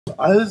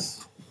I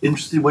was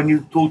interested when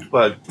you talked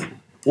about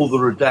all the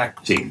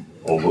redacting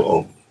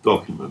of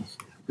documents,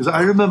 because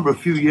I remember a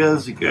few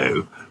years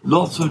ago,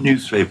 lots of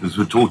newspapers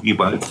were talking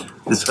about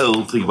this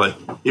whole thing about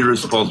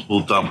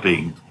irresponsible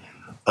dumping,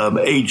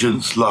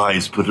 agents'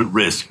 lives put at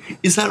risk.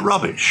 Is that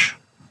rubbish?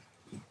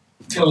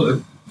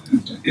 Well,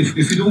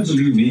 if you don't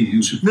believe me,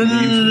 you should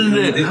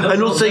believe... No. I'm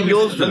not saying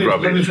yours was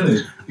rubbish. Let me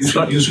finish.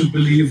 You should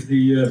believe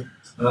the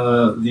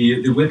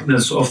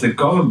witness of the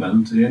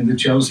government in the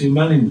Chelsea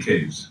Manning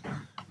case,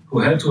 who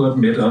had to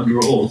admit under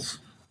oath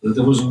that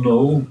there was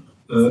no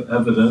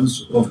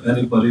evidence of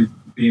anybody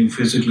being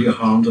physically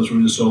harmed as a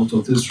result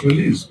of this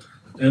release.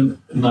 And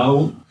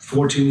now,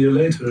 14 years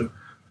later,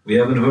 we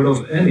haven't heard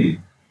of any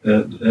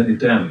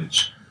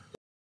damage.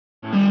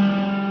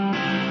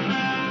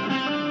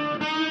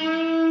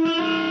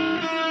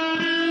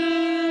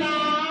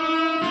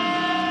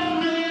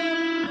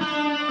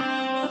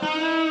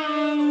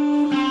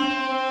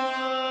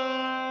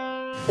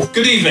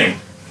 Good evening.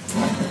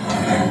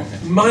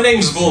 My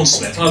name's Vaugh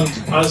Smith, and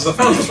as the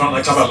founder of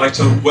Frontline Club, I'd like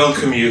to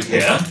welcome you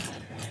here.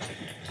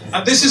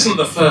 This isn't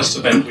the first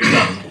event we've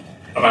done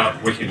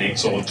about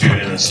WikiLeaks or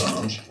Julian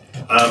Assange.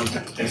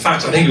 In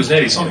fact, I think it was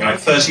nearly something like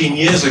 13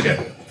 years ago.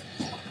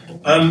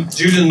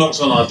 Julian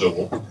knocked on our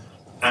door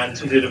and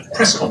he did a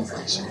press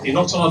conference. He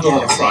knocked on our door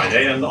on a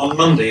Friday, and on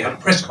Monday he had a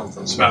press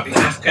conference about the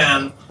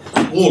Afghan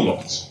war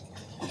logs,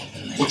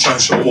 which I'm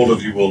sure all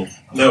of you will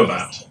know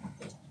about.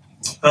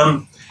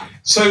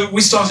 So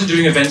we started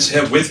doing events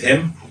here with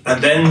him,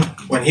 and then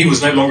when he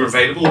was no longer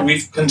available,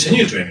 we've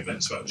continued doing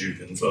events about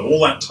Julian for all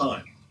that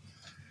time.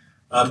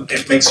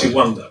 It makes you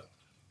wonder.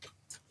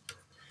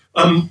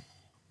 I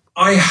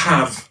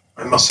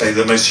must say,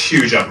 the most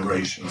huge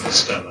admiration for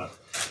Stella,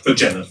 for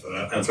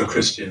Jennifer, and for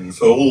Kristinn,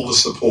 for all the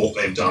support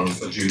they've done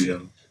for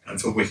Julian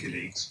and for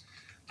WikiLeaks.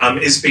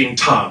 It's been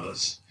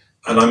tireless,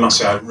 and I must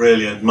say I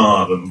really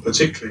admire them,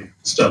 particularly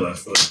Stella,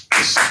 for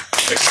this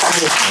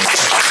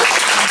extraordinary...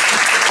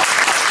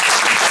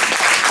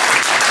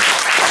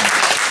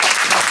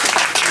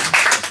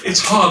 It's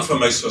hard for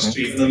most of us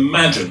to even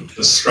imagine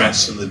the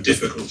stress and the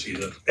difficulty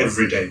that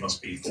every day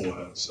must be for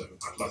her, so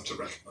I'd like to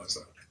recognise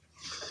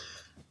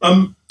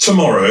that.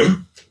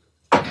 Tomorrow,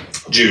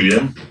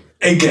 Julian,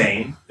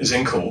 again, is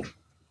in court.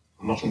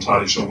 I'm not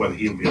entirely sure whether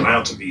he'll be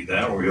allowed to be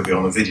there or he'll be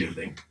on a video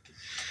link.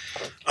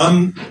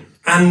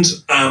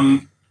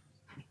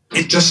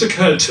 It just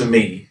occurred to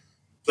me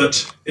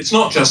that it's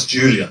not just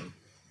Julian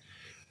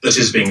that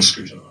is being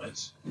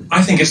scrutinised.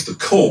 I think it's the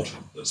court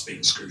that's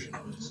being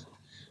scrutinised.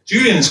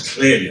 Julian is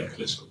clearly a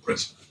political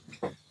prisoner.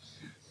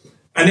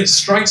 And it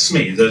strikes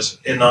me that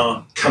in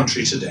our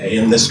country today,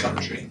 in this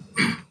country,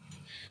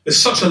 there's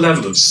such a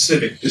level of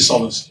civic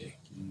dishonesty.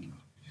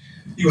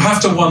 You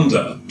have to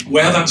wonder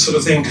where that sort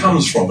of thing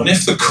comes from. And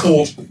if the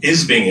court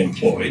is being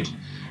employed,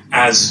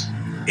 as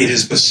it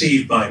is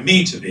perceived by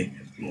me to be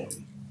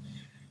employed,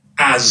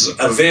 as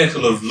a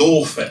vehicle of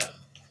lawfare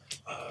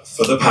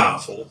for the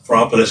powerful, for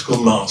our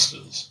political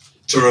masters,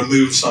 to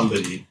remove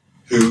somebody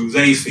who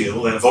they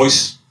feel their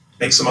voice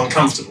makes them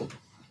uncomfortable.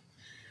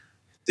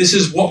 This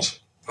is what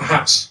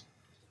perhaps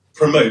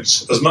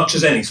promotes, as much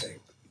as anything,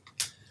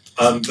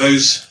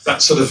 that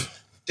sort of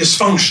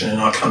dysfunction in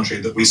our country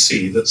that we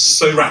see that's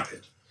so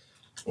rapid,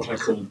 what I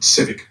call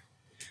civic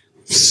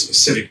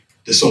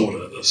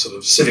disorder, the sort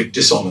of civic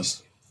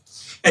dishonesty.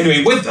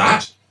 Anyway, with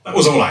that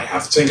was all I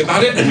have to think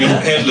about it, and you're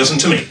here to listen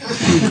to me.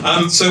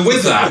 So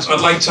with that,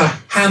 I'd like to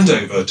hand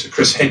over to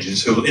Chris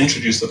Hedges, who will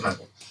introduce the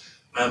panel.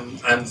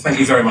 And thank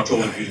you very much,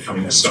 all of you, for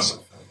coming to discuss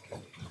it.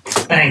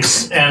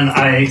 Thanks, and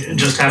I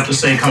just have to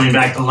say, coming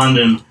back to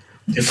London,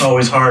 it's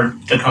always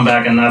hard to come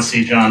back and not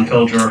see John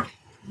Pilger.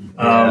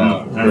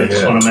 And I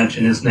just want to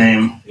mention his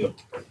name. Yep.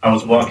 I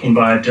was walking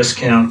by a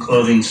discount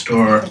clothing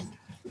store,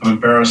 I'm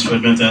embarrassed to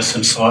admit this,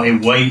 and saw a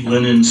white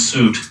linen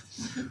suit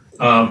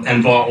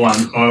and bought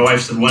one. My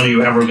wife said, when are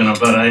you ever going to,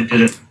 but I did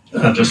it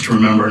just to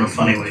remember in a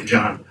funny way,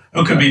 John,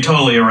 who could be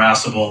totally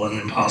irascible and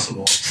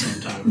impossible at the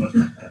same time, but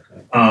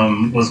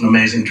was an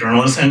amazing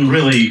journalist and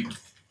really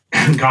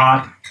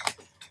got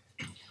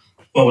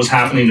what was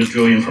happening to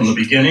Julian from the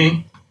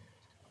beginning,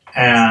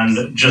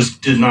 and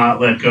just did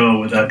not let go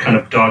with that kind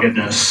of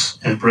doggedness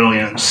and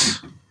brilliance.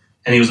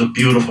 And he was a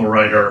beautiful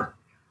writer,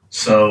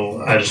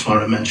 so I just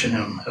wanted to mention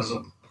him as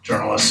a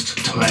journalist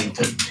tonight,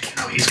 that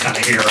he's kind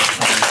of here.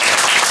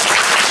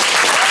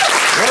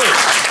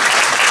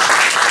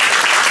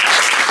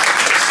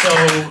 So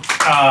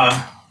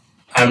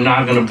I'm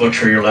not going to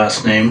butcher your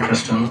last name,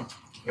 Kristinn.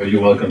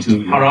 You're welcome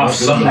to.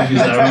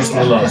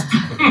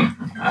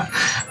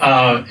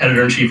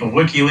 Editor-in-Chief of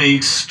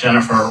WikiLeaks,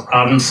 Jennifer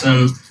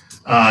Hrafnsson,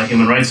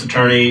 human rights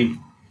attorney,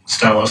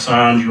 Stella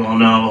Assange, you all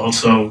know,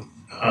 also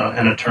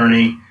an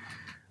attorney.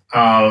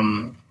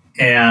 I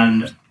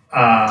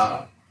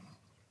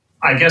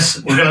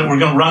guess we're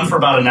gonna run for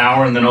about an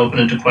hour and then open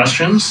it to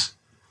questions.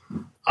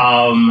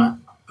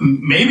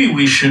 Maybe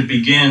we should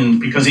begin,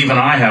 because even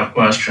I have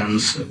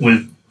questions,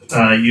 with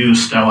you,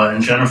 Stella,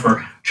 and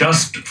Jennifer,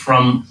 just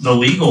from the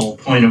legal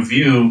point of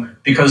view,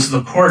 because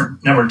the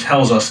court never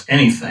tells us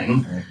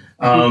anything.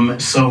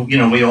 So,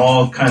 we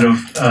all kind of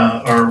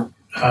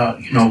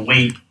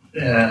wait,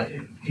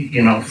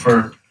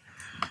 for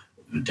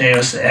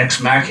Deus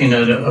ex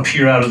machina to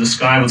appear out of the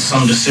sky with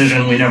some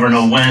decision. We never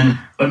know when.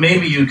 But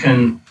maybe you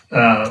can,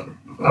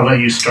 I'll let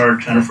you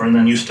start, Jennifer, and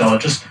then you, Stella,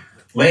 just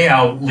lay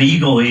out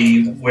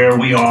legally where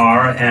we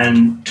are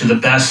and to the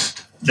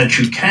best that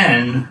you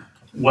can,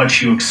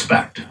 what you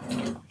expect.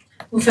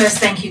 Well, first,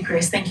 thank you,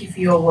 Chris. Thank you for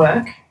your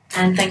work,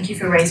 and thank you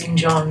for raising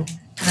John.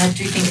 And I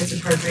do think it's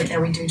appropriate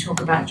that we do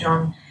talk about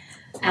John.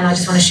 And I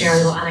just want to share a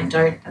little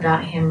anecdote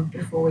about him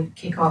before we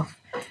kick off.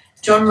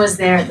 John was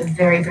there at the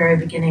very, very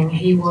beginning.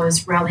 He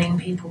was rallying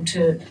people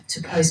to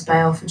post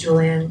bail for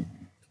Julian.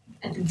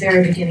 At the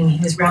very beginning,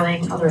 he was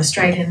rallying other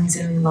Australians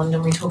in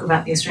London. We talk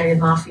about the Australian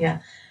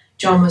mafia.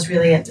 John was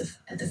really at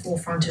the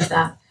forefront of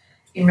that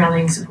in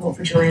rallying support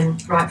for Julian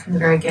right from the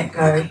very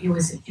get-go. He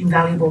was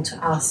invaluable to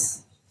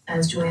us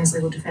as Julian's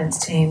legal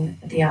defence team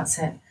at the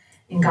outset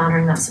in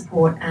garnering that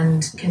support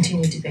and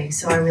continued to be.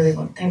 So I really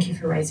want to thank you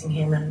for raising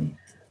him, and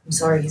I'm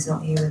sorry he's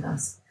not here with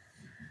us.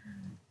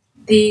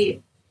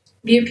 The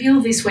appeal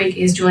this week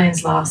is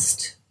Julian's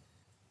last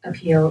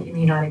appeal in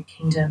the United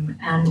Kingdom,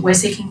 and we're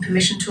seeking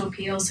permission to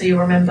appeal. So you'll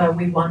remember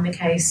we won the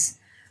case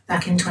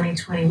back in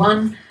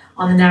 2021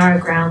 on the narrow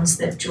grounds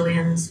that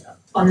Julian's,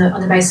 on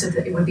the basis of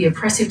that it would be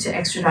oppressive to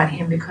extradite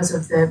him because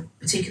of the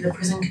particular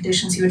prison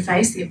conditions he would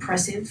face, the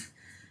oppressive,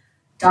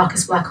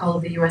 darkest black hole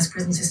of the US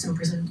prison system,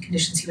 prison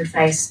conditions he would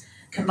face,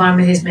 combined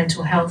with his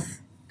mental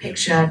health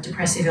picture,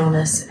 depressive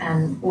illness,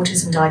 and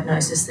autism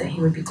diagnosis, that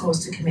he would be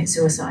caused to commit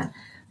suicide.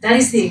 That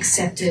is the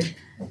accepted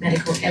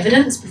medical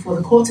evidence before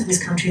the courts of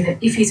this country that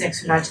if he's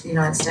extradited to the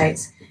United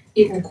States,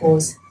 it will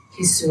cause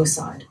his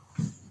suicide.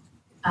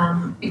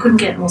 It couldn't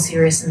get more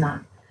serious than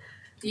that.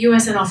 The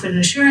US then offered an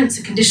assurance,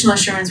 a conditional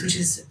assurance, which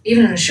is,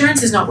 even an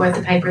assurance is not worth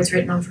the paper it's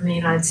written on from the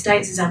United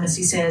States, as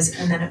Amnesty says,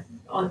 and then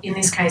in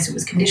this case it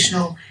was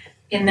conditional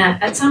in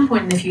that at some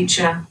point in the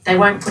future they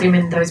won't put him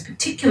in those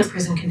particular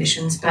prison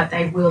conditions, but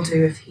they will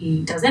do if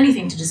he does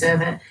anything to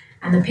deserve it,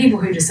 and the people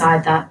who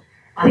decide that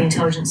are the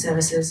intelligence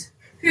services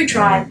who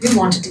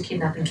wanted to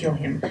kidnap and kill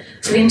him.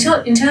 So the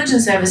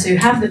intelligence service who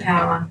have the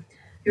power,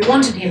 who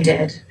wanted him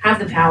dead, have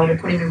the power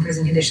to put him in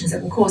prison conditions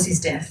that will cause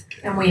his death,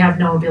 and we have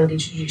no ability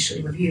to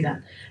judicially review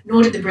that.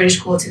 Nor did the British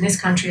courts in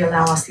this country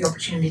allow us the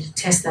opportunity to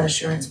test that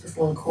assurance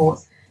before the court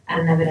at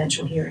an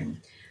evidential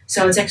hearing.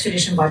 So it's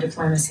extradition by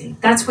diplomacy.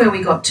 That's where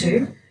we got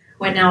to.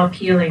 We're now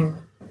appealing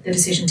the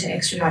decision to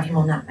extradite him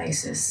on that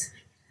basis.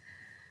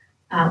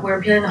 We're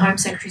appealing the Home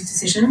Secretary's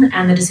decision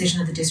and the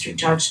decision of the District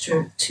Judge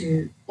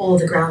to all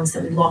of the grounds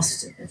that we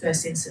lost at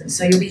first instance.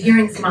 So you'll be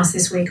hearing from us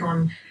this week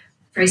on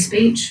free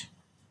speech.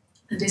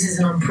 This is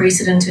an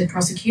unprecedented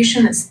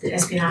prosecution. The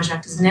Espionage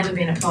Act has never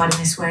been applied in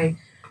this way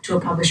to a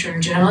publisher and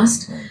a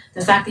journalist.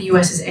 The fact the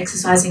US is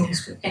exercising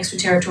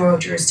extraterritorial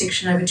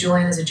jurisdiction over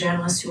Julian as a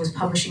journalist who was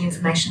publishing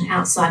information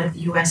outside of the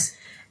US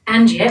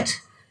and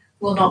yet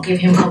will not give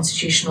him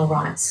constitutional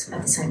rights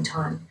at the same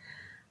time.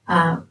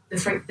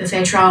 The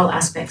fair trial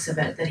aspects of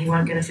it, that he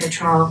won't get a fair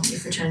trial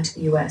if returned to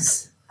the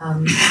US.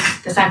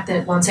 The fact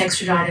that once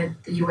extradited,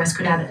 the US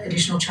could add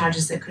additional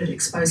charges that could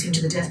expose him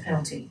to the death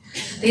penalty.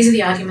 These are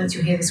the arguments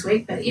you'll hear this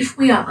week, but if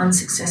we are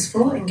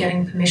unsuccessful in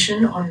getting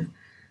permission on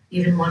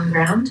even one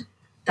ground,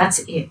 that's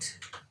it.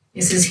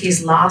 This is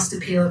his last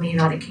appeal in the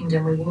United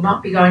Kingdom. We will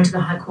not be going to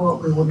the High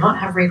Court. We will not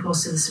have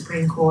recourse to the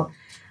Supreme Court.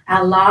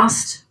 Our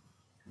last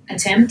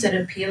attempt at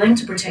appealing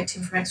to protect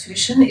him from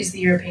extradition is the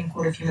European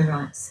Court of Human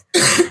Rights.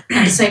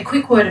 And to say a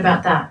quick word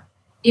about that,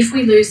 if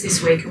we lose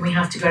this week and we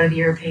have to go to the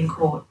European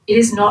Court, it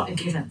is not a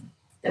given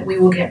that we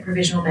will get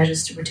provisional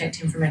measures to protect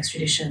him from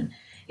extradition.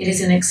 It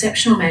is an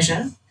exceptional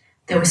measure.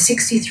 There were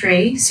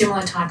 63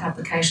 similar type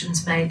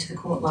applications made to the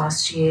court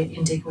last year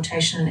in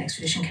deportation and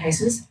extradition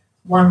cases.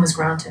 One was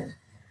granted.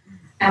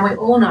 And we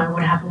all know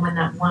what happened when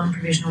that one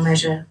provisional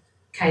measure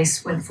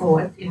case went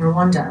forward in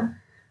Rwanda,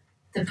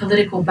 the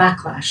political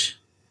backlash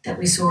that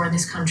we saw in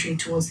this country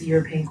towards the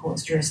European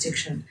Court's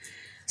jurisdiction.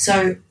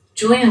 So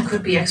Julian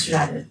could be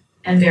extradited,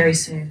 and very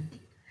soon.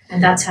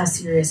 And that's how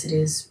serious it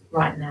is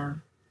right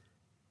now.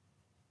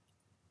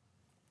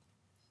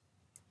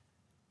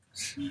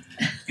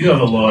 You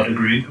have a law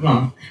degree, come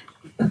on.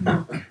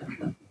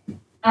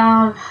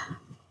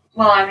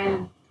 Well, I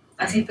mean,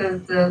 I think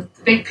the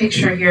big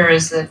picture here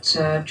is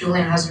that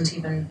Julian hasn't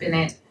even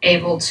been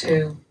able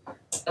to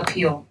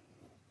appeal.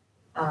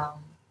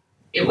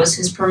 It was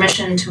his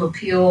permission to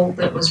appeal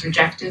that was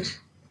rejected,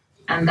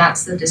 and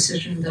that's the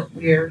decision that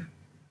we're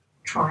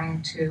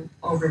trying to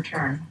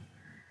overturn.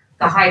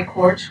 The High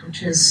Court,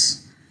 which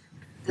is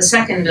the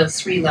second of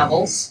 3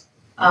 levels,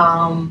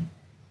 didn't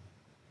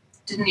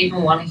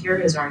even want to hear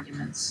his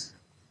arguments.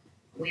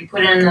 We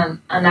put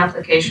in an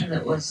application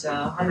that was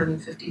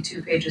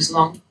 152 pages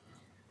long,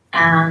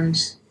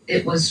 and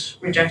it was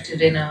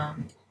rejected in a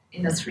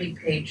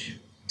 3-page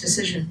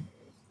decision,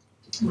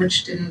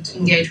 which didn't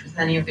engage with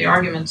any of the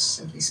arguments,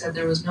 simply said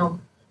there was no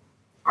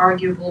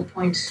arguable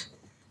point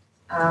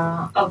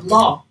of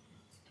law.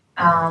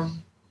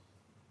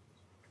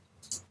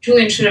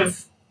 Julian should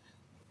have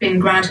been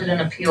granted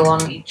an appeal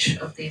on each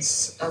of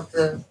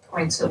the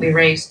points that we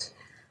raised,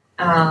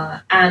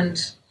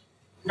 and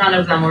none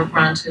of them were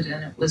granted,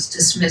 and it was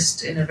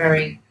dismissed in a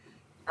very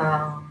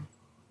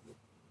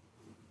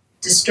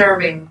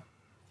disturbing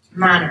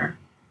manner.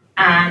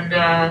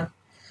 And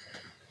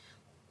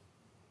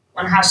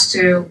one has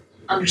to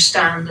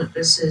understand that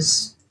this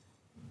is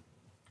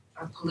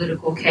a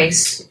political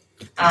case,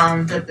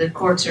 that the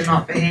courts are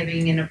not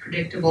behaving in a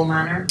predictable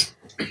manner.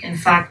 In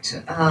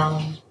fact,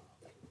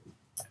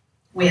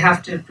 we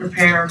have to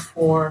prepare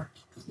for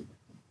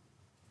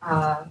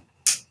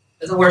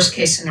the worst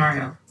case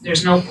scenario.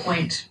 There's no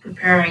point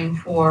preparing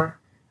for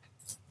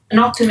an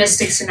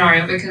optimistic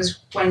scenario, because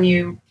when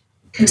you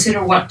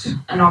consider what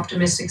an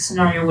optimistic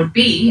scenario would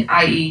be,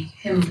 i.e.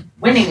 him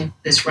winning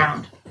this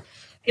round,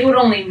 it would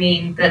only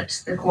mean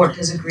that the court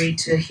has agreed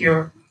to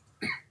hear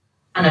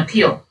an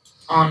appeal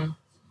on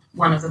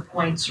one of the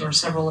points or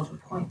several of the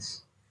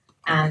points,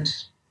 and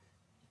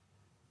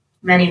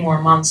many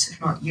more months,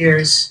 if not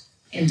years,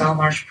 in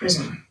Belmarsh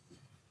prison.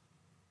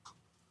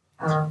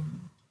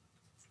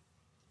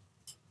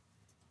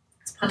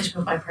 It's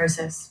punishment by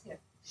process. Yeah.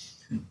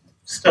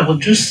 Stella,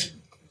 just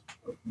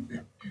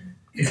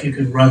if you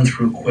could run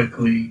through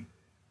quickly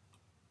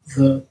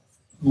the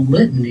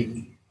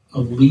litany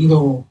of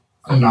legal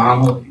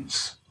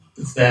anomalies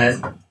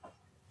that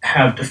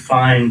have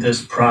defined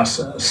this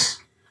process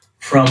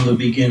from the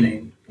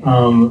beginning,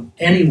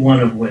 any one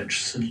of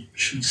which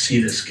should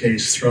see this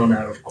case thrown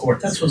out of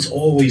court. That's what's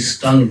always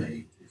stung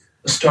me,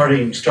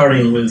 starting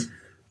with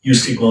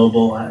UC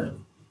Global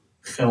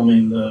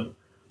filming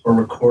or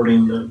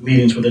recording the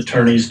meetings with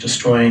attorneys,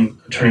 destroying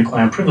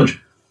attorney-client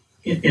privilege.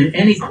 In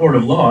any court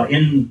of law,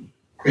 in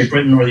Great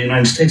Britain or the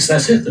United States,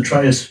 that's it. The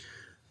trial is,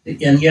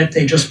 and yet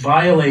they just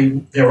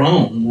violate their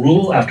own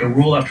rule after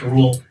rule after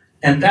rule,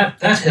 and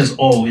that has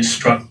always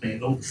struck me. I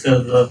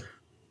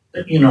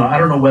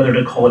don't know whether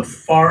to call it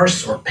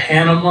farce or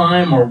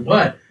pantomime or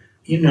what.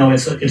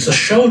 It's a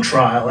show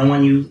trial, and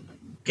when you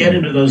get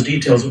into those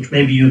details, which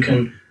maybe you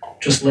can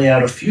just lay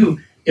out a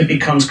few, it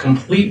becomes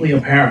completely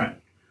apparent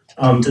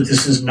that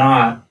this is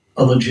not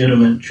a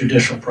legitimate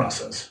judicial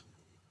process.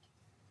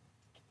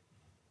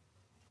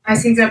 I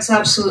think that's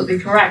absolutely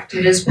correct.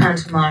 It is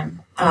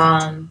pantomime.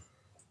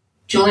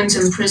 Julian's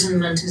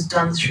imprisonment is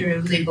done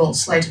through legal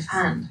sleight of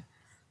hand.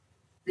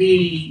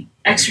 The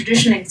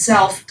extradition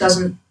itself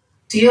doesn't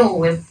deal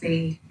with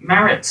the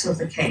merits of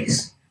the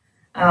case.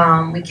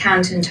 We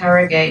can't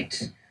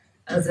interrogate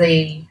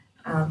the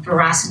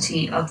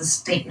veracity of the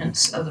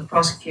statements of the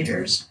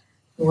prosecutors,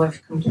 who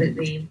have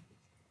completely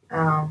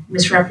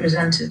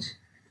misrepresented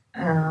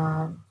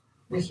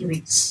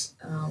WikiLeaks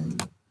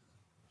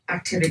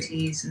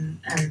activities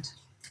and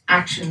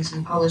actions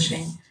in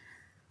publishing.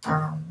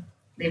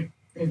 They've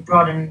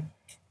brought in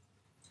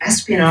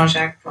Espionage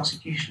Act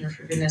prosecution,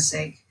 for goodness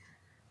sake,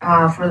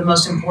 for the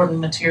most important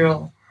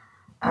material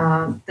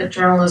that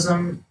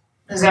journalism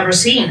has ever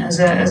seen, as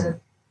a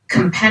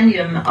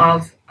compendium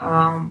of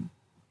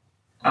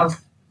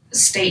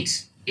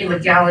state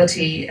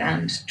illegality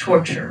and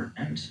torture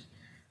and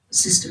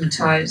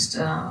systematized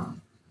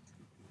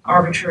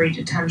arbitrary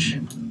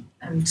detention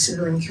and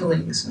civilian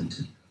killings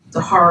and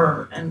the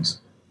horror and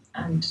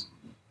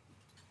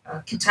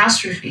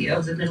catastrophe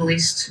of the Middle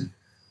East,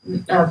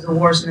 of the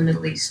wars in the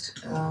Middle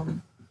East.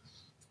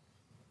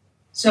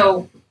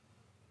 So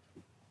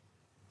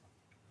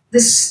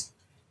this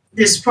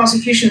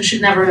prosecution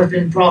should never have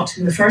been brought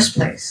in the first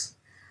place.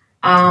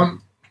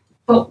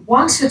 But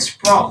once it's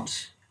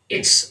brought,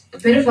 it's a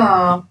bit of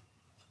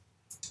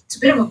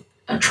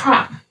a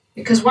trap,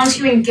 because once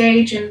you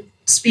engage in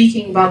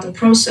speaking about the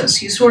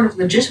process, you sort of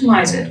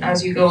legitimize it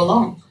as you go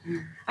along.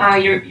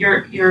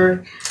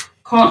 You're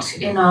caught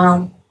in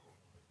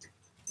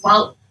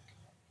well,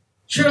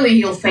 surely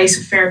he'll face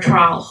a fair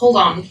trial. Hold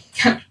on,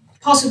 can't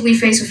possibly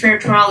face a fair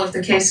trial if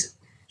the case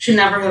should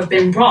never have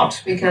been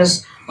brought,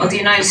 because what the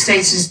United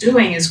States is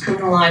doing is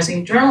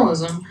criminalizing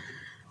journalism,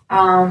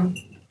 and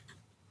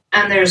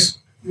there's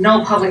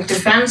no public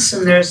defense,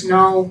 and there's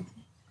no,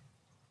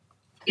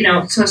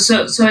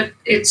 so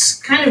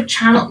it's kind of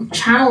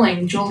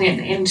channeling Julian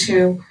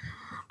into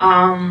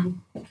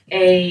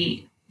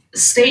a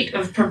state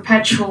of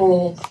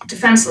perpetual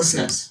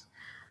defenselessness,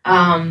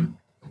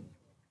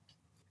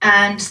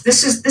 and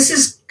this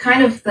is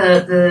kind of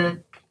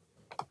the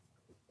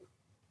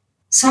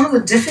some of the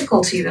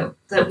difficulty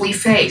that we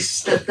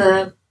face, that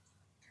the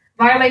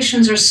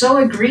violations are so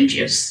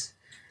egregious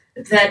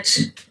that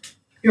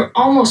you're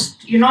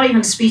not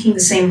even speaking the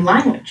same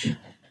language.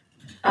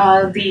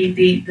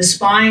 The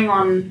spying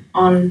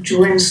on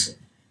Julian's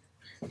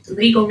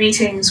legal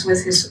meetings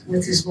with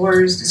his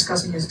lawyers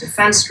discussing his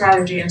defense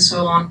strategy and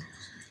so on.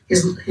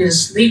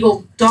 His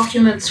legal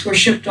documents were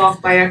shipped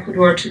off by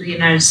Ecuador to the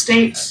United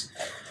States.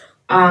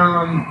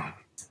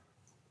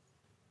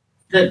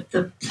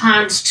 The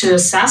plans to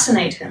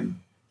assassinate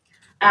him,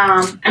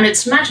 and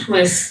it's met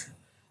with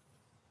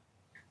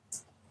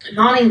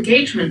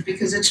non-engagement,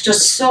 because it's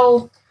just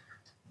so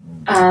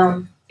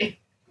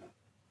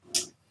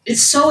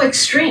it's so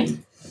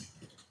extreme.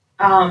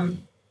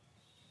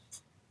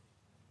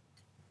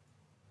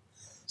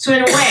 So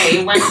in a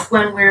way,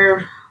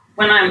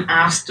 when I'm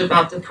asked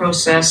about the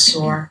process,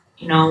 or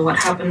what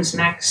happens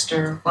next,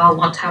 or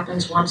what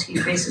happens once he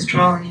faces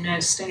trial in the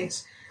United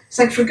States, it's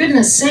like, for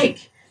goodness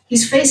sake,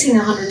 he's facing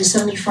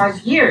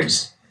 175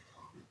 years.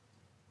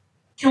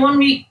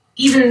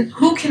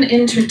 Who can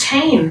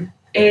entertain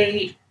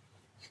the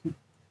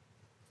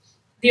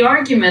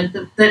argument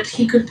that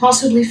he could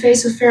possibly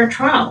face a fair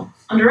trial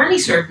under any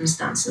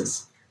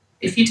circumstances,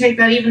 if you take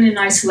that even in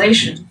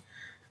isolation?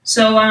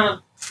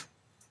 So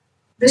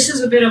this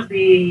is a bit of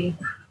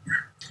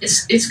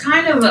it's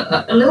kind of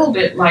a little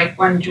bit like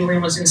when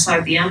Julian was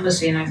inside the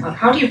embassy, and I thought,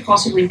 how do you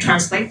possibly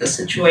translate the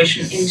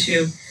situation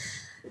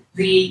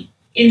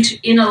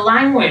in a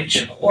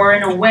language or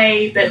in a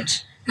way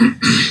that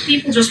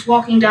people just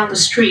walking down the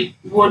street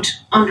would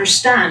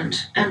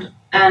understand and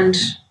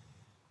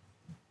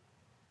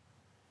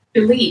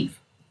believe?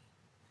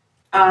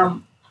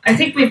 I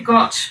think we've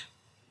got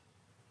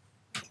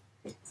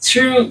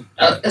through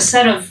a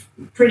set of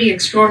pretty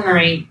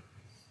extraordinary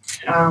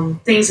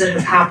things that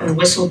have happened,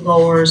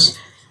 whistleblowers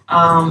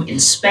in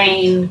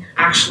Spain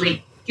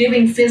actually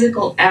giving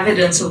physical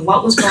evidence of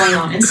what was going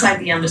on inside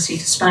the embassy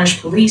to Spanish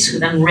police, who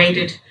then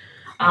raided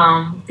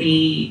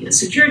the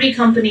security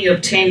company,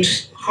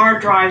 obtained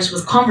hard drives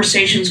with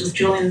conversations with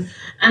Julian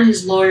and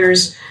his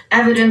lawyers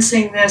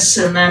evidencing this,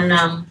 and then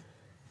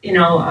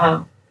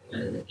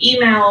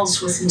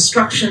emails with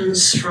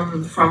instructions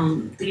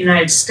from the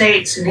United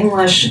States in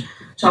English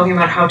talking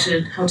about how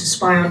to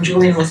spy on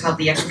Julian without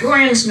the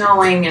Ecuadorians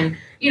knowing, and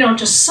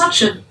just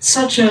such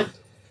a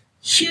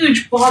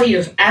huge body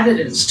of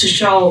evidence to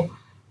show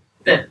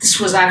that this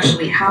was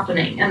actually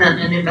happening, and then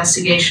an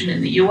investigation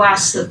in the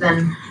US that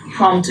then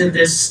prompted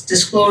this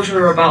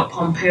disclosure about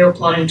Pompeo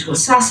plotting to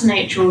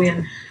assassinate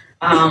Julian,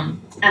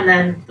 and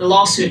then the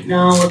lawsuit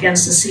now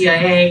against the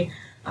CIA,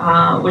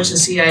 which the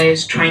CIA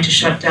is trying to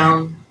shut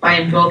down by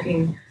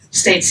invoking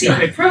state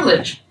secret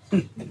privilege.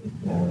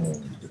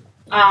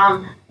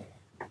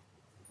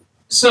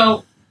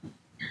 So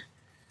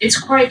it's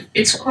quite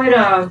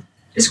extraordinary,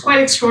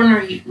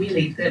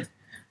 really, that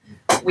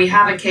we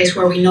have a case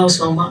where we know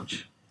so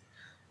much.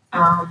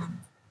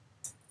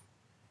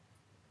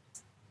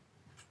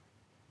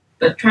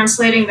 But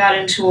translating that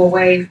into a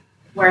way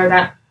where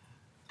that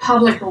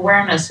public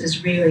awareness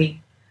is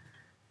really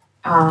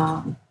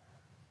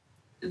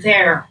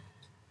there,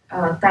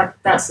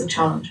 that's the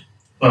challenge.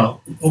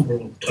 Well,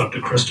 overall, talk to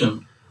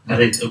Kristinn. I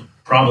think the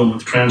problem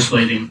with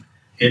translating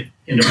it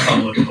into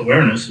public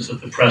awareness is that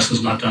the press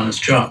has not done its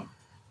job.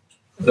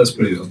 That's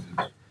pretty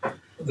obvious.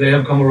 They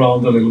have come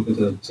around a little bit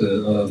in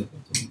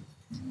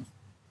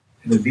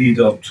the lead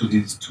up to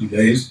these 2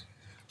 days.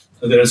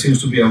 There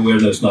seems to be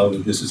awareness now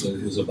that this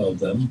is about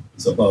them.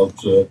 It's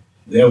about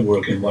their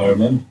work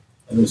environment,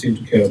 and they seem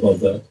to care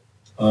about that.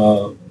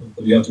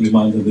 But you have to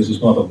remind them this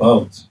is not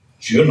about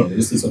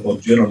journalists, it's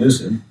about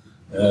journalism.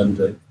 And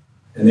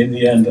in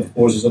the end, of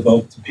course, it's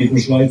about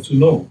people's right to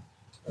know.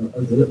 And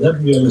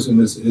that realism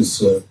is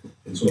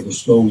sort of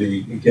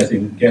slowly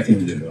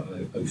getting there,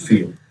 I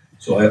feel.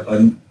 So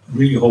I'm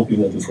really hoping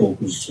that the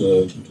focus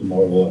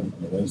tomorrow and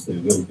Wednesday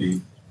will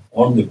be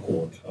on the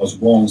court. As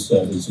Vaugh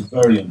said, it's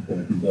very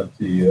important that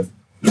the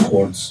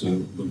courts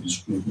will be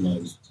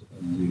scrutinized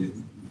and the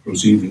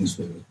proceedings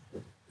there.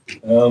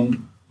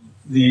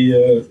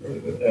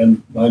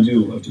 And mind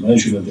you, I have to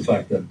mention the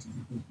fact that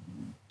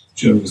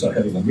journalists are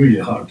having a really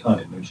hard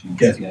time actually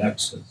getting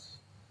access.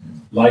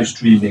 Live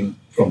streaming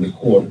from the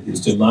court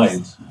is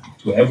denied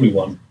to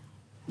everyone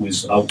who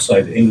is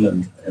outside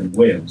England and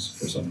Wales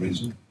for some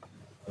reason.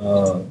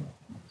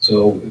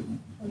 So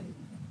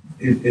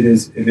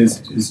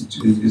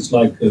it's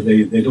like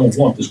they don't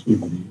want the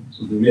scrutiny.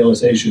 So the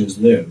realization is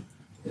there.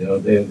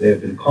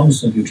 They've been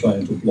constantly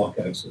trying to block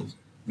access.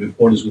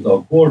 Reporters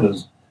Without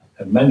Borders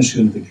have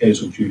mentioned the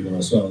case of Julian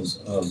Assange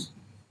as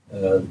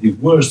the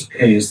worst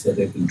case that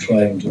they've been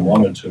trying to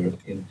monitor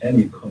in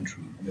any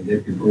country. I mean,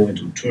 they've been going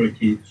to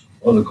Turkey,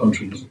 other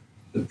countries.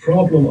 The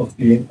problem of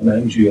being an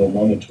NGO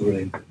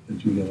monitoring the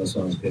Julian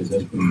Assange case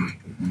has been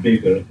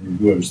bigger and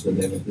worse than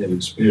they've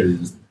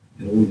experienced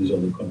in all these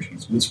other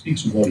countries, which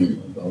speaks volume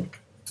about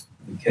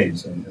the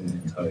case and the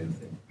entire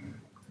thing.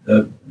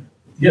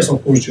 Yes,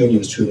 of course,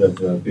 journalists should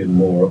have been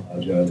more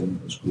agile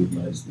and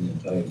scrutinized the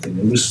entire thing.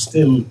 And we're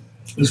still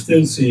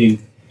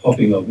seeing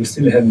popping up. We're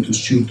still having to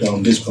shoot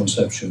down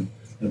misconception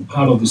and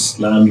part of the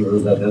slander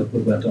that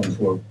went on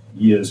for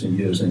years and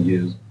years and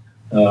years.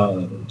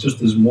 Just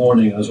this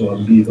morning, I saw a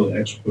legal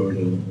expert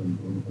on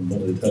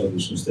one of the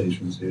television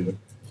stations here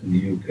in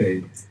the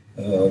UK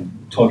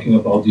talking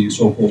about the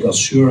so-called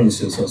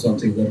assurances or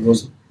something that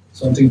was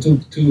something to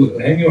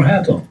hang your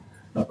hat on.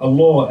 A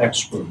law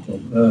expert.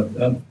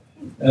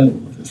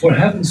 And for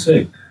heaven's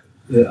sake,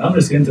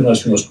 Amnesty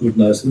International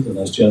scrutinized it, and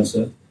as Jen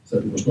said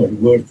it was not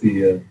worth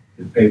the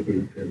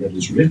paper that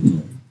is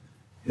written on.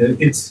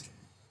 It's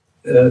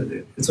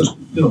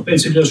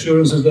basically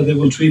assurances that they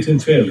will treat him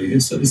fairly.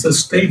 It's a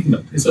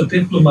statement. It's a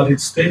diplomatic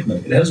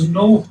statement. It has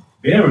no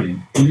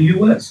bearing in the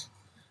U.S.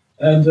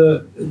 And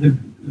the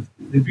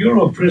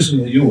Bureau of Prison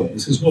in the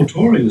U.S. is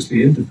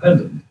notoriously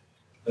independent.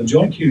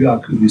 John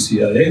Kiriakou, the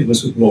CIA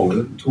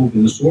whistleblower, told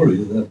me the story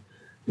that,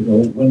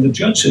 when the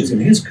judges in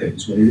his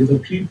case, when he did a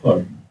plea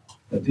pardon,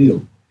 a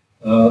deal,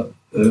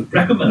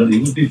 recommended he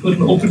would be put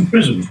in open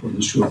prison for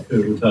the short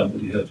period of time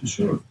that he had to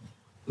serve.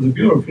 But the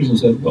Bureau of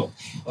Prisons said, well,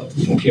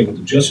 we don't care what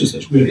the judge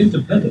says, we're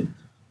independent.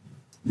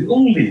 The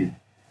only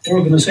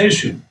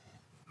organization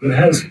that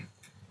has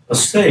a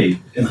say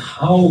in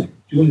how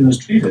Julian is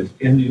treated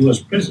in the US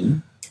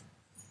prison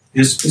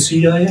is the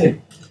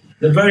CIA.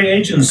 The very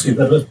agency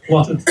that was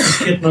plotted to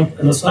kidnap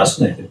and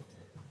assassinate him.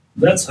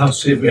 That's how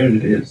severe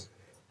it is.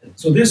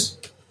 So this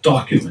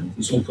document,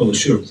 the so-called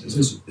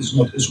assurances,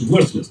 is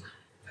worthless.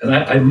 And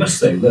I must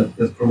say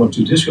that from a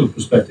judicial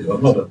perspective,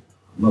 I'm not a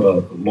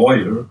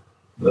lawyer,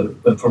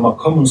 but from a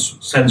common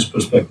sense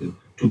perspective,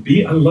 to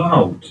be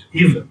allowed,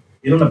 even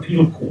in an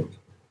appeal court,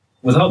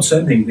 without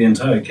sending the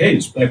entire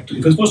case back to,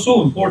 if it was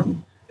so important,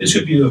 it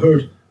should be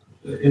heard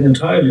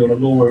entirely on a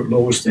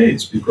lower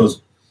stage,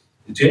 because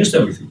it changed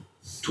everything.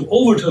 To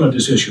overturn a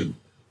decision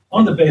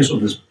on the basis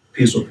of this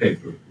piece of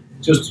paper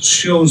just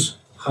shows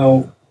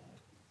how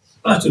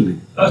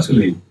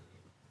utterly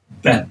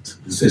bent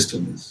the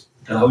system is,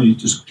 and how you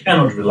just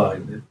cannot rely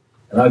on it.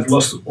 And I've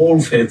lost all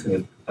faith in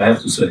it, I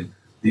have to say.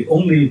 The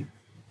only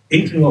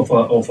inkling of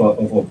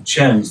a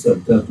chance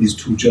that these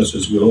two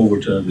judges will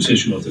overturn a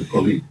decision of their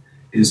colleague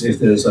is if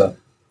there's a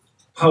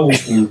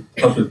powerful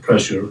public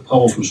pressure,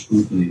 powerful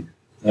scrutiny,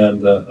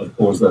 and of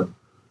course that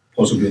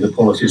possibly the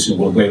politicians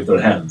will wave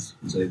their hands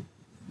and say,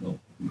 no,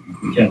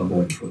 we cannot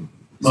go any further.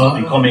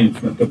 It's becoming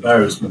an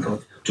embarrassment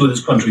to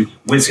this country,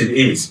 which it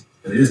is.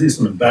 And it is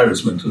an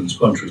embarrassment to this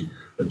country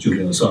that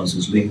Julian Assange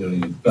is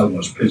lingering in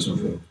Belmarsh prison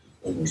for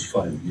almost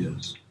 5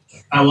 years.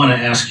 I want to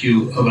ask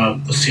you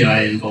about the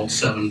CIA in Vault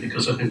 7,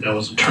 because I think that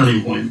was a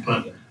turning point.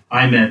 But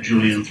I met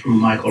Julian through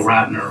Michael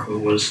Ratner, who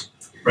was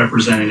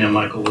representing him.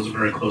 Michael was a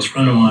very close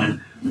friend of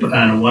mine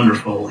and a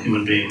wonderful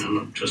human being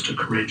and just a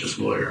courageous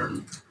lawyer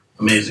and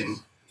amazing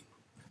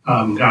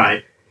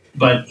guy.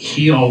 But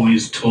he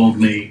always told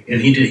me,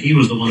 and he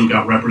was the one who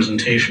got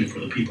representation for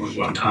the people in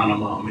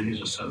Guantanamo. I mean, he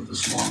just had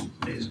this long,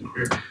 amazing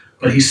career.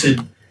 But he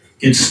said,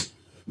 it's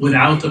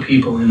without the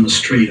people in the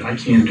street, I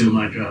can't do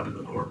my job in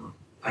the courtroom.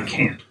 I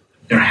can't.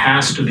 There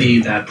has to be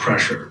that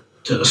pressure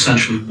to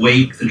essentially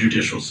wake the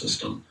judicial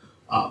system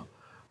up.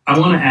 I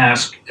want to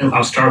ask, and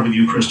I'll start with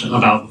you, Kristinn,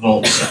 about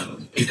Vault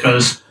 7,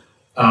 because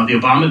the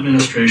Obama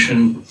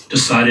administration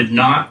decided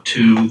not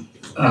to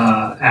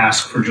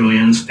ask for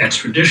Julian's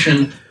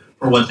extradition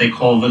for what they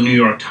call the New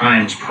York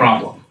Times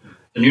problem.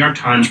 The New York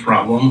Times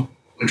problem,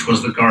 which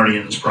was the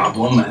Guardian's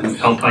problem, and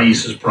El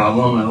Pais's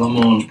problem, and Le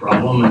Monde's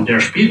problem, and Der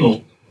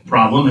Spiegel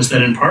problem, is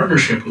that in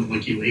partnership with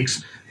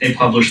WikiLeaks, they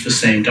published the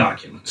same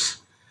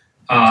documents.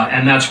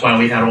 And that's why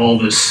we had all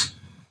this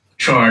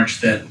charge,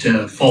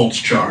 false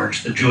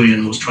charge, that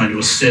Julian was trying to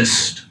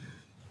assist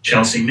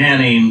Chelsea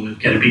Manning with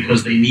getting,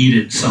 because they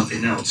needed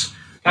something else.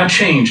 That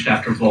changed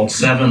after Vault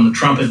 7. The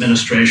Trump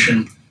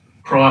administration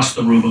crossed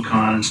the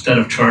Rubicon. Instead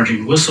of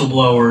charging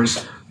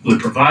whistleblowers who had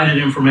provided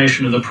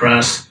information to the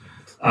press,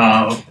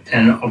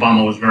 and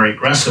Obama was very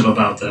aggressive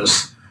about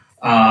this,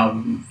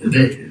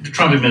 the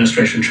Trump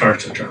administration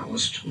charged a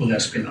journalist with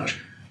espionage.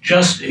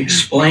 Just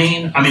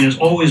explain, I mean, it's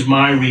always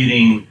my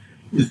reading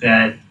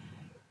that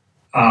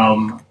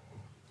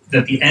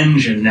that the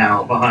engine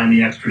now behind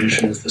the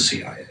extradition is the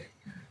CIA.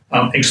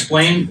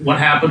 Explain what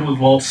happened with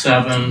Vault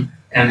 7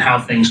 and how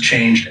things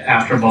changed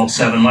after Vault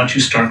 7. Why don't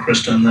you start,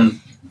 Kristinn, then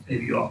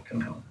maybe you all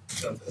can come.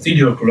 I think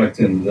you're correct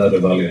in that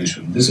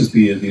evaluation. This is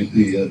the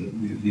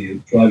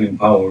driving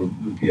power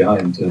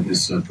behind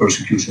this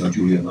persecution of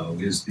Julian now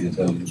is the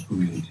intelligence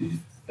community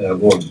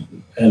or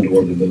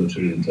the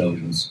military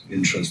intelligence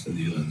interest in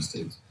the United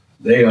States.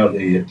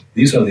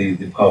 These are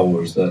the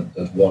powers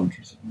that want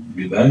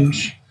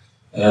revenge,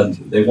 and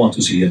they want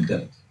to see him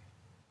dead.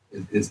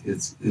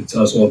 It's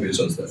as obvious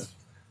as that.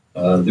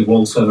 The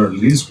Vault 7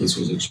 release, which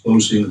was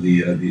exposing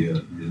the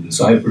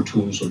cyber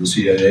tools of the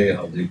CIA,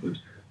 how they could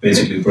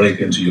basically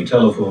break into your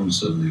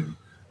telephones and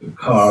your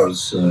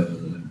cars,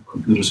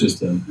 computer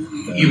system.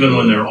 Even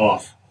when they're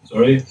off.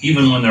 Sorry?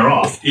 Even when they're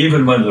off.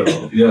 Even when they're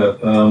off,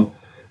 yeah.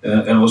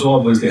 And it was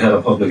obviously had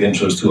a public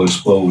interest to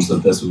expose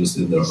that this was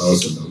in their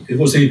arsenal. It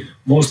was the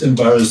most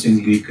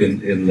embarrassing leak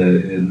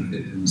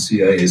in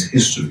CIA's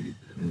history,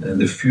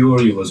 and the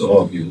fury was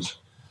obvious.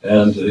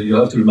 And you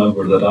have to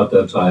remember that at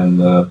that time,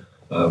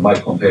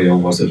 Mike Pompeo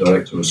was the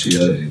director of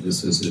CIA.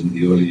 This is in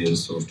the early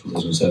years of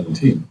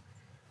 2017.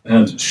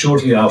 And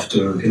shortly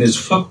after, in his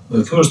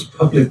first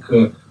public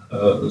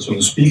sort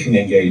of speaking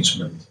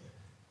engagement,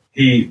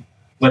 he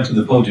went to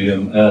the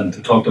podium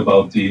and talked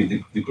about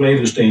the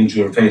greatest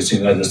danger facing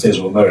the United States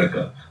of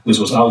America, which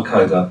was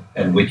Al-Qaeda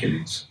and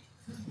WikiLeaks,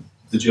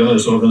 the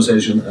journalist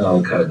organization and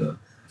Al-Qaeda.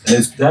 And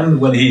it's then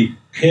when he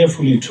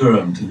carefully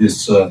turned to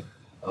this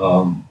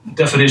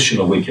definition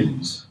of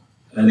WikiLeaks,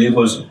 and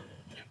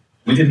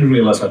we didn't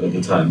realize that at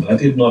the time. I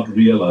did not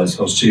realize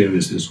how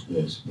serious this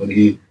was when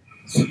he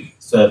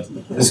said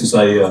this is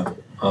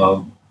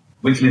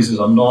WikiLeaks is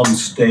a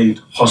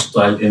non-state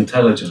hostile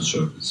intelligence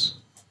service.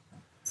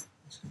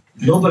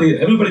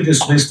 everybody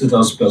dismissed it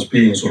as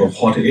being sort of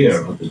hot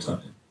air at the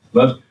time,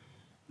 but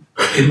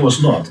it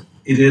was not.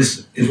 It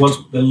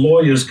was the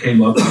lawyers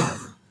came up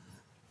with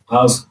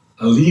as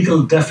a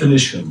legal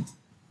definition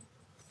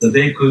that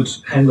they could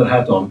hang their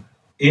hat on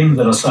in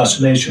their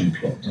assassination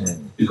plot,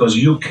 because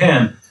you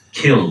can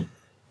kill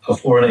a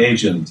foreign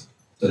agent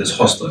that is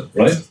hostile,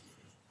 right?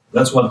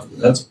 That's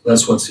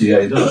what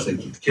CIA does.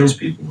 It kills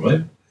people,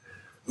 right?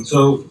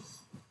 So,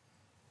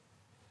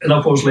 and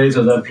of course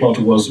later that plot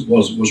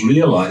was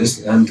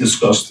realized and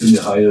discussed in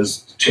the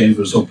highest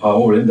chambers of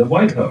power in the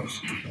White House,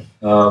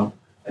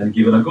 and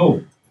given a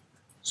go.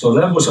 So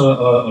that was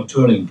a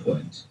turning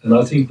point. And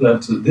I think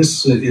that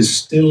this is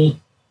still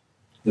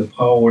the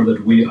power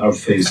that we are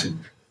facing,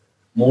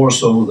 more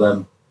so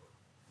than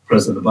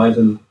President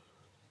Biden,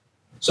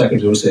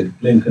 Secretary of State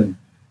Blinken,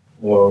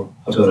 or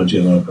Attorney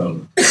General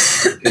Garland.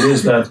 It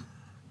is that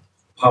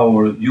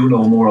power. You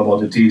know more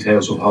about the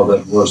details of how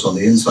that works on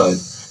the inside.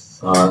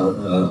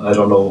 I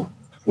don't know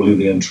fully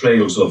the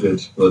entrails of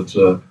it, but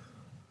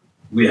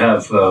we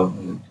have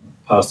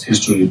past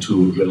history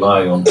to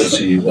rely on to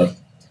see what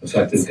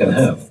effect it can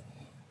have.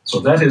 So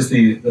that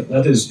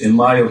is, in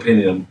my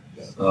opinion,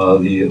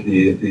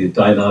 the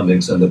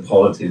dynamics and the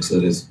politics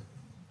that is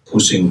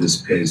pushing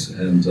this case,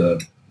 and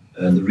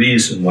the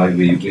reason why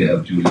we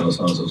have Julian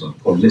Assange as a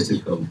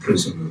political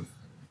prisoner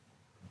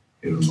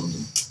here in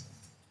London.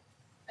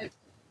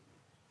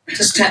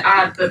 Just to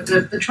add that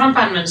the Trump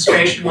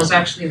administration was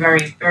actually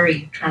very,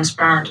 very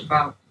transparent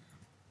about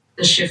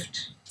the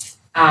shift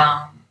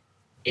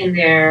in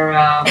their,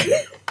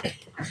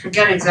 I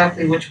forget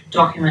exactly which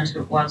document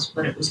it was,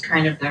 but it was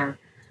kind of their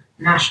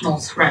national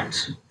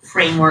threat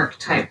framework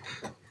type,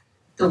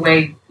 the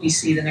way we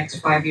see the next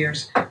 5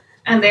 years.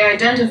 And they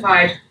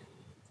identified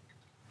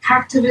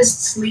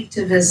hacktivists,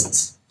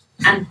 leaktivists,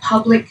 and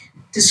public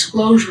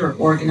disclosure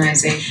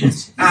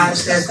organizations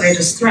as their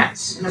greatest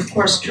threats. And of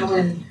course,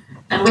 Julian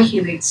and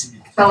WikiLeaks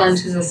fell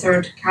into the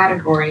third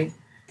category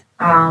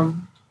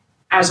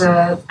as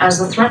a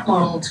threat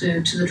model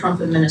to the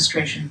Trump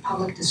administration,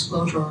 public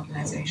disclosure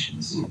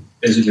organizations.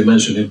 Basically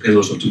mentioning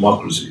pillars of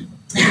democracy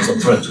as a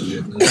threat to the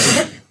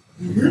administration.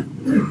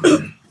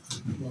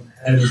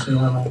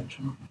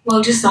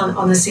 Well, just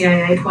on the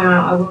CIA point,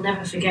 I will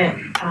never forget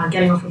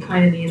getting off a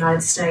plane in the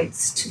United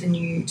States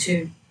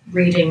to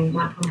reading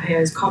Mike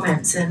Pompeo's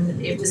comments,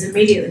 and it was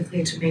immediately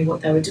clear to me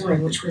what they were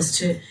doing, which was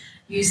to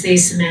use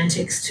these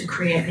semantics to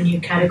create a new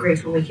category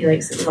for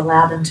WikiLeaks that would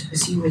allow them to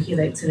pursue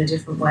WikiLeaks in a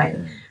different way.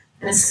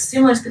 And it's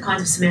similar to the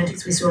kinds of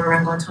semantics we saw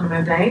around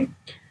Guantanamo Bay.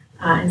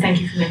 And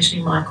thank you for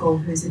mentioning Michael,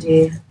 who's a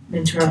dear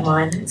mentor of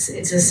mine. It's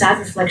a sad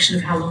reflection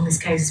of how long this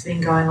case has been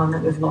going on,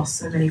 that we've lost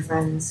so many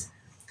friends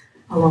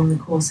along the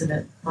course of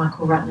it.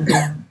 Michael Ratner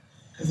being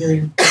a really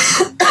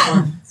important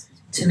one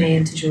to me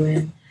and to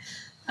Julian.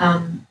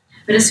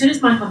 But as soon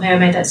as Mike Pompeo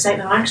made that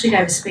statement, I actually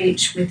gave a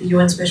speech with the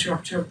UN Special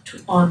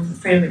Rapporteur on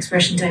Freedom of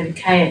Expression, David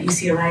Kay, at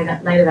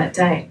UCLA later that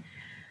day.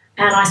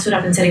 And I stood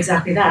up and said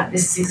exactly that.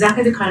 This is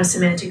exactly the kind of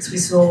semantics we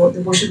saw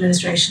the Bush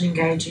administration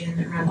engage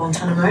in around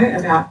Guantanamo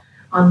about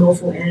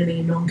unlawful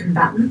enemy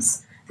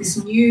non-combatants. These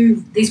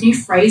new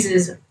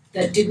phrases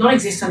that did not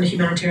exist under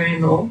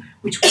humanitarian law,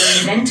 which were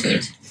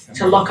invented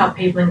to lock up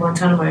people in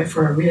Guantanamo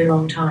for a really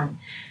long time.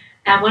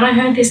 And when I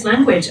heard this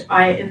language,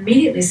 I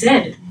immediately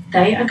said,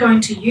 they are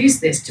going to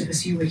use this to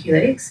pursue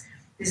WikiLeaks.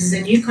 This is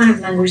a new kind of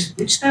language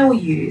which they will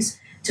use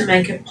to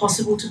make it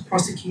possible to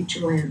prosecute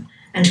Julian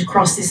and to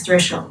cross this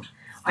threshold.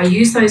 I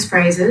used those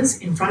phrases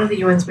in front of the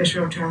UN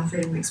Special Rapporteur on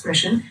Freedom of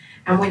Expression,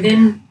 and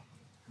within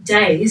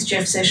days,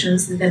 Jeff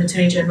Sessions, the then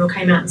Attorney General,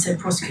 came out and said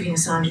prosecuting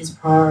Assange is a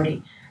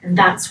priority. And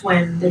that's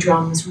when the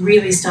drums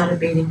really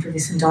started beating for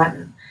this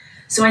indictment.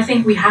 So I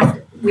think we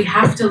have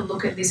to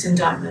look at this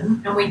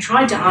indictment, and we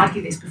tried to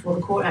argue this before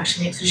the court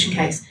action, the extradition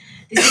case.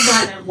 This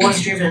indictment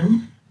was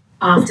driven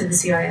after the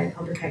CIA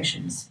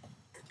publications.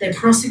 They're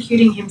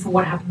prosecuting him for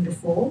what happened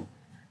before,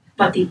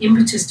 but the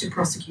impetus to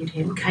prosecute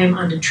him came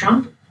under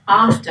Trump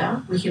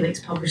after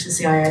WikiLeaks published the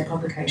CIA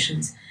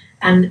publications,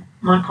 and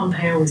Mike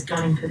Pompeo was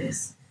gunning for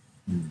this.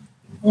 I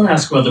want to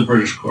ask about the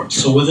British courts.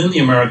 So within the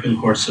American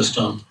court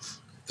system,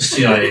 the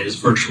CIA is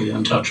virtually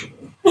untouchable.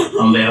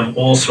 They have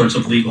all sorts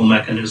of legal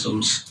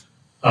mechanisms,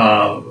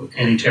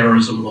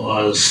 anti-terrorism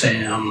laws,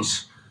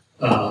 SAMs,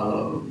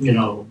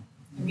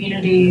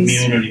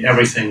 immunity,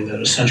 everything that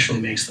essentially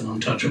makes them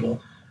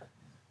untouchable.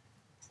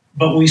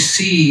 But we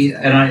see,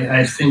 and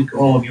I think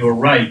all of you are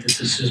right, that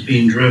this is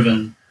being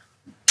driven.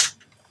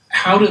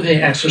 How do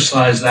they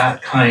exercise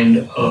that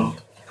kind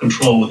of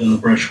control within the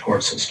British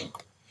court system?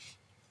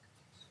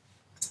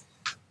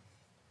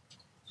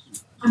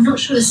 I'm not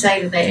sure to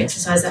say that they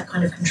exercise that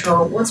kind of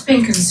control. What's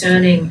been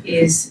concerning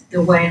is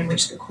the way in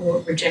which the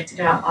court rejected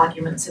our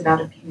arguments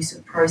about abuse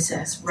of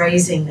process,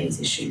 raising these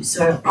issues.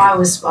 So I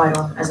was spied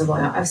on as a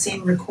lawyer. I've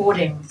seen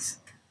recordings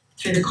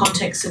through the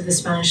context of the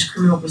Spanish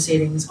criminal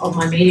proceedings of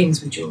my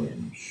meetings with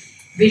Julian,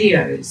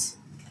 videos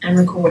and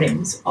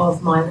recordings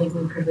of my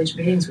legally privileged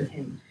meetings with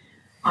him.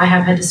 I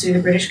have had to sue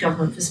the British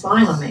government for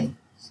spying on me,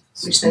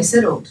 which they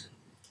settled.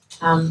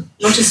 not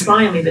just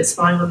spying on me, but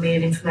spying on me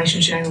and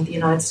information sharing with the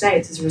United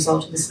States as a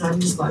result of the Snowden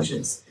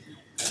disclosures,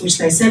 which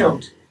they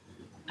settled.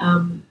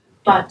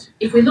 But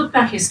if we look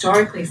back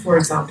historically, for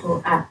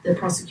example, at the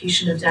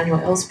prosecution of Daniel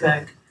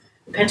Ellsberg,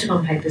 the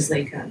Pentagon Papers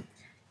leaker,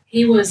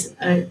 he was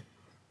a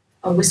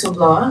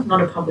whistleblower,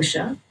 not a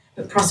publisher,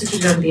 but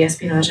prosecuted under the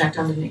Espionage Act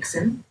under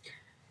Nixon.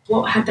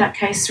 What had that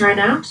case thrown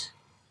out?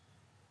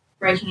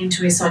 Breaking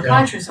into his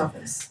psychiatrist's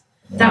office.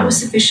 That was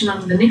sufficient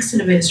under the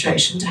Nixon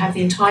administration to have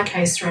the entire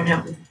case thrown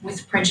out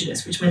with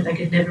prejudice, which meant they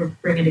could never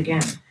bring it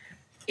again.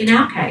 In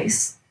our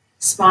case,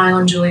 spying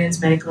on Julian's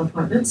medical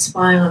appointments,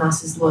 spying on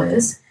us as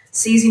lawyers,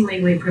 seizing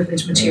legally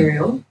privileged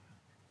material,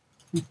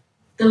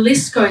 the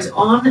list goes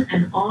on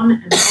and on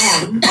and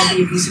on of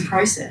the abusive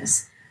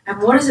process.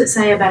 And what does it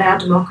say about our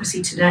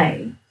democracy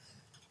today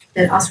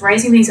that us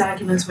raising these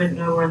arguments went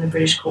nowhere in the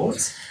British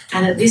courts,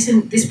 and that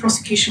this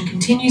prosecution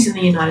continues in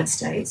the United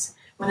States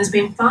when there's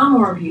been far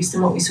more abuse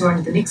than what we saw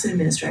under the Nixon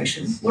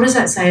administration? What does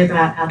that say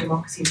about our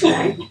democracy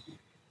today?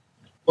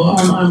 Well,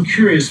 I'm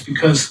curious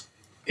because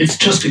it's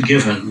just a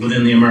given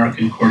within the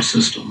American court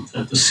system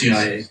that the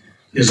CIA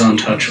is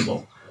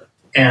untouchable.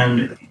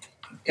 And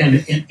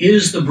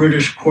is the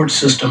British court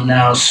system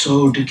now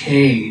so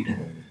decayed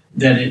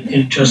that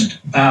it just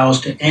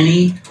bows to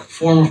any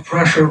form of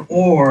pressure,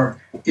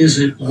 or is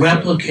it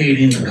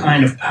replicating the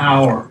kind of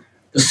power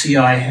the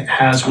CIA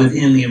has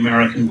within the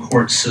American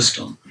court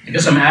system? I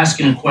guess I'm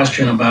asking a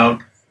question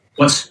about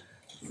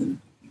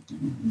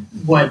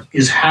what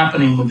is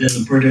happening within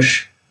the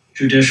British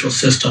judicial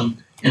system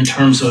in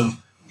terms of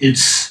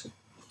it's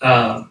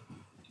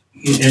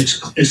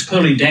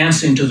clearly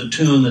dancing to the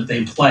tune that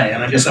they play,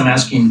 and I guess I'm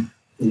asking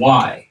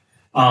why.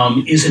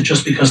 Is it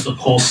just because the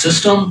whole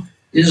system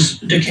is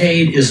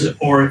decayed? Is it?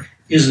 I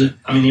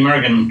mean, the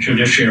American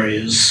judiciary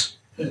is,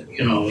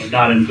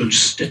 not in good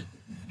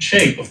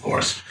shape, of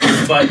course.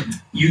 But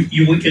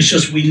it's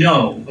just, we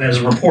know as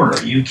a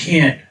reporter, you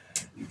can't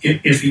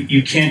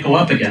go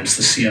up against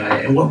the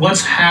CIA.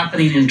 What's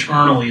happening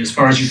internally, as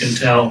far as you can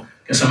tell? I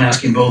guess I'm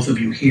asking both of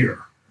you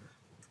here.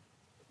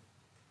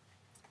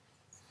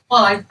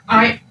 Well,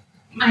 I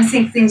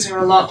think things are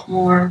a lot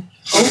more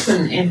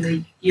open in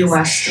the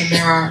US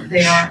than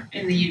they are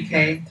in the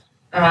UK.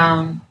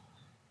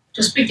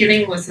 Just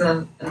beginning with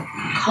a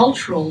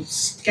cultural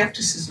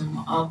skepticism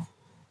of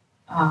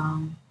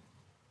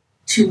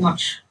too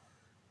much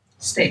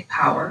state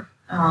power.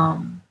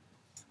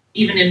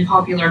 Even in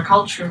popular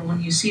culture,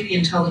 when you see the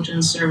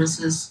intelligence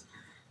services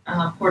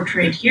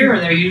portrayed here,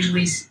 they're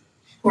usually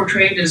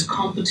portrayed as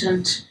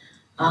competent,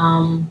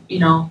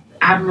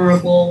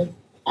 admirable,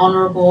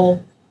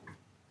 honorable,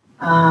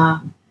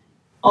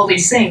 all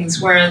these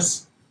things.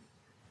 Whereas,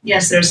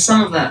 yes, there's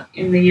some of that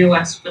in the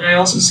US, but I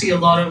also see a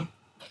lot of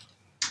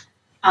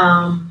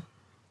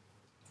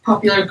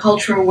popular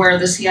culture where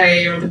the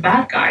CIA are the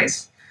bad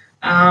guys.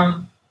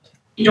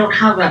 You don't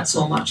have that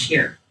so much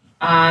here.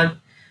 I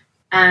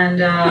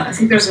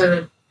think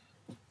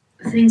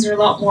things are a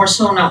lot more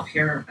sewn up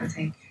here, I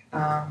think.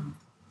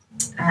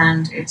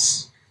 And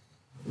it's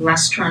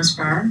less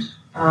transparent.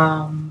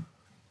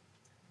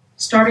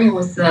 Starting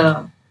with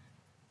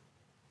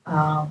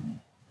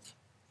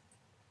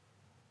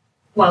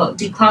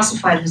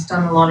Declassified has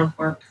done a lot of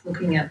work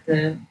looking at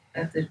the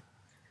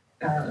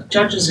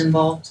judges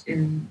involved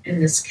in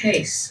this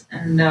case,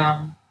 and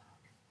I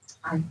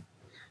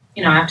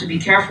have to be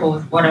careful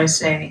with what I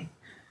say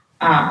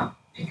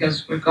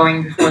because we're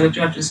going before the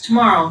judges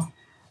tomorrow.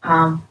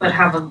 But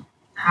have a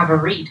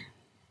read.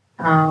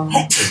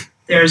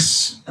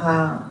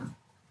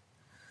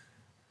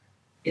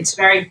 It's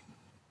very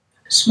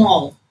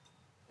small.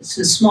 It's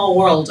a small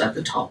world at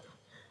the top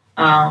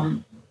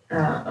of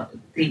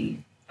the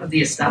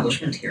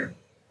establishment here.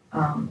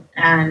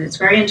 And it's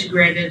very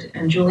integrated,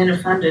 and Julian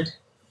have funded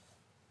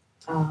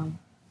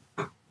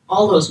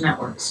all those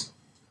networks.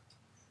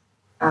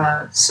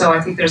 So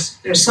I think there's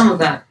some of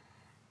that.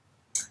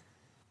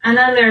 And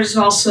then there's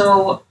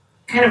also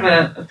kind of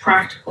a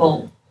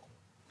practical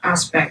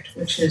aspect,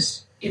 which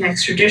is in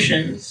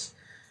extraditions,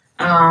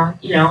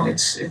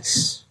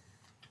 it's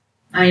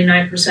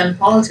 99%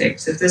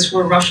 politics. If this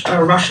were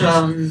a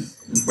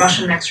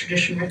Russian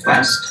extradition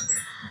request,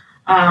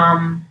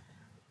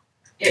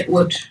 it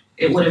would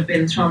have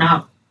been thrown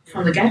out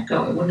from the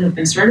get-go. It wouldn't have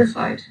been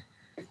certified.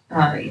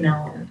 A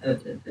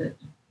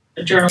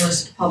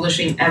journalist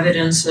publishing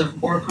evidence of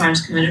war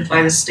crimes committed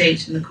by the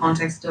state in the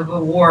context of a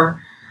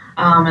war,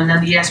 and then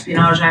the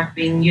Espionage Act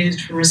being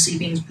used for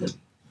receiving,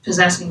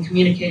 possessing,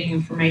 communicating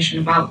information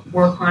about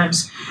war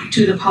crimes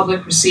to the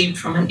public received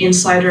from an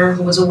insider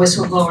who was a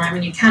whistleblower. I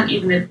mean, you can't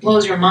even, it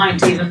blows your mind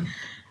to even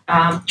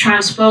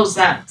transpose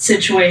that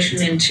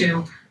situation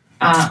into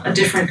a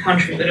different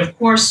country. But of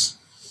course,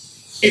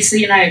 it's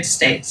the United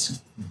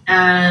States.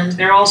 And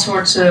there are all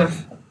sorts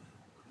of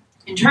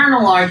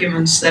internal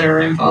arguments that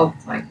are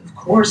involved. Like, of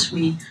course,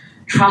 we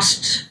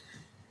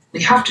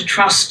have to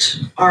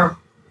trust our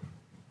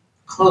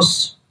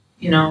close,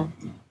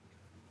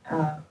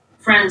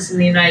 friends in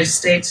the United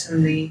States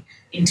and the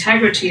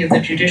integrity of the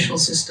judicial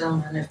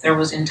system. And if there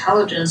was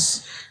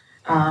intelligence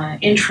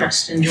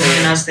interest in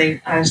Julian as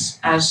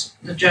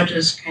the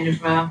judges kind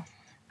of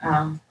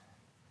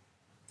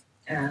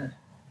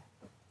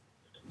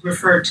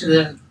referred to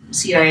the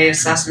CIA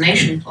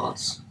assassination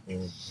plots.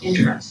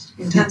 Interest,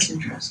 intense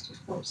interest,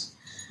 of course.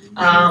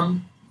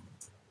 Then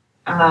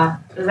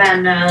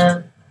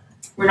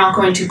we're not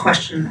going to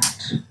question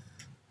that.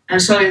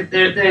 And so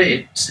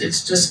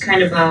it's just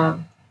kind of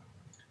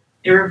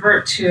they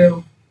revert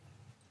to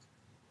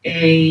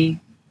a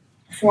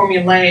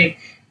formulaic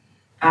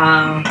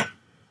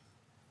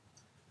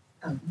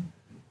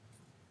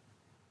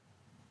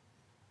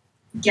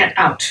get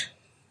out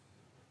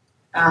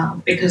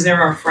because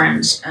they're our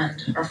friends,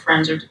 and our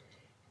friends are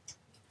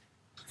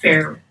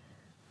fair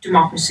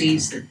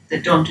democracies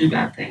that don't do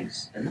bad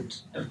things. And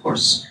of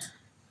course,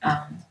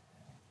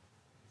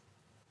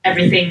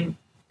 everything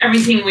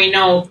we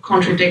know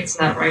contradicts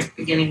that, right?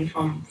 Beginning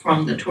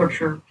from the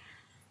torture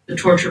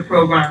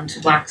program to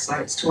black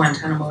sites to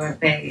Guantanamo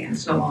Bay and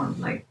so on.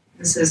 Like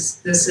this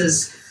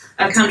is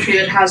a country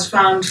that has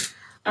found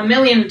a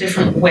million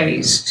different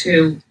ways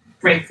to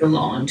break the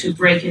law and to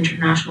break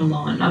international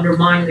law and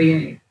undermine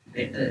the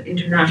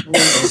international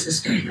legal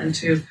system and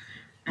to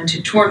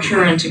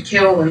torture and to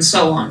kill and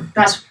so on.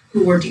 That's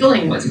who we're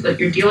dealing with, but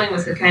you're dealing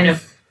with a kind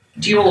of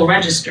dual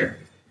register.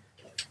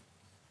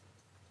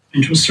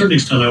 And to a certain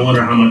extent, I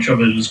wonder how much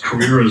of it is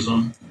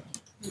careerism.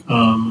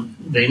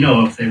 They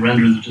know if they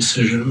render the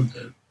decision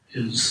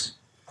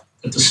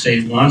that the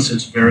state wants,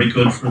 it's very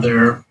good for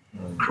their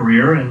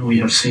career. And we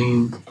have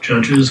seen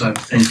judges, I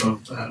think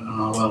of, I don't know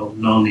how well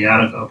known the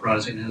Attica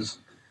uprising is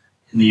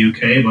in the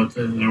UK, but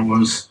there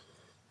was,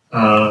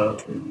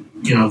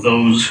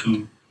 those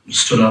who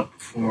stood up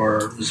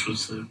for, this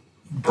was the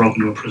broke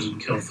into a prison,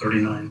 killed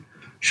 39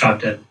 shot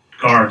dead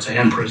guards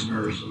and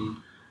prisoners. And,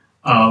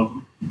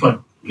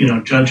 but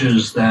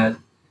judges that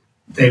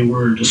their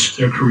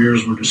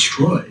careers were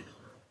destroyed.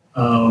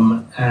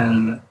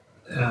 And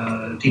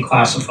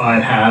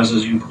Declassified has,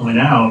 as you point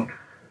out,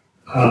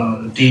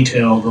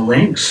 detailed the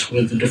links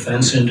with the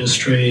defense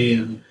industry,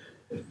 and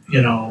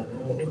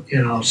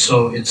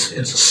so it's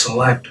a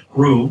select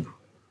group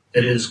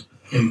that is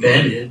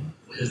embedded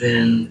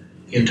within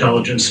the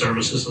intelligence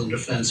services and the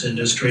defense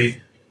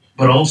industry,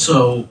 but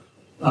also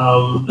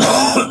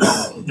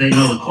they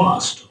know the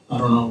cost. I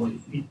don't know what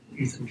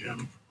you think,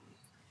 Jim.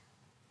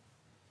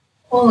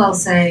 All I'll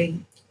say,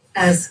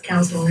 as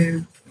counsel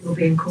who will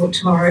be in court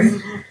tomorrow,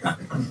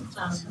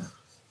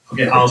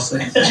 okay, I'll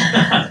say,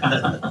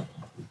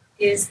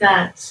 is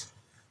that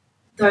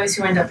those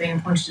who end up being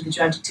appointed to the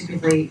judge are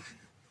typically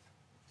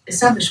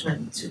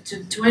establishment,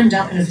 to end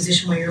up in a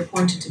position where you're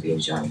appointed to be a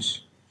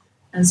judge.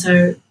 And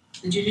so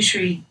the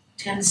judiciary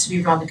tends to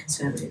be rather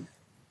conservative.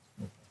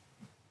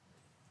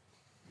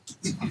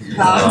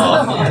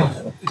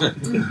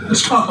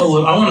 Let's talk a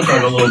little. I want to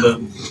talk a little bit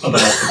about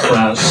the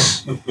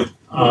press,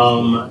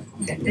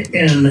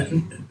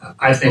 and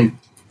I think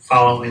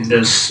following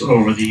this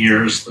over the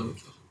years,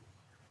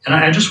 and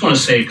I just want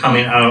to say,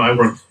 coming out, I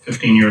worked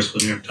 15 years for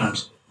the New York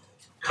Times.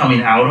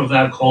 Coming out of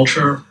that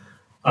culture,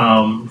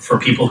 for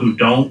people who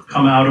don't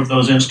come out of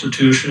those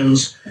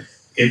institutions,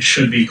 it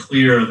should be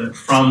clear that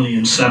from the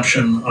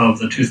inception of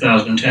the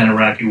 2010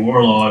 Iraqi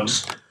war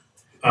logs,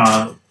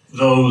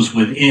 those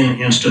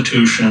within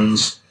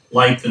institutions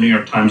like the New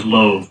York Times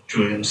loathed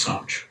Julian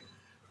Assange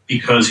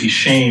because he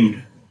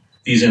shamed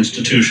these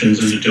institutions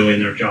into doing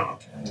their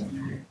job.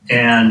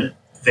 And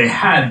they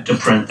had to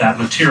print that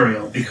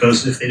material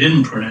because if they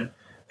didn't print it,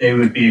 they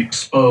would be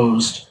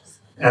exposed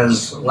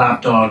as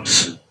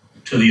lapdogs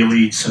to the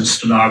elites and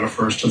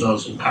stenographers to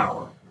those in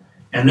power.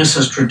 And this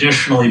has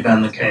traditionally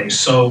been the case.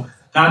 So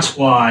that's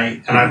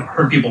why, and I've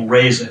heard people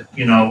raise it,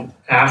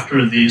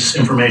 after this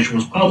information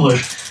was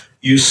published,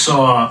 you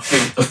saw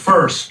the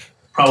first,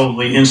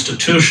 probably,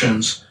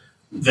 institutions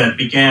that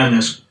began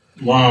this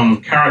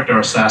long character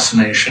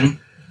assassination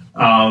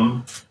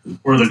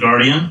were The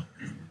Guardian,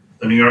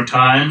 the New York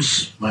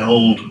Times, my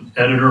old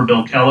editor,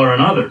 Bill Keller,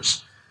 and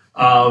others.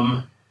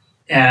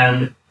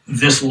 And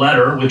this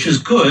letter, which is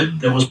good,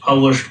 that was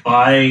published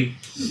by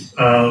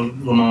Le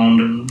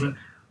Monde,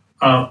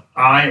 and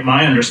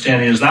my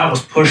understanding is that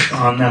was pushed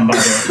on them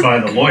by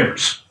the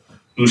lawyers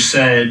who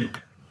said,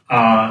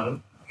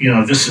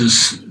 this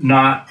is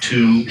not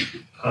to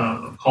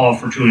call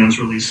for Julian's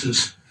release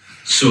is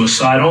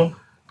suicidal.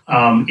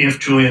 If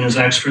Julian is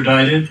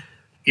extradited,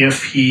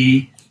 if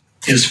he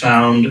is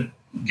found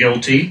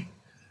guilty,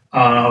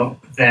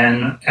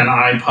 then, and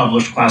I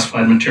published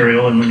classified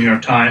material in the New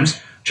York Times,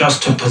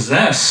 just to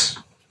possess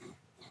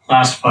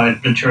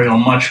classified material,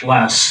 much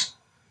less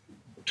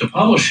to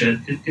publish it,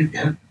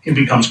 it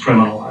becomes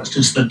criminalized.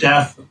 It's the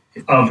death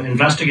of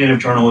investigative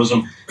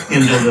journalism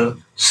into the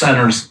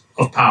centers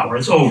of power.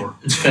 It's over.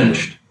 It's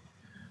finished.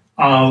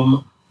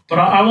 But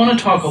I want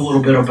to talk a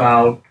little bit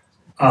about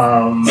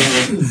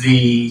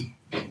the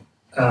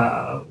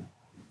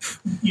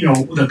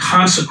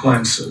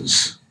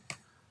consequences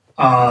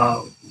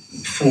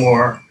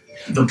for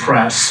the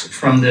press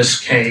from this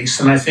case,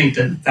 and I think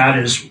that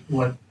is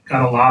what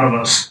got a lot of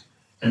us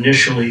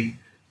initially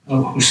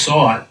who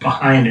saw it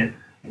behind it.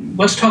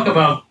 let's talk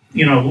about,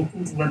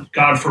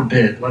 God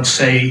forbid, let's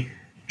say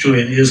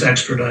Julian is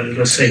extradited,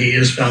 let's say he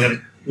is found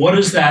guilty. What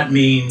does that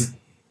mean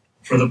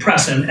for the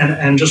press?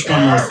 And just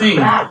one more thing,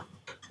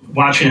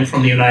 watching it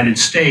from the United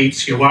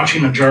States, you're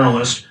watching a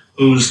journalist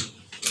who's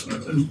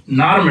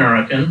not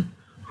American,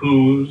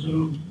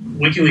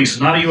 WikiLeaks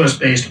is not a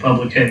US-based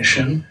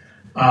publication.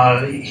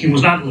 He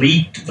was not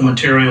leaked the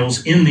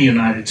materials in the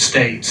United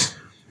States.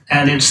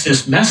 And it's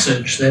this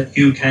message that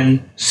you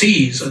can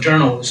seize a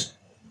journalist,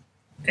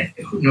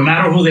 no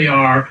matter who they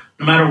are,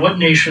 no matter what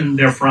nation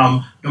they're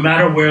from, no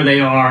matter where they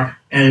are,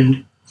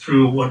 and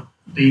through what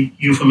the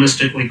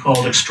euphemistically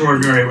called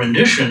extraordinary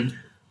rendition,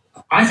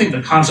 I think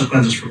the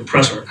consequences for the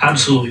press are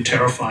absolutely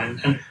terrifying.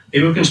 And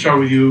maybe we can start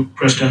with you,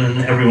 Kristinn,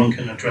 and everyone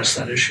can address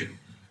that issue.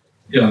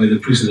 Yeah, the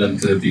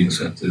precedent being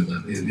set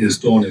that it is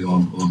dawning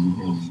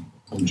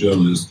on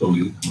journalists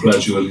slowly,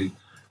 gradually.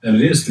 And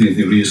it is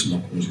the reason,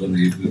 of course, when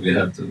we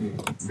had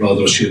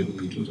rather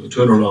a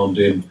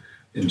turnaround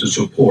into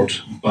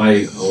support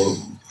by our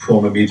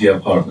former media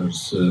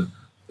partners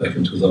back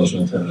in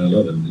 2010 and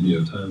 11, the New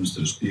York Times,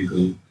 the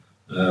Spiegel,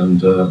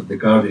 and the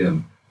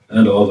Guardian,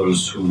 and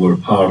others who were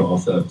part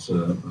of that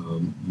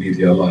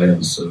media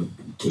alliance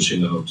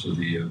pushing out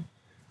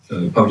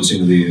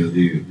publishing the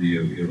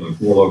Iraq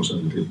warlogs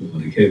and the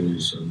diplomatic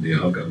cables and the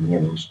Afghan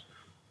warlogs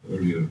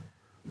earlier.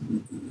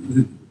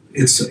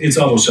 It's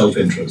out of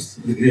self-interest.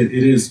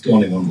 It is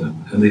dawning on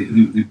them, and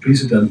the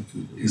precedent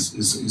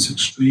is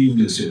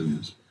extremely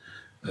serious.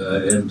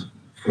 And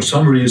for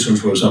some reason,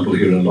 for example,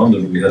 here in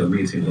London, we had a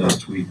meeting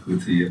last week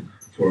with the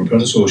Foreign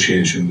Press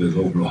Association with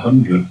over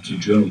 100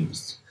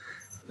 journalists.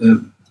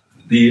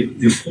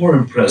 The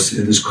foreign press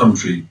in this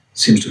country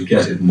seems to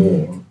get it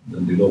more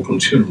than the local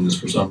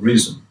journalists for some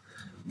reason.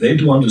 They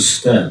do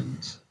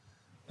understand,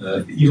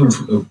 even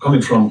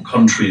coming from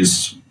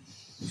countries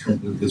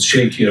with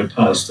shakier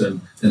past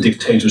and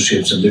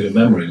dictatorships and living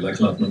memory, like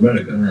Latin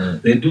America,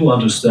 they do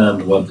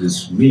understand what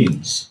this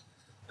means,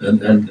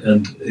 and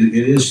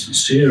it is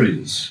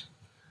serious,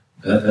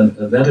 and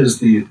that is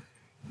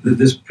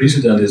this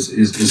precedent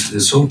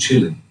is so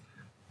chilling.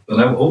 But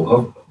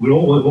we're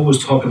always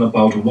talking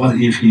about what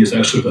if he is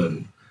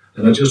extradited,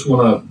 and I just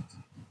want to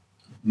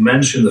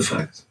mention the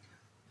fact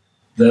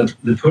that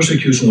the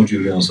persecution of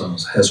Julian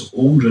Assange has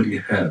already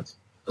had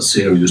a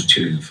serious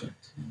chilling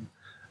effect.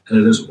 And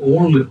it has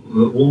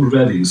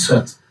already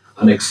set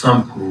an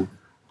example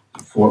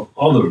for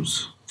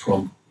others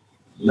from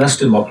less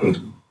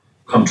democratic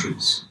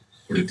countries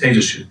or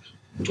dictatorships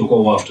to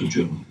go after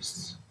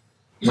journalists.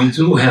 We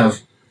do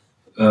have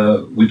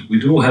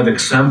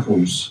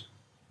examples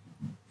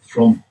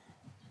from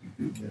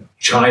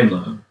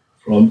China,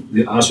 from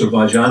the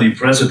Azerbaijani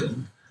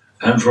president,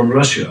 and from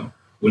Russia,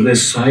 where they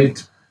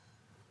cite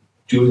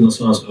Julian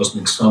Assange as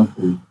an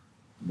example.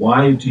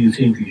 Why do you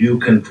think you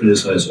can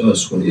criticize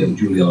us when you have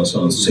Julian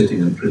Assange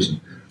sitting in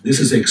prison? This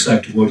is the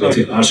exact word of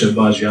the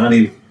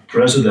Azerbaijani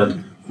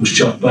president who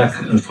shot back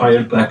and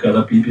fired back at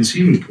a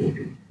BBC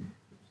reporter.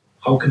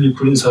 How can you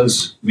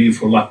criticize me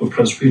for lack of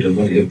press freedom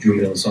when you have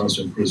Julian Assange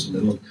in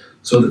prison?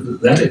 So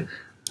that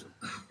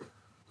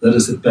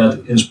is the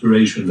bad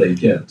inspiration they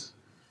get.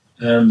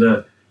 And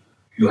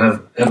you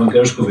have Evan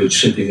Gershkovich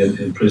sitting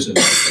in prison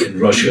in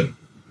Russia,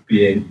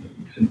 being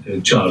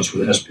charged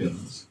with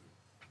espionage.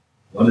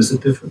 What is the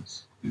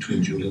difference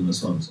between Julian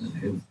Assange and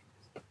him?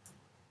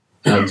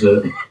 And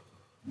so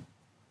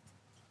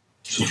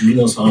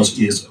Julian Assange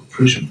is a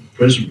prisoner,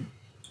 a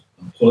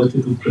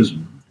political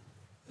prisoner.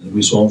 And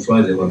we saw on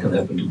Friday what can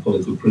happen to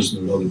political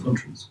prisoners in other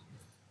countries.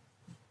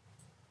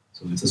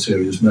 So it's a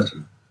serious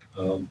matter.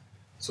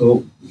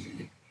 So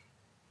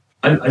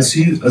I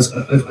feel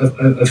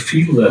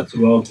that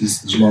throughout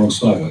this long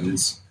saga.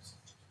 It's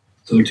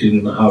 13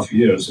 and a half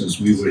years since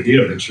we were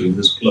here actually in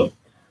this club,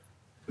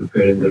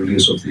 preparing the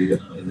release of the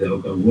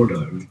Afghan War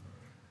Diary.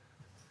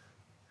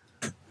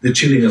 The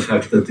chilling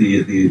effect that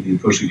the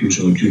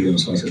persecution of Julian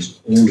Assange has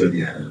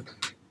already had.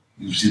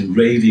 We've seen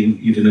raiding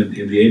even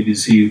in the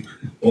ABC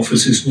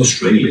offices in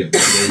Australia.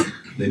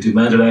 They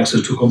demanded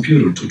access to a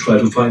computer to try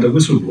to find a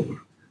whistleblower.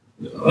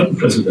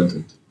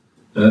 Unprecedented.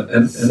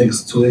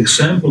 So the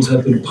examples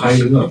have been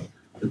piling up.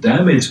 The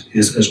damage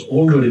has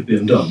already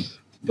been done,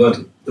 but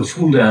the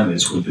full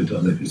damage will be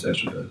done if he's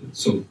extradited.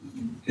 So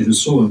it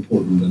is so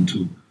important then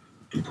to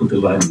put the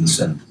line in the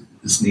sand.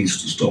 This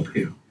needs to stop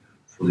here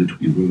for it to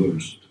be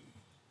reversed.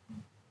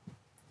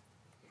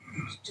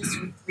 Just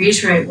to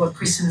reiterate what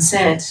Kristinn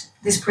said,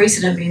 this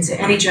precedent means that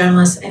any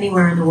journalist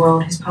anywhere in the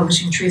world who's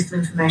publishing truthful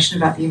information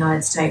about the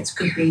United States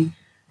could be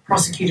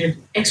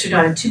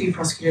extradited to be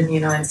prosecuted in the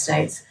United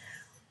States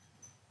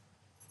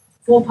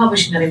for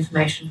publishing that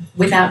information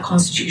without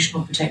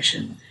constitutional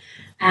protection.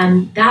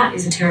 And that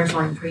is a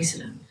terrifying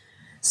precedent.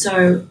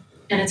 So,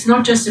 and it's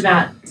not just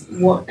about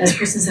what, as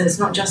Kristinn said, it's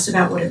not just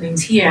about what it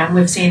means here. And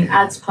we've seen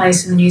ads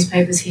placed in the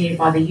newspapers here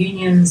by the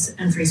unions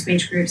and free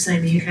speech groups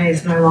saying the UK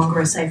is no longer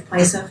a safe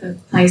place for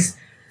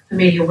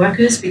media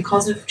workers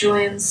because of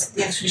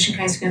the extradition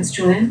case against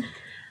Julian.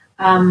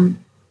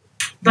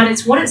 But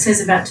it's what it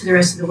says about to the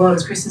rest of the world.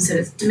 As Kristinn said,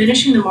 it's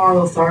diminishing the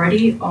moral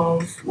authority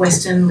of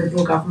Western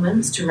liberal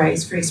governments to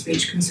raise free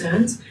speech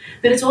concerns,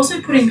 but it's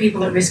also putting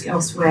people at risk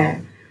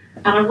elsewhere.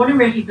 And I want to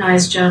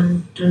recognise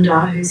Can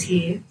Dündar, who's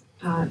here,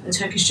 a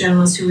Turkish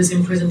journalist who was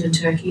imprisoned in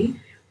Turkey.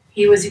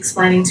 He was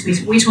explaining to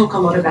me, we talk a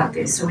lot about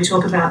this, so we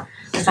talk about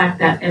the fact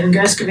that Evan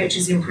Gershkovich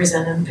is in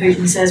prison and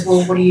Putin says,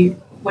 well,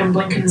 when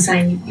Blinken's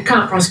saying you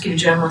can't prosecute a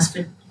journalist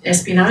for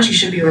espionage, he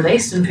should be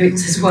released, and Putin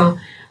says, well,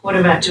 what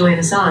about Julian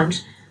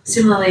Assange?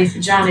 Similarly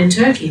for Can in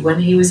Turkey, when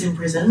he was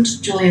imprisoned,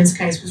 Julian's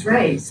case was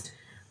raised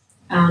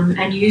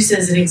and used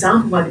as an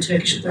example by the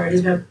Turkish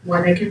authorities about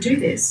why they can do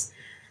this.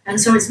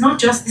 And so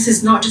this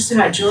is not just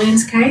about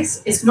Julian's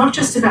case, it's not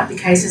just about the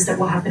cases that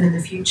will happen in the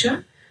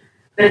future,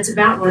 but it's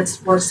about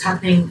what's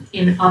happening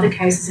in other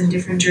cases in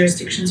different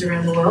jurisdictions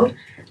around the world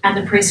and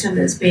the precedent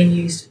that's being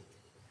used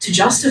to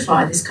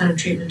justify this kind of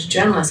treatment to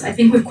journalists. I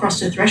think we've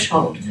crossed a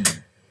threshold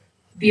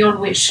beyond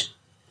which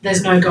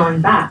there's no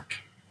going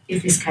back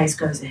if this case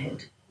goes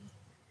ahead.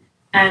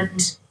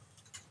 And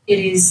it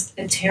is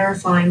a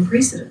terrifying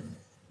precedent.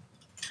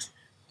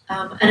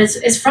 And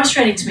it's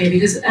frustrating to me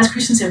because, as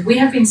Kristinn said, we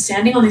have been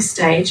standing on this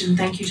stage, and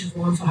thank you to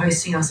Vaughan for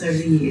hosting us over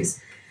the years,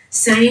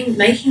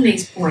 making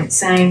these points,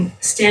 saying,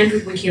 stand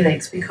with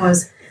WikiLeaks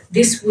because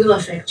this will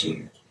affect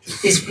you.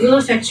 This will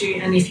affect you,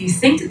 and if you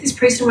think that this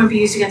precedent won't be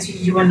used against you,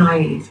 you are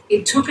naive.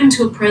 It took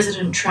until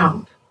President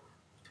Trump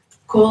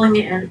calling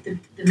the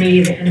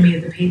media the enemy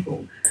of the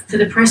people for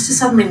the press to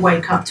suddenly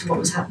wake up to what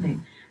was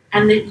happening.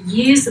 And the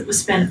years that were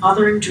spent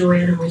othering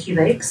Julian and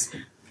WikiLeaks,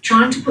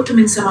 trying to put them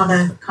in some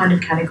other kind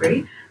of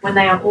category, when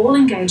they are all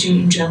engaging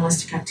in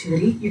journalistic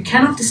activity, you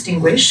cannot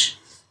distinguish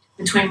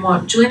between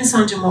what Julian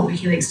Assange and what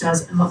WikiLeaks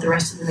does and what the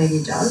rest of the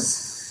media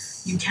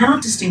does. You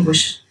cannot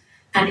distinguish.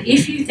 And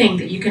if you think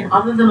that you can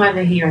other them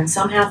over here and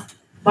somehow,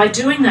 by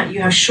doing that,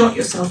 you have shot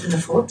yourself in the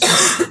foot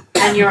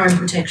and your own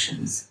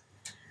protections.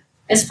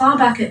 As far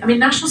back,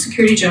 national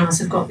security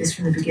journalists have got this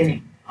from the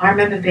beginning. I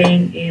remember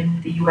being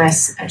in the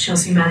US at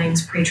Chelsea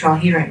Manning's pre-trial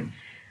hearing,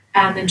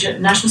 and the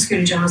national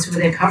security journalists who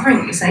were there covering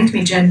it were saying to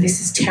me, Jen, this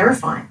is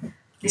terrifying.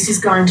 This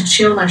is going to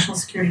chill national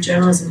security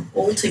journalism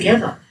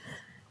altogether.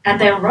 And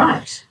they were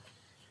right.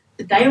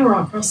 But they were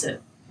across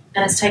it.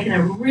 And it's taken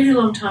a really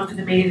long time for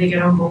the media to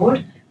get on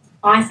board.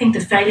 I think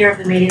the failure of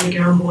the media to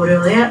get on board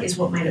earlier is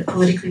what made it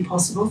politically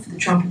possible for the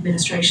Trump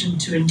administration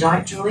to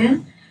indict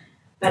Julian.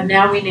 But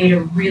now we need a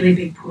really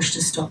big push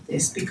to stop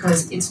this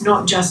because it's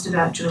not just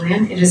about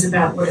Julian, it is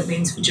about what it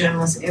means for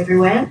journalists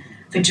everywhere,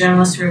 for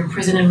journalists who are in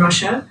prison in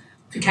Russia,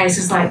 for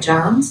cases like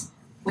Jan's.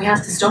 We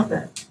have to stop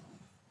it.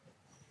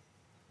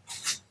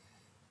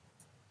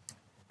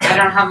 I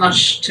don't have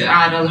much to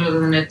add other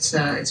than it's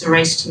a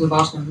race to the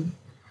bottom.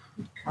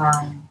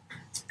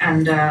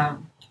 The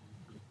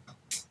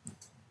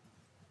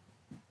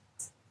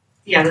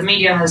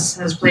media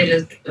has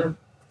played a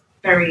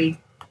very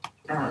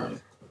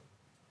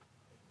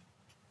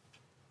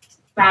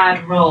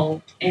bad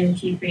role in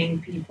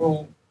keeping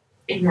people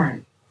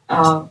ignorant,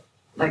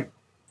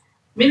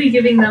 really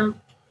giving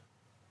them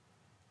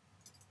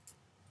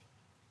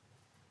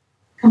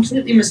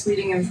completely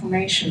misleading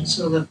information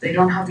so that they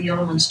don't have the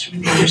elements to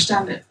really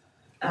understand it.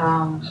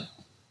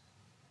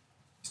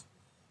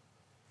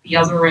 The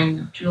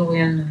othering of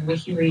Julian and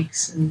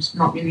WikiLeaks and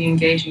not really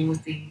engaging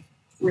with the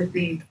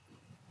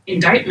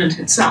indictment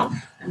itself.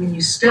 I mean,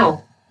 you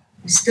still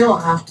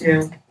have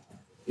to,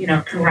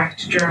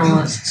 correct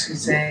journalists who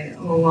say,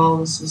 "Oh well,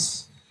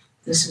 this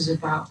is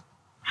about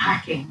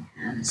hacking,"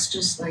 and it's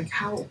just like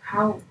how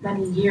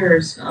many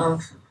years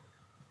of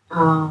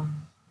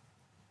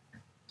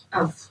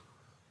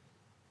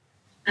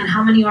and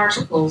how many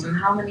articles and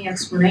how many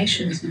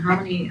explanations and how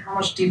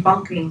much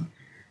debunking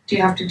do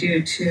you have to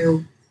do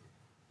to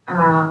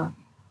to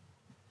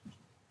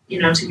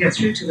get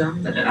through to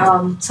them? But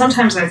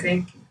sometimes I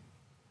think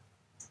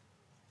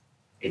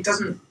it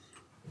doesn't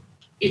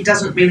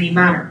really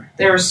matter.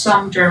 There are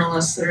some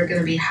journalists that are going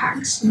to be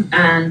hacks,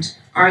 and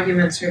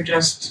arguments are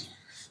just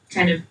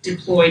kind of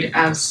deployed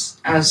as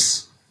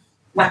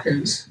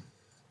weapons.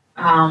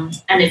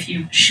 And if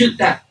you shoot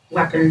that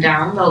weapon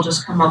down, they'll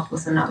just come up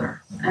with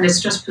another. And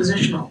it's just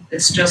positional.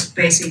 It's just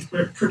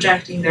basically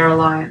projecting their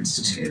alliance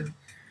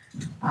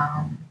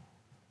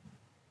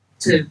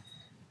to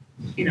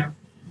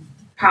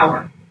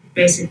power,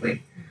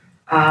 basically.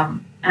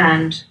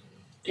 And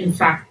in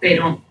fact,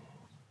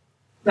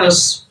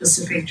 those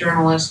specific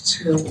journalists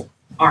who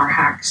are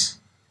hacks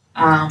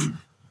don't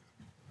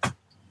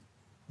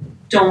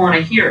want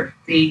to hear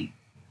they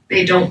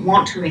don't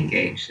want to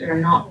engage. They're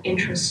not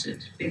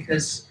interested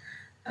because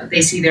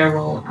they see their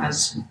role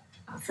as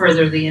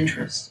furthering the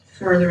interests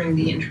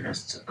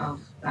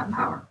of that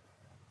power.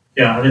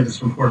 Yeah, I think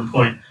that's an important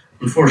point.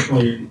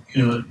 Unfortunately,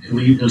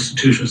 elite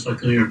institutions like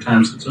the New York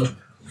Times, it's a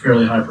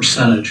fairly high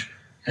percentage,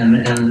 and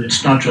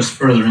it's not just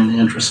furthering the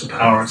interests of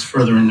power, it's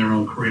furthering their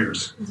own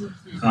careers,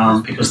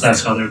 because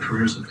that's how their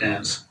careers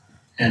advance.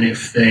 And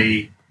if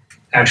they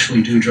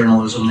actually do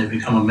journalism, they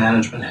become a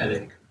management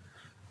headache.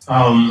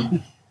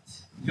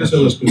 Yes, I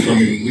was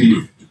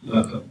something.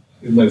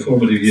 in my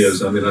formative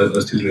years, I mean, I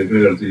still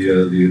revere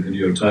the New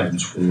York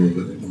Times for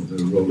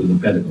the role in the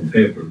Pentagon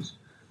Papers,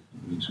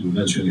 which we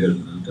mentioned here,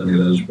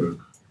 Daniel Ellsberg.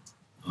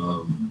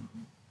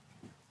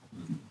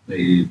 May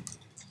he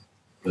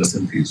rest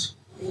in peace.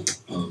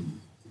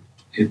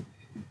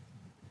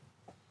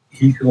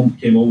 He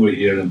came over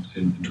here in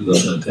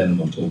 2010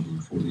 in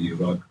October for the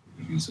Iraq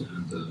release,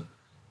 and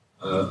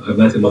I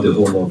met him at the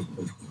home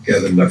of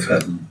Gavin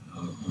McFadden,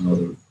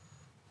 another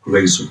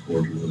great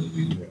supporter that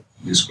we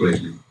miss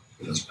greatly,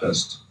 that has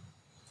passed.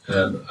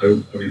 And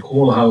I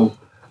recall how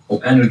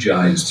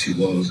energized he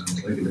was. He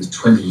was like in his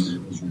 20s, he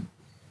was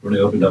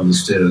running up and down the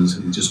stairs,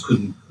 and he just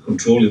couldn't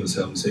control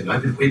himself and saying,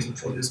 "I've been waiting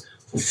for this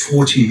for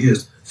 40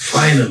 years,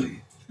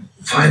 finally.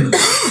 And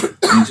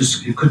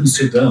he couldn't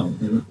sit down.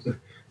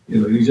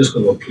 He just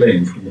got a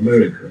plane from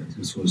America. He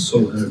just was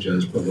so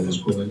energized by what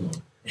was going on.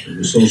 He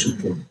was so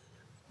supportive.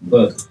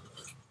 But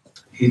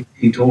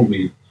he told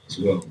me as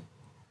well,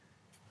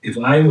 if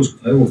I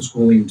was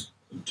going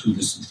to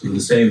do the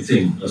same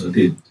thing as I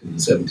did in the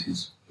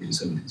 70s, early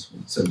 70s,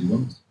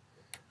 71,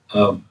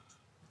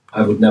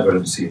 I would never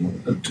have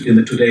seen, in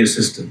the today's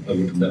system, I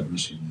would have never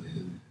seen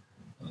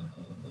a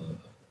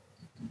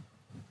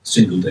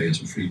single day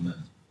as a free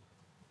man.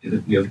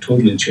 We have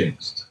totally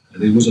changed.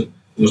 And it was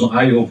an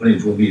eye-opening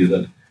for me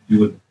that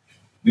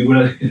we were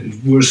at a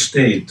worse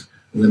state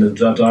than in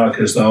the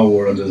darkest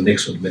hour under the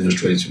Nixon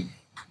administration.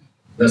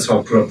 That's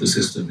how corrupt the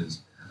system is,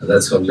 and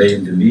that's how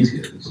lame the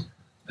media is.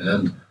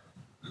 And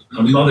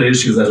another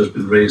issue that has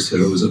been raised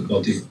here was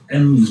about the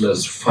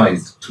endless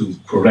fight to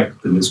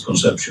correct the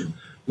misconception,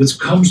 which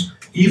comes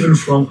even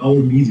from our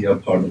media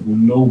partner who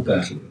know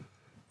better.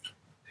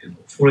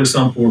 For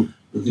example,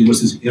 there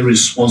was this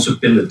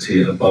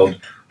irresponsibility about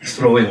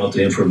throwing out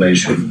the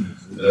information,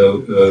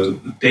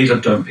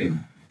 data dumping,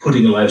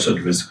 putting lives at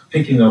risk,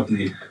 picking up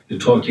the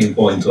talking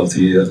point of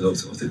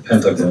the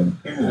Pentagon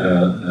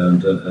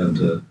and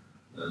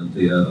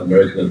the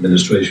American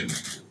administration.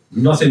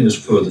 Nothing is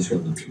further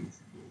from the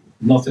truth.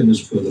 Nothing is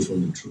further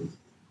from the truth.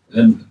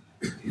 And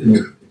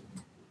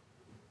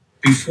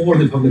before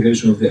the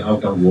publication of the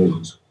Afghan war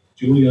logs,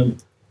 Julian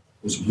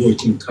was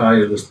working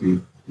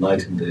tirelessly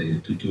night and day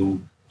to do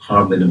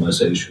harm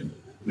minimization,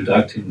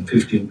 redacting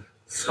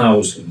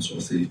 15,000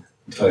 of the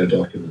entire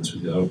documents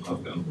with the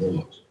Afghan war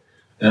logs.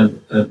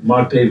 And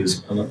Mark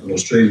Davis, an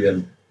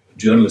Australian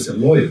journalist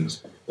and lawyer,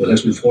 was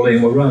actually following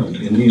him around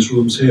in these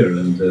rooms here,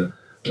 and the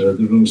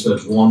rooms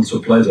that Vaughan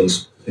supplied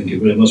us. Thank you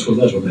very much for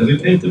that one. Have you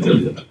paid the bill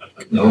yet?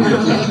 No.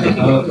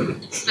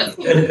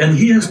 And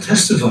he has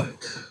testified.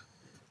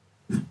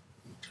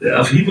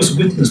 He was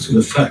witness to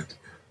the fact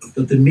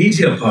that the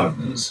media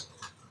partners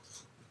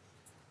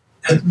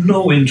had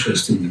no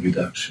interest in the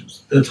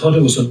reductions. They thought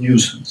it was a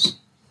nuisance,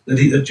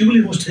 that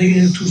Julian was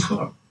taking it too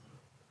far.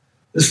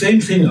 The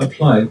same thing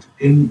applied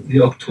in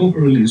the October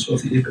release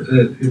of the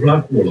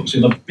Iraq war logs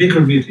in a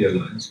bigger media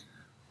alliance,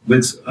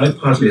 which I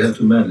partly had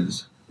to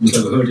manage. It was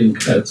like herding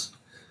cats.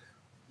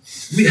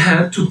 We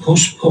had to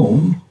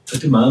postpone a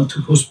demand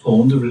to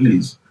postpone the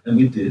release, and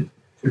we did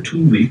for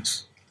 2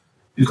 weeks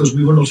because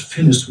we were not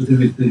finished with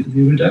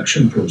the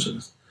redaction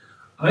process.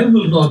 I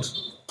will not.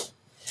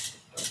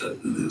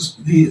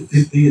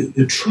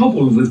 The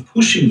trouble with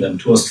pushing them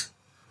to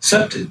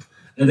accept it,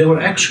 and they were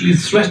actually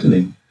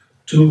threatening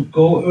to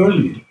go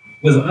early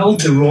without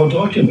the raw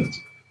documents.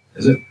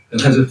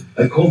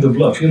 I called the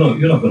bluff. You're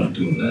not going to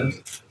do that.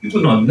 You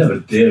would never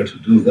dare to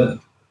do that.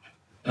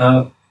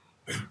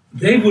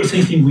 They were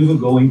thinking we were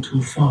going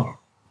too far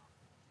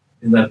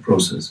in that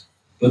process.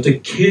 But the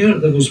care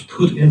that was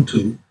put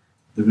into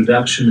the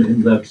redaction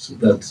in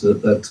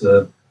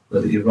that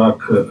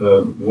Iraq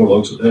war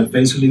logs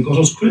basically got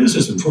us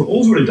criticism for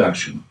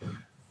over-redaction.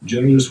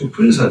 Journalists were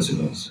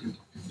criticizing us.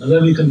 And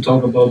then we can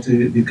talk about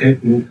the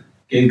Capable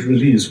Gate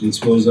release, which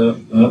was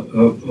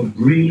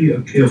really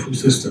a careful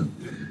system.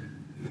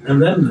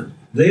 And then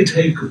they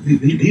take,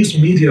 these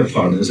media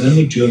partners and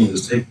the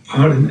journalists take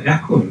part in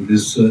echoing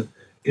this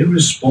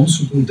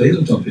irresponsible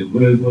data dumping,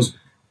 where it was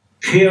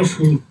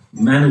careful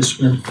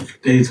management of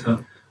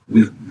data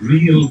with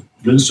real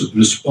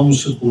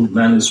responsible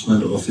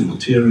management of the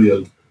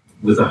material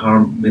with a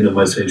harm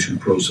minimization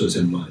process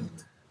in mind,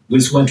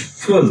 which went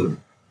further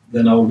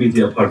than our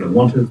media partner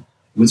wanted,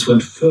 which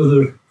went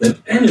further than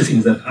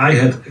anything that I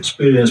had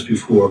experienced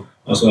before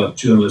as a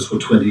journalist for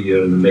 20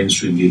 years in the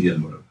mainstream media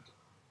environment.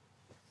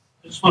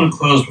 I just want to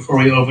close before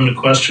we open to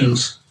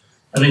questions.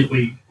 I think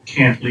we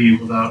can't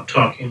leave without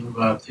talking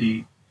about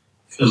the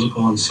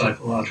physical and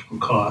psychological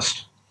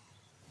cost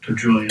to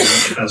Julian,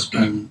 which has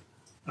been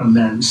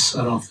immense.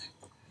 I don't think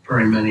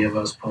very many of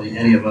us, probably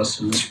any of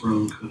us in this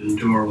room, could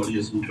endure what he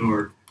has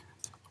endured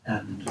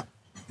and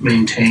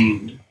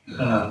maintained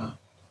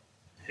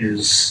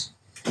his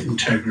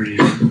integrity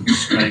and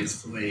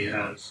strength the way he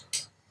has.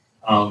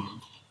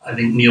 I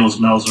think Niels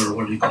Melzer,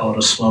 what do you call it,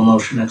 a slow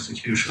motion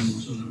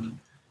execution,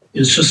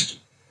 is just,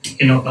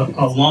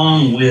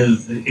 along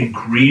with the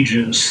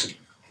egregious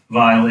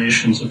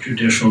violations of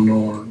judicial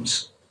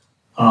norms,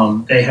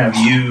 they have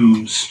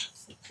used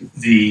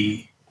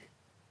the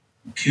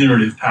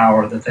punitive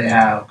power that they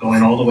have,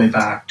 going all the way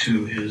back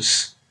to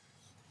his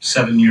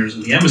 7 years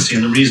in the embassy.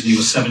 And the reason he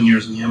was 7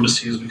 years in the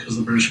embassy is because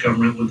the British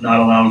government would not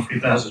allow him free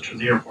passage to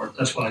the airport.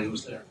 That's why he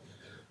was there.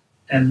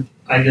 And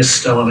I guess,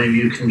 Stella, maybe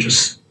you can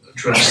just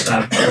address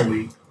that before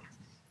we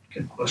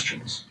get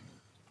questions.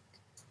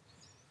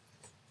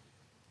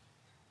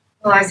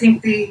 Well, I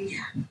think the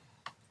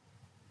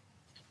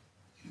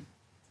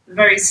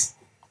very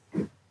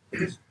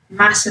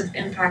massive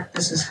impact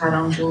this has had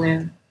on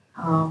Julian.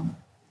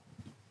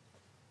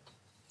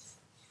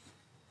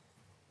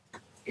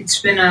 It's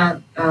been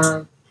a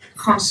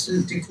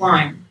constant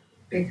decline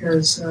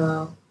because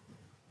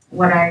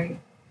I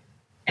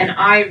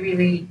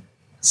really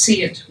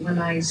see it when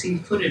I see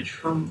footage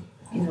from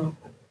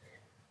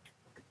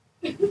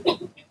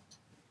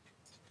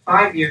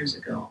 5 years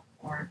ago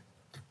or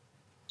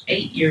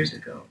 8 years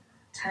ago,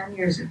 10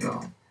 years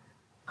ago.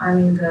 I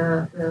mean,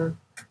 the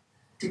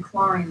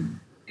decline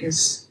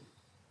is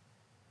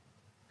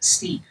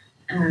steep,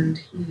 and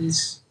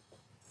he's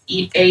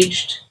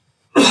aged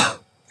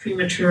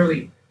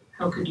prematurely.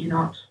 How could you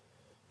not?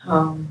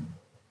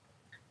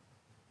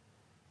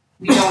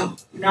 We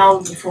don't know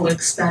the full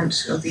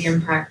extent of the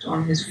impact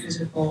on his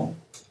physical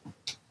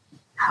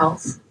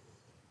health,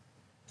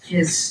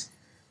 his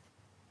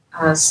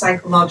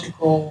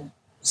psychological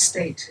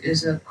state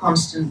is a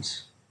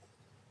constant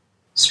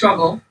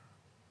struggle.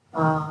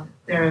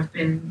 There have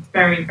been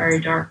very, very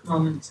dark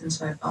moments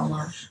inside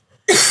Vaugh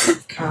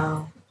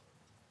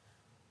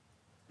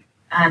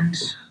and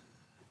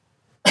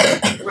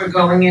we're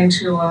going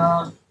into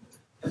a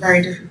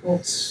very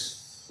difficult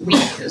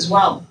week as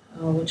well,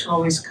 which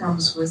always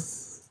comes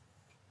with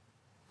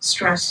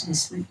stress and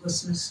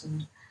sleeplessness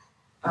and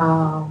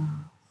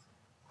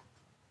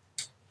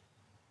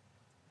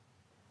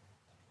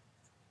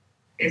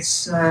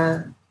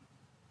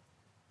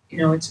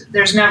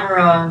there's never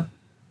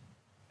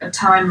a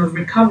time of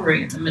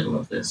recovery in the middle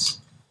of this.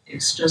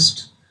 It's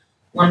just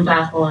one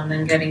battle and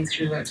then getting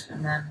through it,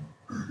 and then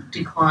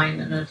decline,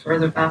 and a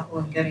further battle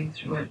and getting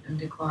through it and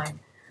decline.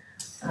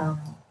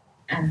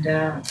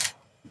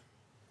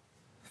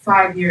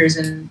 5 years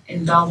in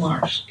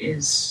Belmarsh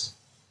is,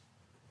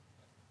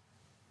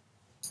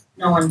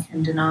 no one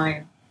can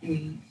deny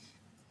the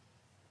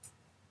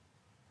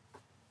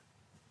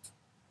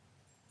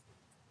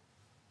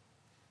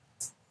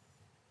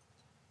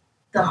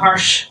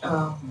harsh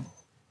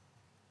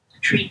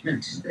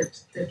treatment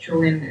that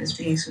Julian is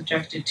being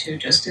subjected to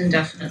just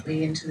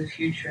indefinitely into the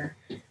future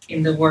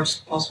in the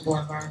worst possible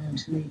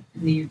environment in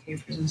the UK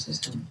prison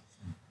system.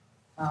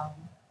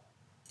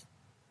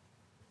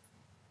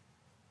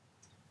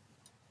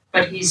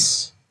 But he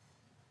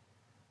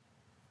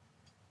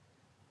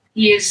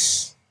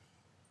is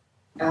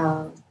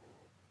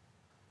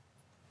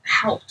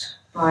helped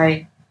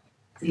by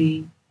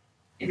the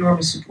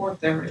enormous support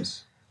there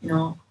is,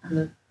 and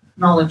the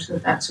knowledge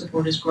that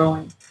support is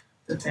growing,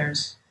 that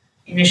there's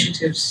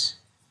initiatives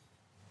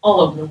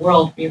all over the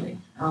world, really.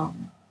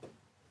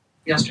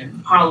 The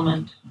Australian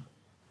Parliament,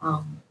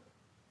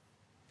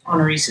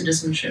 honorary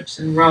citizenships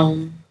in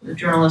Rome, the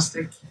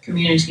journalistic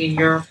community in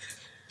Europe,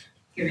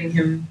 giving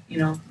him,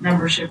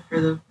 membership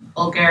for the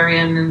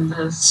Bulgarian and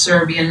the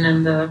Serbian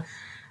and the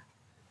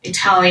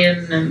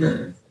Italian and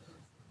the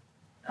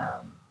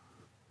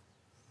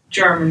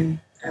German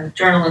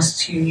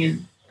Journalists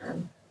Union,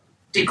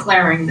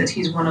 declaring that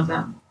he's one of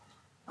them.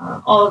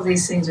 All of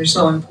these things are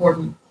so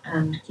important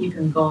and keep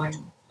him going,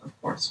 of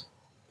course.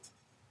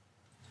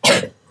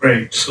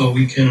 Great. So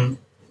we can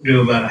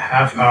do about a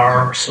half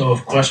hour or so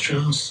of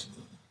questions.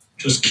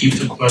 Just keep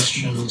the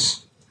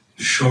questions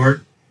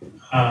short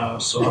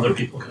so other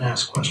people can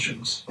ask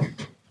questions.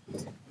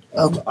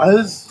 I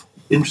was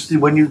interested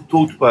when you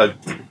talked about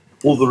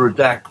all the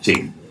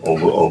redacting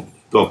of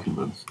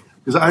documents,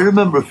 because I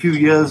remember a few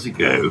years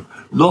ago,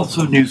 lots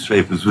of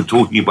newspapers were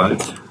talking about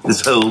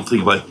this whole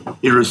thing about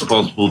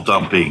irresponsible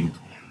dumping,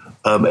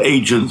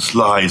 agents'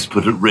 lives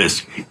put at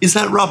risk. Is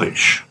that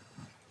rubbish?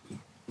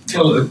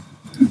 Well,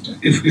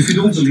 if you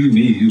don't believe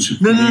me, you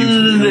should. No.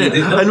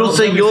 I'm not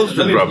saying yours is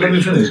rubbish. Let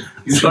me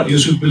finish. You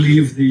should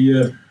believe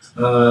the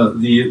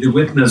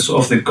witness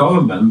of the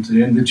government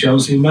in the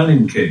Chelsea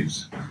Manning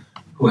case,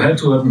 who had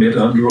to admit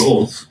under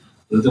oath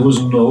that there was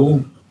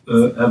no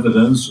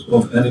evidence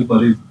of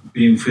anybody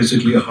being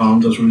physically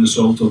harmed as a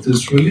result of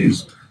this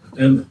release.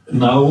 And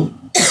now,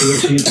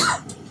 13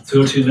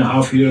 and a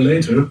half years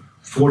later,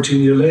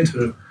 14 years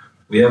later,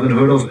 we haven't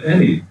heard of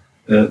any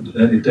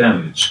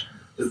damage.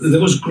 There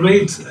was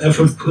great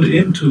effort put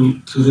into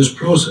this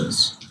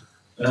process,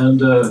 and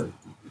to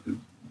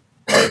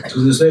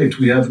this date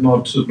we have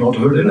not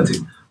heard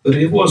anything. But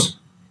it was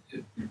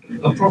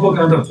a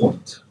propaganda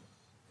point.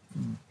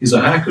 He's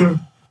a hacker,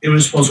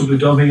 irresponsibly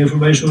dumping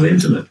information on the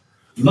internet.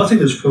 Nothing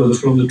is further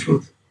from the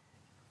truth.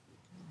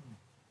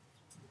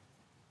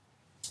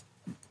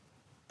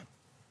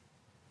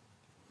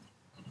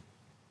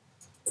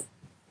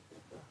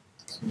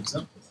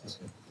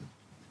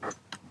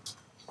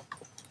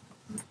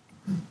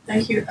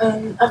 Thank you.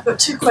 I've got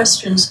two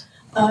questions.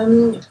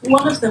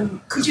 One of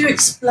them, could you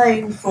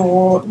explain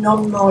for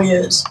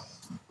non-lawyers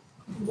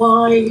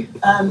why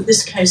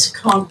this case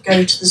can't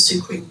go to the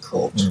Supreme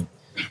Court.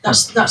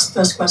 That's the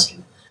first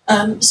question.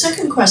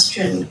 Second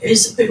question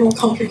is a bit more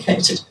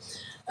complicated.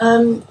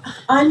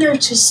 I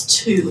noticed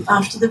too,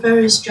 after the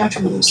various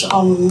judgments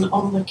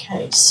on the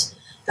case,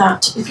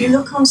 that if you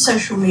look on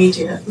social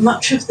media,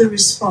 much of the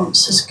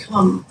response has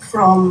come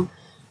from,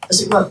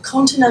 as it were,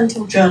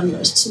 continental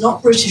journalists,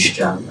 not British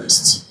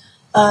journalists,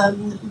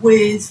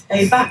 with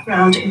a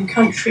background in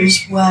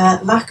countries where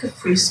lack of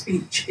free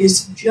speech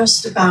is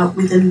just about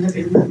within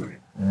living memory.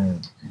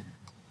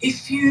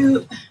 If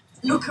you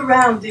look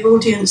around the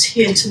audience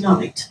here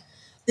tonight,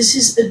 this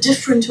is a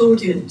different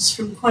audience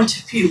from quite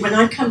a few. When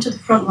I come to the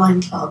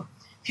Frontline Club,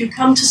 if you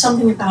come to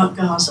something about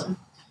Gaza,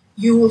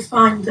 you will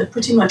find that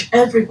pretty much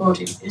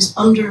everybody is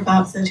under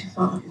about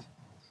 35.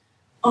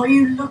 Are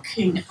you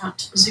looking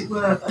at, as it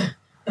were,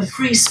 a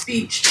free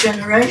speech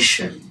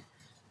generation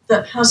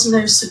that has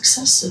no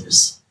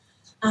successors?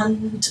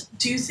 And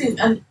do you think,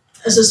 and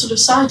as a sort of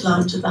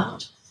sideline to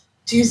that,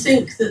 do you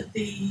think that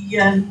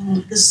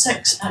the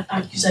sex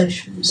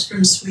accusations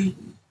from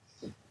Sweden,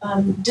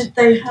 did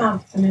they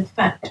have an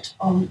effect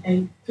on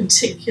a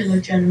particular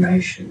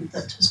generation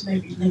that has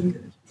maybe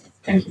lingered?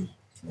 Thank you.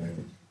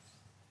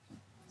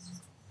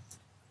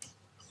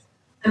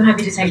 I'm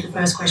happy to take the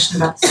first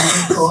question about the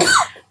Supreme Court.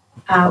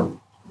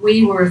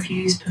 We were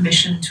refused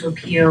permission to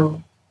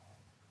appeal.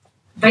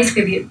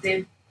 Basically,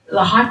 the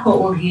High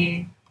Court will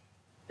hear,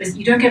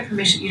 you don't get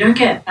permission, you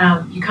can't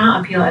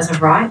appeal as a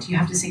right, you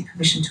have to seek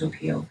permission to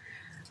appeal.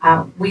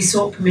 We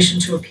sought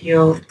permission to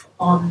appeal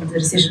on the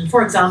decision,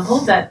 for example,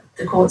 that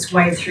the courts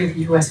waived through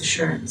the US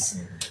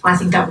assurance. I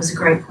think that was a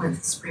great point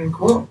for the Supreme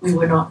Court. They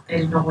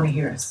did not want to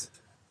hear us.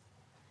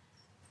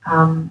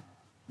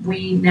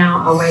 We now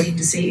are waiting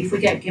to see if we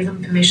get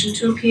given permission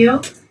to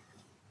appeal.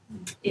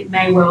 It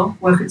may well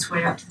work its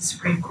way up to the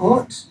Supreme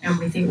Court, and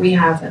we think we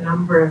have a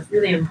number of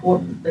really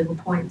important legal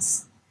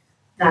points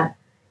that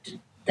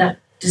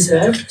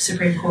deserve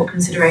Supreme Court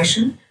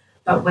consideration,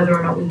 but whether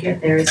or not we get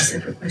there is a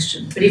separate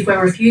question. But if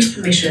we're refused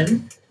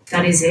permission,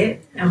 that is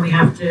it, and we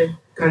have to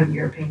go to the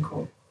European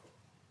Court.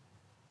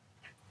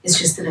 It's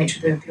just the nature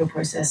of the appeal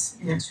process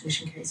in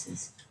extradition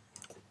cases.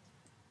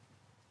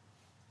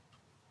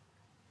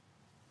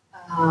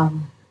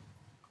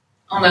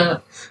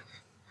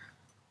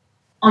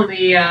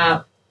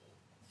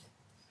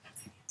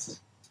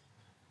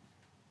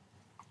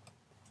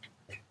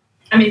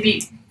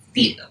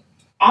 The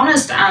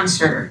honest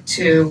answer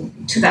to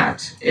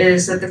that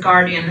is that The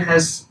Guardian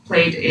has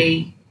played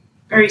a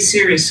very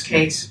serious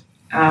case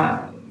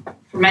for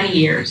many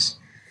years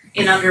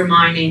in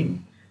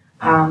undermining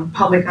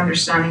public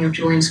understanding of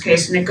Julian's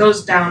case, and it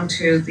goes down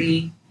to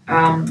the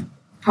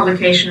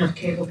publication of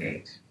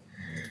Cablegate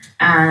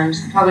and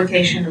the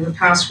publication of the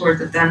password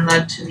that then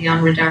led to the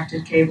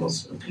unredacted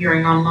cables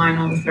appearing online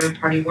on the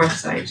third-party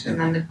website, and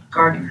then The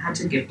Guardian had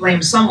to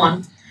blame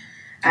someone,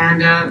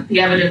 and the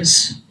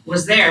evidence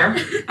was there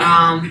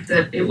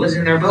that it was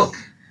in their book.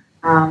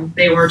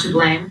 They were to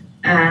blame,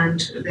 and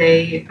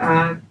they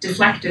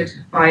deflected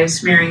by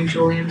smearing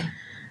Julian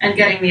and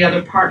getting the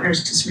other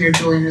partners to smear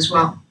Julian as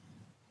well,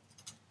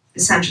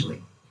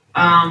 essentially.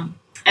 And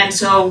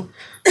so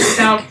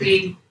without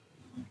the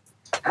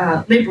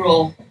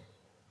liberal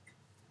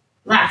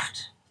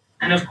left,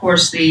 and of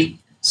course the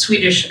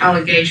Swedish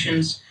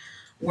allegations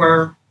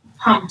were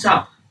pumped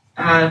up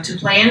to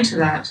play into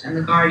that, and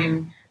The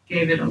Guardian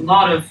gave it a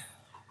lot of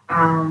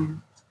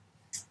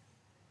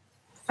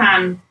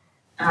fanned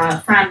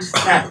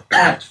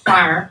that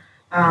fire.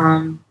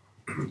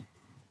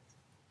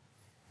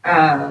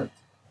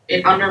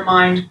 It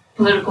undermined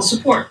political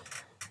support.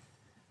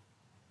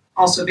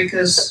 Also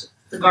because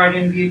The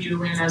Guardian viewed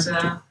Julian as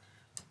a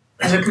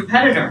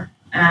competitor,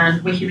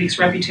 and WikiLeaks'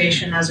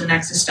 reputation as an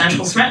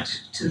existential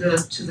threat to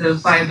the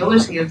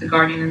viability of The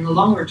Guardian in the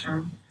longer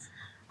term.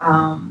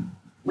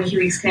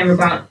 WikiLeaks came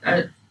about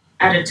at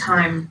a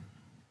time,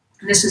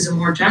 and this is a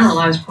more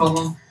generalized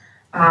problem,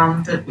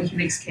 that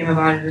WikiLeaks came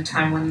about at a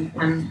time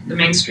when the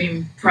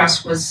mainstream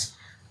press was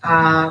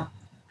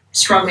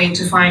struggling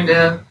to find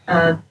a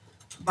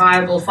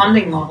viable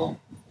funding model.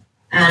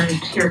 And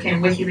here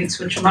came WikiLeaks,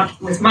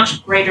 with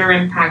much greater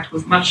impact,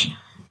 with much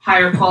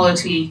higher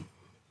quality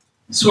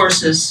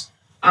sources,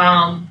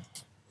 and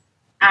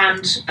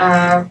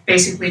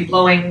basically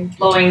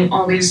blowing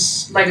all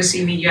these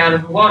legacy media out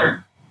of the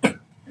water.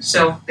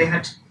 So they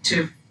had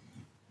to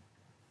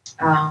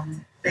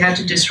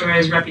destroy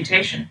his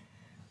reputation.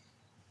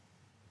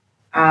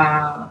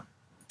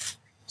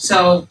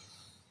 So,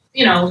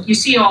 you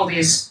see all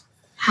these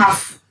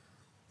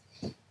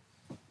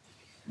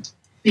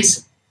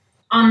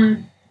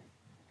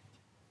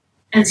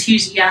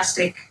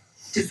unenthusiastic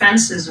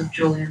defenses of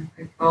Julian.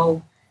 Like,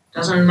 oh,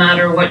 doesn't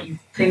matter what you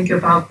think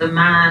about the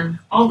man.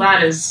 All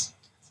that is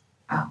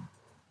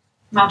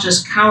not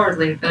just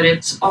cowardly, but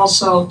it's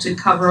also to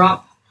cover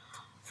up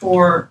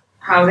for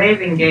how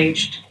they've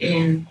engaged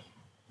in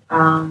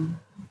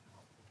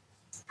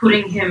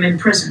putting him in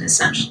prison,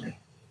 essentially.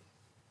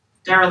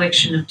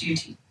 Dereliction of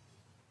duty.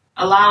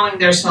 Allowing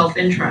their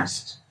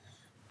self-interest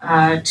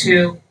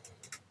to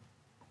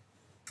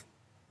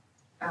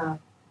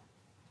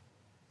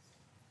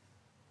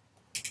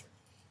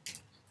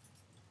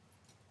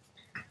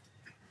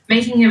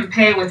making him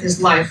pay with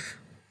his life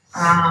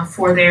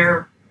for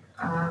their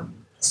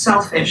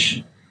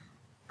selfish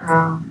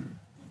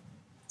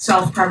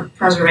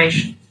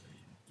self-preservation.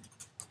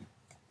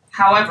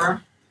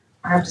 However,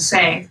 I have to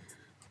say,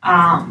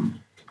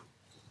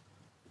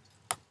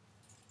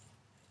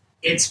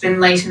 it's been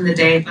late in the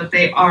day, but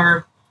they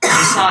are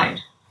on side.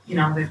 You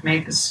know, they've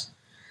made this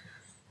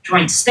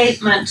joint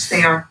statement.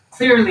 They are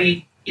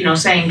clearly, you know,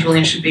 saying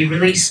Julian should be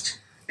released.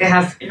 They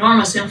have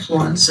enormous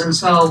influence, and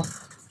so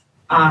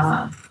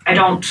I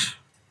don't,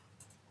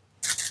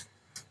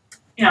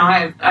 you know,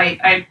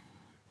 I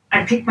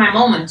pick my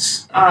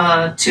moments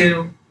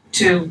to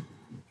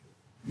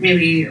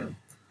really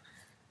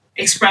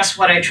express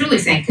what I truly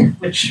think,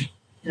 which,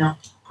 you know,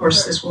 of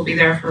course, this will be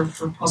there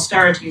for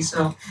posterity.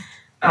 So,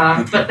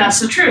 but that's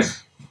the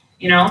truth.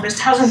 You know, this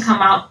hasn't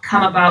come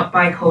about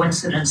by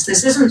coincidence.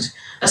 This isn't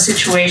a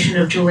situation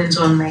of Julian's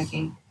own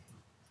making.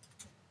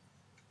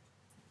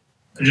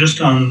 Just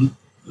on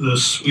the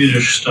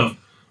Swedish stuff,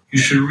 you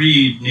should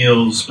read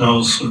Niels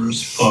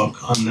Meltzer's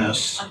book on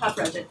this. I have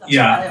read it.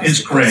 Yeah,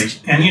 it's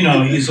great. And you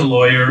know, he's a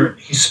lawyer,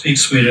 he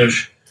speaks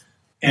Swedish,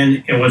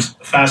 and what's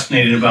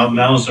fascinating about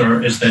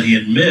Meltzer is that he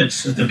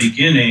admits at the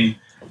beginning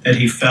that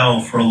he fell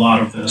for a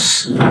lot of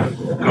this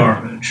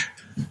garbage.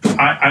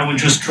 I would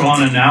just draw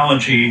an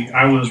analogy.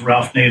 I was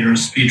Ralph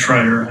Nader's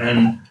speechwriter,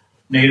 and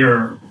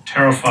Nader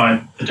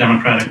terrified the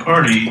Democratic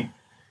Party,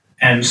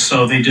 and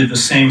so they did the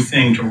same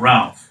thing to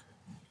Ralph.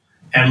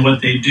 And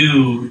what they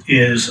do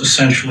is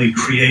essentially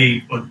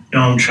create what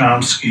Noam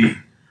Chomsky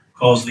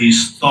calls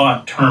these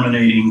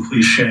thought-terminating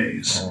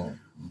cliches.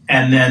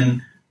 And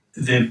then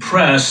the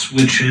press,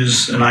 which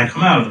is, and I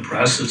come out of the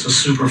press, it's a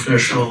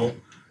superficial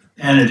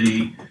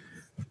entity,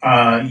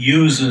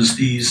 uses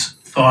these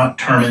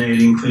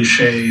thought-terminating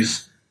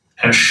cliches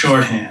as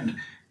shorthand.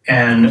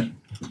 And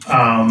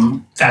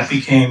that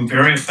became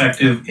very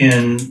effective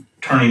in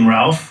turning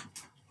Ralph,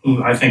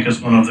 who I think is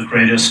one of the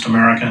greatest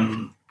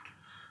American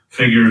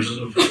figures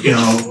of, you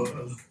know,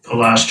 the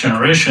last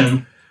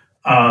generation,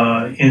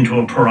 into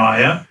a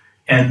pariah.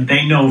 And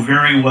they know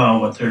very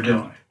well what they're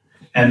doing.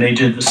 And they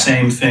did the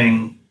same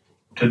thing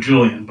to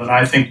Julian. But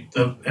I think,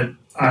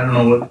 I don't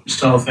know what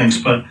Stella thinks,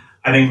 but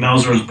I think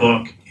Meltzer's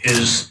book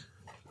is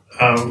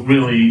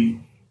really,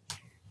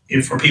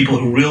 for people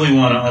who really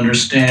want to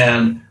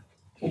understand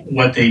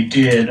what they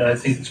did, I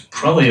think it's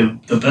probably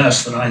the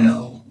best that I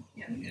know.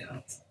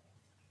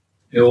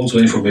 There are also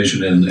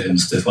information in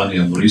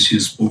Stefania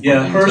Maurici's book.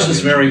 Yeah, hers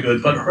is very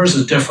good, but hers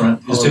is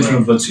different. It's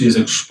different, but she is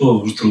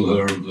exposed through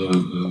her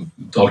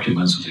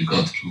documents that she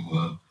got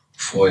through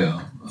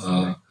FOIA,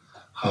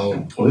 how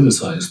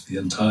politicized the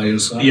entire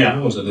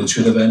side was, and it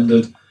should have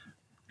ended,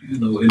 you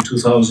know, in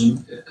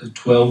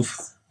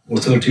 2012 or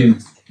 13,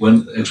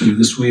 when actually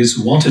the Swedes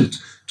wanted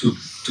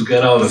to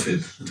get out of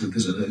it.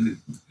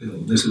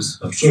 This is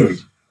absurd,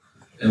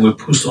 and we're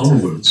pushed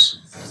onwards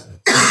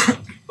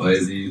by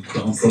the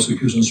Crown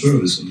Prosecution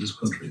Service in this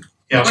country.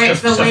 Yeah,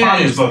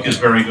 Stefania's book is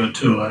very good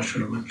too, I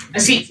should have mentioned. I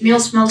see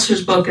Niels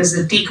Meltzer's book is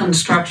a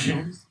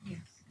deconstruction,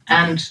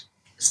 and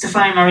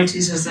Stefania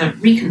Maurici's is a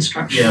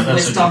reconstruction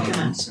with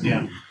documents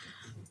and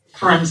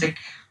forensic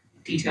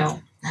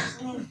detail.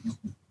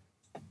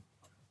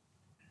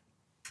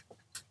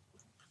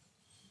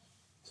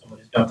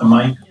 Somebody's got the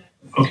mic?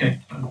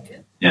 Okay.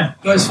 Yeah.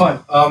 No, it's fine.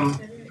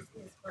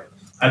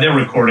 They're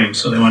recording,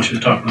 so they want you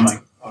to talk in the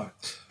mic.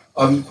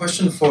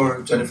 Question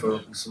for Jennifer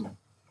Robinson.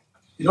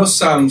 You know,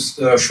 Sam's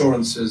the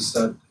assurances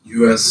that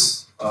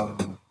US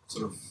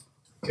sort of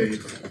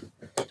gave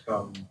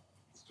to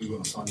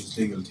Assange's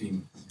legal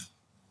team.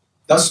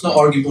 That's not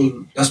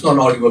arguable. That's not an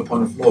arguable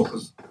point of law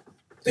because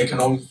they can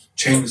always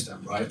change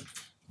them, right?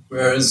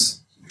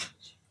 Whereas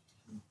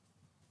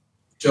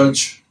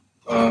Judge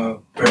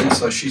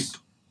Vanessa,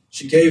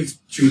 she gave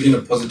Julian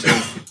a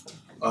positive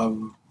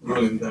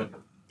ruling that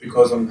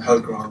because on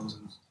health grounds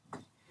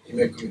he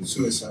may commit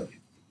suicide.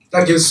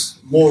 That gives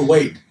more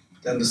weight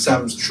than the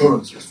Sam's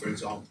assurances, for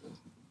example.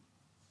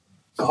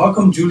 So how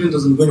come Julian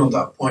doesn't win on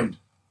that point?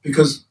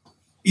 Because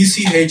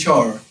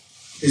ECHR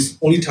is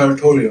only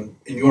territorial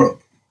in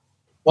Europe.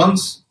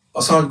 Once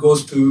Assange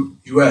goes to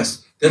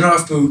US, they don't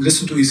have to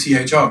listen to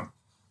ECHR.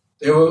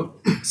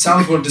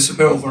 Sam's will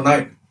disappear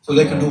overnight, so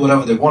they can do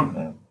whatever they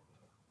want.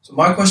 So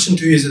my question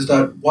to you is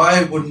that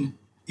why wouldn't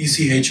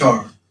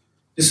ECHR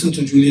listen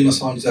to Julian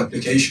Assange's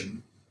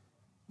application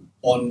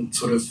on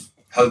sort of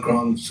health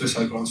grounds,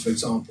 suicide grounds, for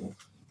example?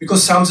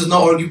 Because Sam's is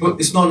not arguable.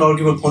 It's not an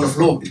arguable point of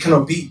law. It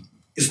cannot be.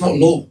 It's not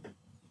law.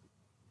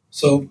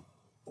 So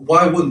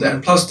why wouldn't they?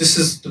 And plus, this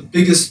is the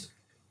biggest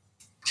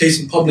case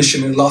in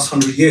publishing in the last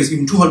 100 years,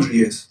 even 200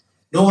 years.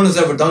 No one has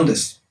ever done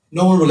this.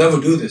 No one will ever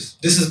do this.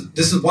 This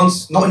is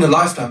once, not in a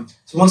lifetime.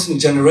 It's once in a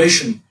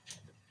generation.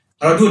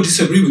 And I do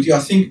disagree with you. I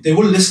think they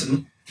will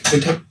listen,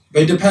 but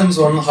it depends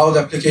on how the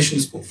application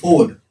is put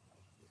forward.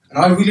 And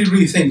I really,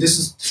 really think this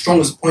is the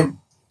strongest point.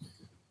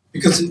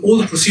 Because in all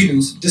the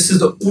proceedings, this is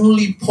the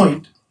only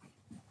point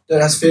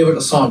that has favored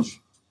Assange.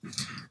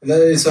 and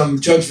that is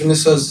Judge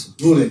Vanessa's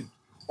ruling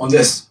on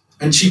this.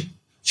 And she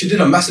did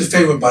a massive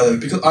favor, by the way,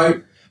 because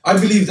I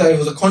believe that it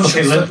was a conscious...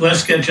 Okay,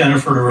 let's get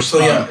Jennifer to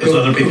respond, because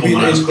other people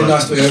want to ask questions.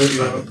 Nice to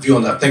hear your view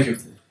on that. Thank you.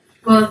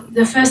 Well,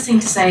 the first thing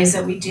to say is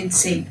that we did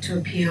seek to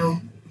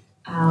appeal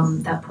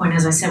that point.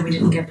 As I said, we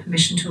didn't get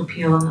permission to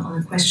appeal on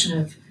the question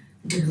of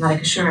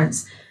diplomatic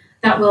assurance.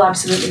 That will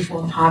absolutely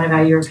form part of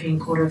our European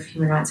Court of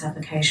Human Rights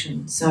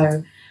application.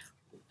 So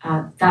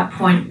that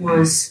point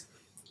was,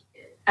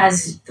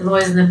 as the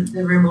lawyers in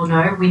the room will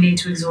know, we need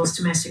to exhaust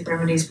domestic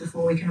remedies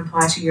before we can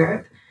apply to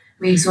Europe.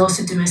 We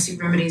exhausted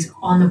domestic remedies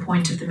on the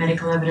point of the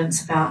medical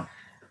evidence about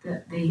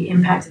the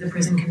impact of the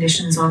prison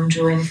conditions on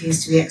Julian if he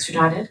is to be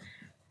extradited.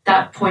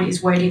 That point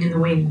is waiting in the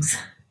wings,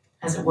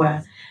 as it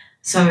were.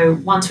 So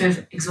once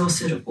we've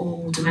exhausted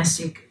all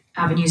domestic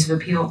avenues of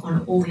appeal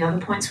on all the other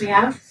points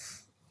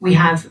we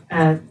have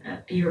a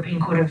European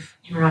Court of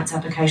Human Rights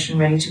application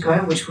ready to go,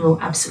 which will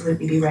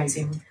absolutely be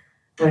raising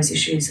those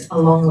issues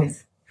along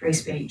with free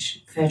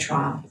speech, fair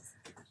trial.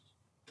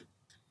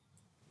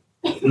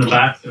 In the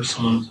back, there's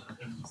someone.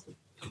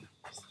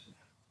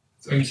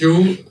 Thank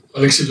you.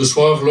 Alexis de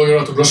Soivre, lawyer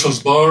at the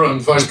Brussels Bar and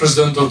Vice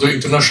President of the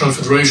International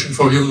Federation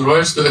for Human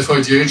Rights, the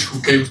FIDH,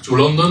 who came to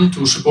London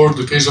to support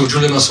the case of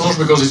Julian Assange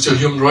because it's a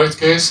human rights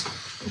case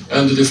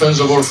and the defense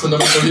of our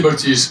fundamental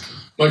liberties.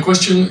 My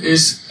question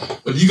is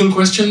a legal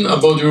question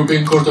about the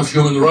European Court of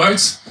Human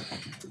Rights.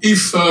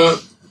 If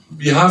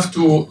we have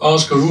to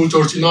ask a Rule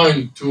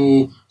 39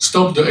 to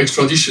stop the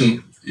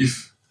extradition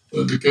if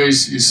the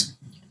case is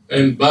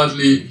end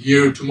badly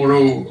here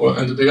tomorrow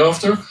and the day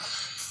after,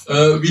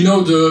 we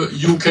know the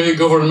UK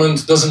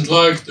government doesn't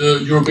like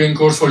the European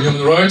Court for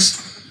Human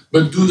Rights,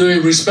 but do they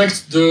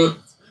respect the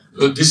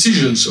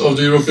decisions of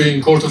the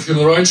European Court of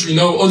Human Rights? We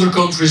know other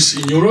countries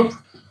in Europe,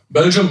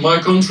 Belgium, my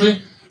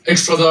country,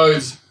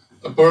 extradited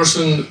a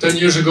person 10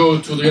 years ago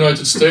to the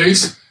United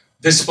States,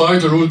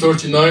 despite the Rule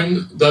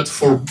 39 that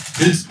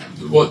forbid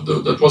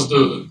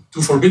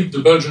to forbid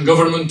the Belgian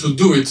government to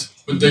do it,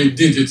 but they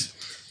did it.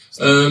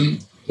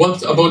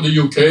 What about the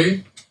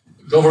UK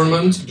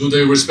government? Do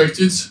they respect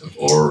it,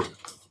 or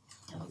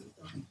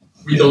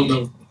we don't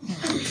know?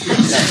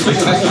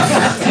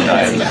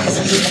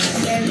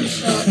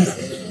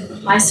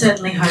 I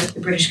certainly hope the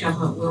British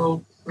government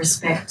will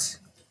respect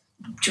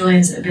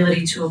Julian's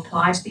ability to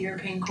apply to the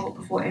European Court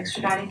before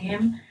extraditing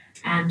him,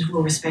 and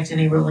will respect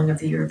any ruling of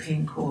the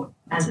European Court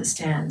as it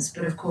stands.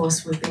 But of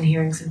course, we've been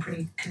hearing some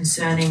pretty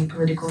concerning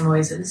political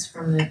noises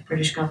from the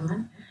British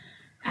government,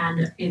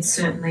 and it's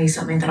certainly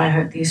something that I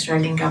hope the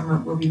Australian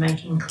government will be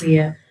making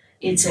clear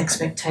its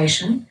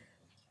expectation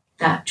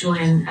that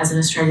Julian, as an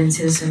Australian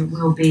citizen,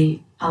 will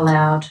be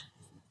allowed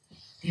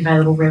the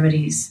available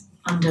remedies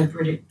under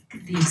the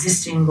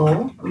existing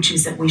law, which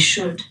is that we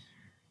should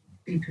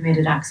be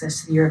permitted access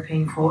to the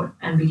European Court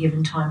and be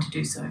given time to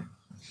do so.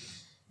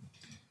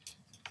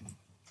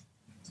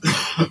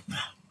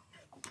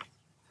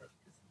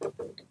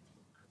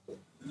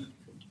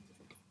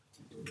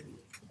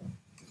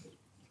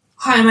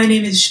 Hi, my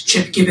name is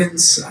Chip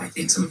Gibbons. I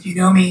think some of you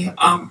know me.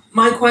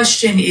 My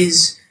question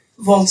is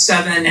Vault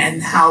 7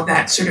 and how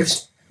that sort of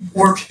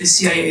warped the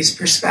CIA's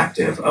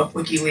perspective of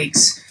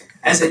WikiLeaks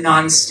as a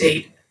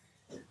non-state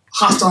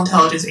hostile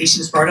intelligence agency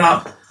was brought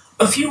up.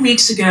 A few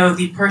weeks ago,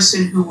 the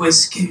person who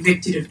was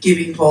convicted of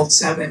giving Vault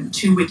 7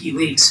 to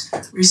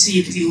WikiLeaks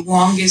received the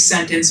longest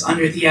sentence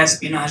under the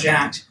Espionage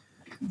Act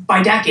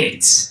by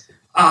decades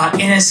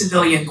in a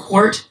civilian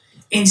court.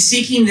 In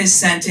seeking this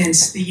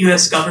sentence, the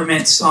US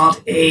government sought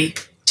a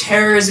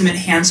terrorism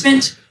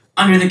enhancement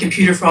under the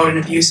Computer Fraud and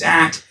Abuse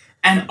Act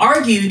and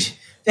argued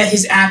that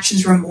his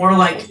actions were more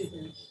like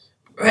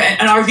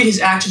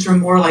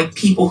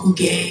people who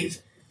gave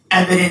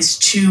evidence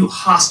to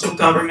hostile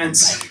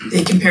governments.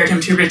 They compared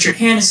him to Richard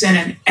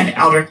Hannison and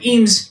Aldrich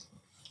Eames,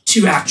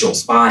 two actual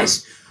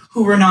spies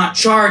who were not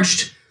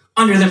charged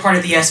under the part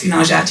of the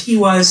Espionage Act he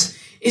was.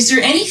 Is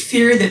there any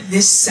fear that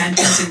this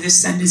sentence and this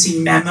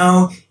sentencing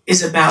memo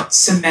is about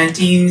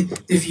cementing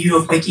the view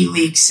of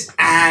WikiLeaks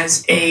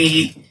as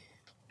a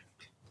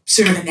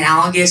sort of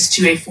analogous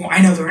to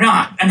I know they're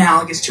not,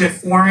 analogous to a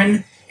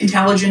foreign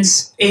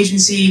intelligence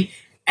agency?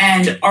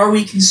 And are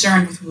we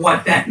concerned with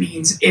what that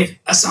means if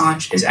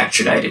Assange is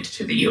extradited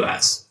to the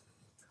US?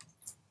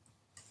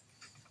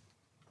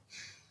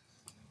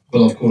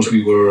 Well, of course, we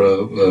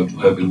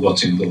have been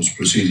watching those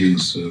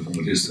proceedings from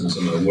a distance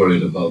and are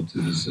worried about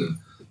this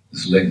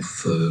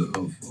length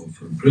of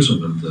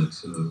imprisonment that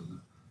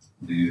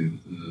the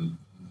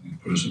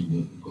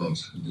person got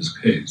in this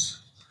case.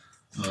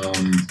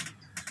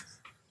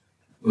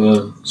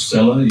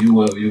 Stella, you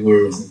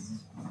were an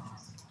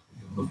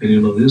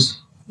opinion on this?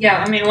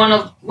 Yeah, I mean, one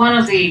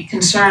of the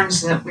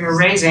concerns that we're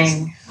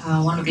raising,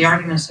 one of the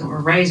arguments that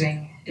we're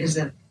raising is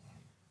that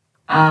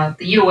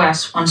the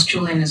U.S., once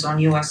Julian is on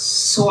U.S.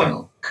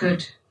 soil,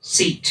 could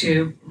seek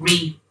to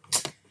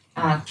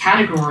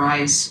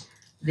categorize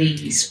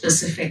the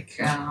specific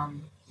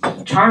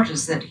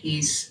charges that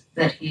he's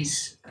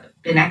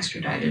been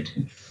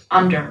extradited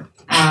under,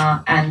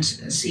 and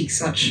seek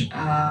such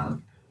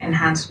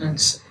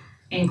enhancements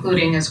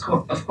including,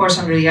 of course,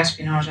 under the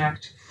Espionage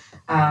Act,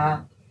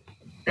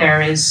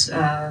 there is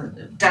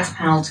death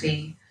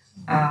penalty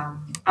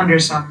under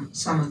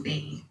some of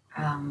the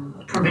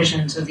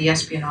provisions of the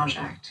Espionage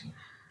Act.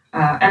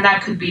 And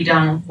that could be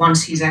done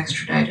once he's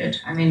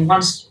extradited. I mean,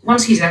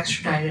 once he's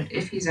extradited,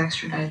 if he's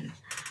extradited,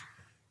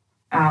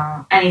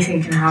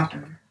 anything can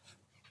happen.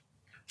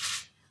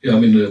 Yeah, I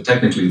mean,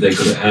 technically they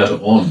could add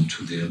on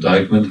to the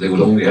indictment. They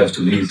would only have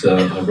to need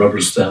a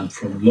rubber stamp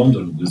from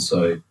London, which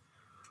I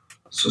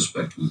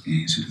suspect would be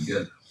easy to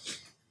get.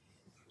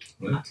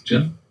 Right,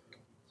 Jen?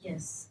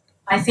 Yes.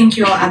 I think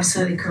you're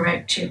absolutely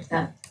correct, Chip,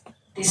 that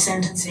this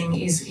sentencing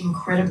is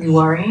incredibly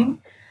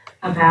worrying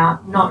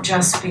about not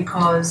just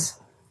because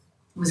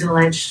it was an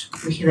alleged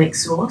WikiLeaks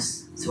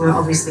source, so we're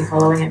obviously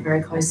following it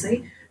very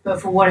closely,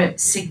 but for what it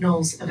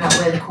signals about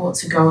where the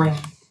courts are going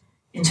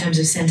in terms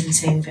of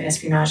sentencing for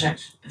Espionage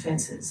Act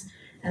offences.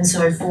 And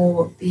so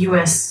for the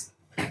US,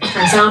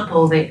 for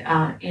example,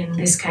 in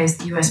this case,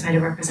 the US made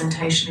a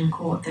representation in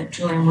court that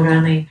Julian would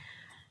only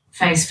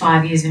face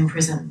 5 years in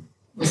prison,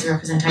 was the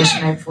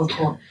representation made before the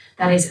court.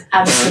 That is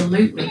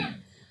absolutely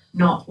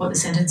not what the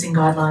sentencing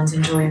guidelines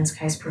in Julian's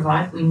case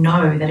provide. We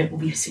know that it will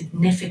be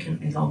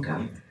significantly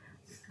longer.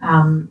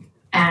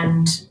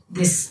 And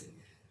this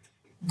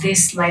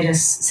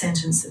latest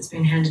sentence that's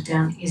been handed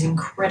down is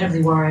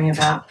incredibly worrying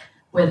about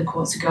where the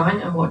courts are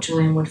going and what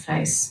Julian would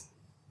face.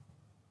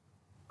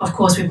 Of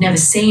course, we've never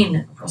seen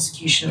a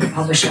prosecution of a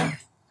publisher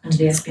under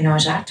the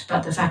Espionage Act,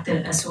 but the fact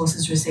that a source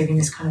is receiving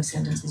this kind of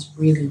sentence is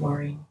really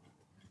worrying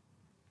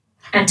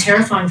and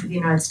terrifying for the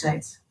United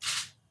States.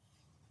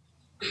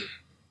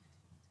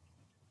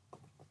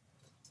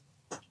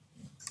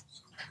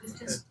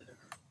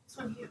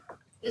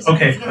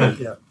 Okay.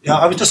 Yeah,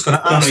 I was just going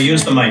to ask. No,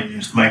 use the mic.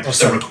 Use the mic. It's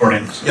still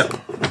recording. Yeah.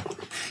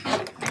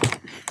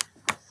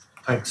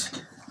 Thanks.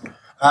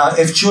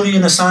 If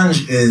Julian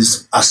Assange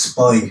is a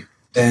spy,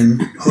 then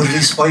who did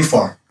he spy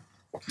for?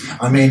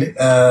 I mean,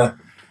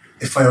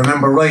 if I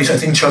remember right, I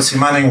think Chelsea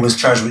Manning was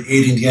charged with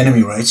aiding the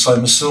enemy, right? So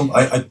I'm assuming,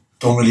 I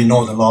don't really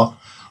know the law,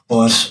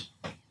 but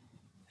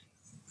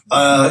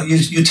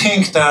you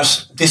think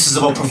that this is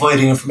about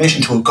providing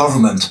information to a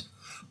government.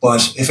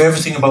 But if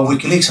everything about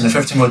WikiLeaks and if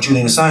everything about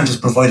Julian Assange is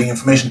providing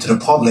information to the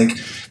public,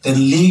 then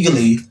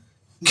legally,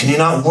 can you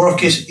not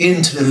work it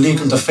into the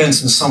legal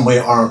defence in some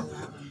way, or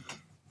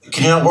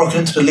can you not work it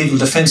into the legal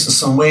defence in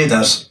some way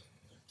that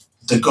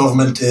the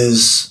government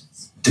is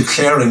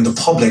declaring the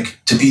public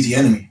to be the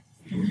enemy?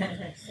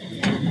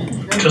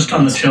 Just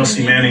on the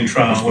Chelsea Manning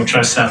trial, which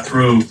I sat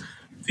through,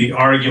 the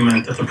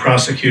argument that the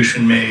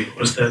prosecution made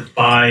was that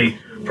by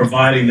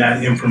providing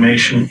that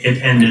information,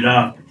 it ended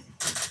up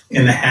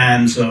in the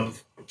hands of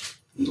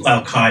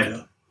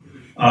Al-Qaeda,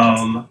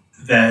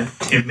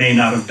 that it may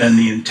not have been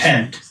the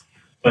intent,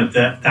 but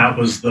that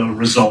was the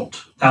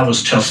result. That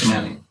was Chelsea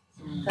Manning.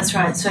 That's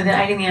right. So the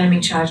aiding the enemy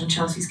charge in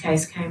Chelsea's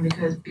case came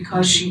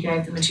because she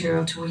gave the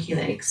material to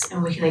WikiLeaks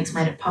and WikiLeaks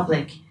made it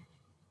public.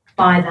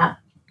 By that,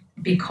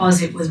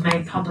 because it was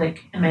made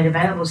public and made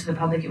available to the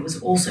public, it was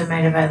also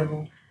made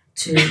available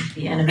to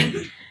the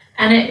enemy.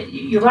 And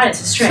you're right,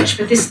 it's a stretch,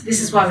 but this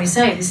is why we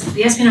say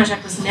the Espionage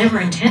Act was never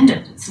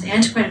intended. It's an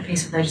antiquated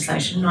piece of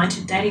legislation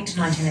dating to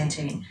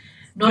 1918,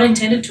 not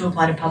intended to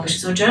apply to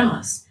publishers or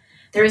journalists.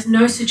 There is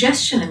no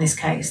suggestion in this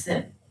case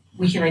that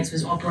WikiLeaks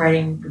was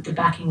operating with the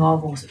backing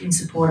of or in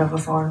support of a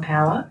foreign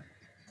power,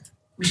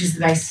 which is the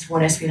basis of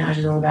what espionage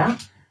is all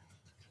about.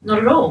 Not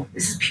at all.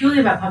 This is purely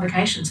about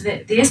publication. So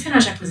the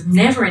Espionage Act was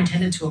never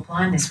intended to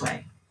apply in this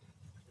way,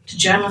 to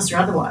journalists or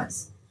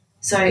otherwise.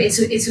 So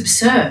it's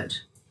absurd.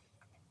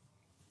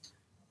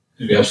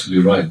 You're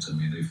absolutely right. I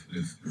mean,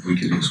 if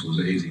WikiLeaks was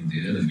aiding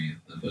the enemy,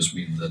 that must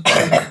mean that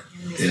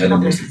the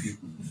enemy is the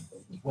people.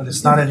 Well,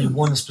 it's not any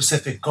one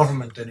specific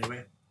government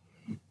anyway.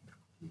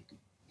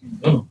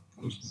 Oh.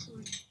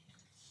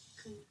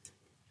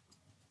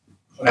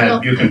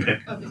 You can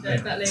pick. Sure.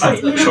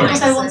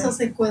 Because I want to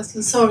ask a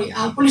question. Sorry,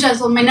 I apologize.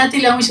 So my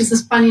native language is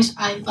Spanish,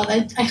 but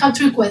I have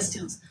 3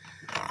 questions.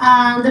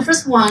 The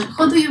first one: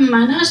 how do you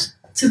manage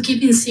to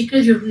keep in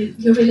secret your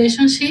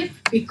relationship?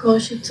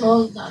 Because you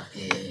told that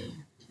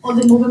all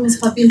the movements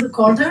have been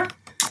recorded.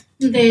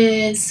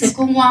 The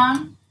second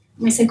one,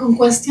 my second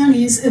question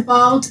is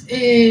about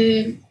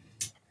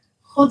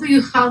how do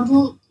you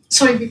handle.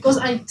 Sorry, because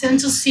I tend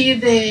to see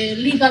the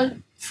legal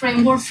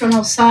framework from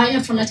outside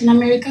and from Latin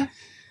America.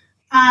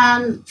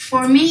 And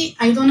for me,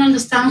 I don't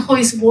understand how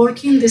it's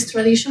working, this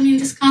tradition in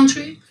this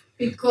country,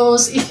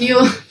 because if you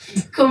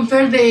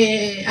compare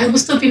the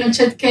Augusto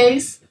Pinochet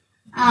case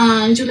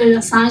and Julian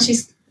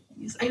Assange,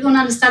 I don't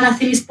understand, I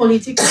think it's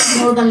political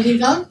more than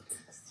legal.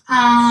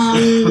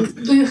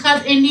 Do you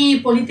have any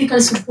political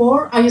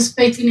support? Are you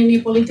expecting any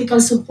political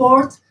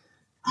support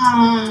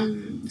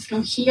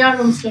from here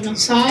or from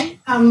outside?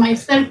 And my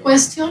third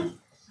question,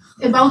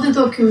 about the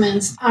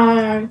documents,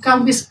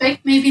 can we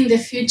expect maybe in the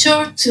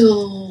future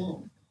to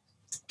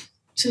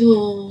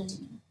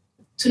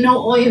know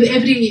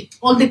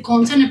all the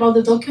content about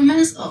the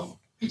documents? Oh,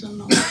 I don't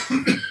know.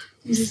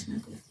 This is my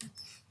question.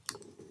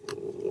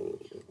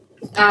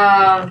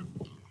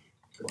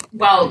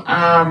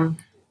 Well,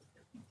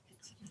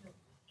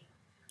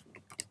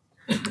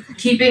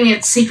 keeping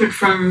it secret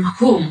from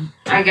whom,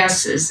 I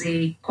guess, is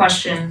the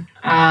question.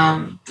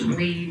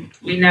 We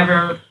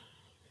never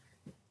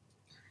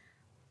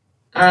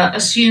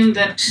assumed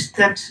that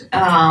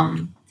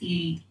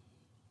the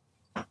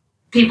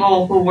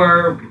people who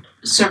were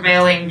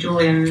surveilling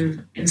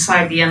Julian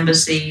inside the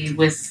embassy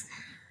with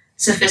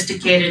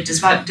sophisticated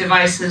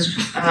devices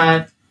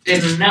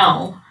didn't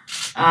know,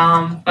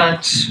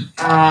 but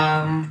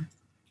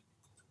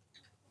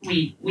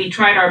we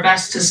tried our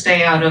best to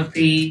stay out of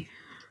the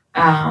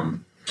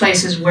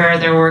places where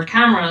there were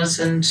cameras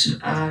and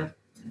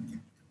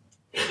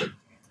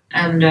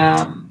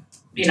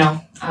you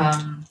know,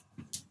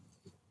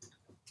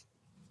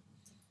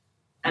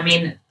 I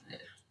mean,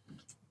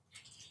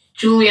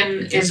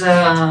 Julian is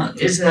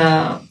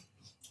a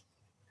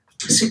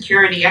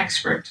security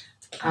expert,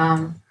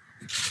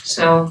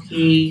 so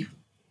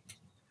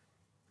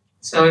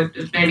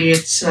maybe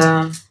it's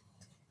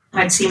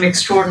might seem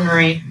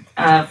extraordinary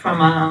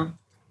from a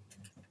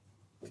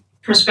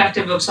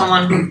perspective of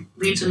someone who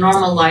leads a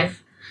normal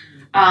life,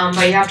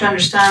 but you have to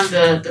understand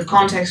the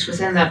context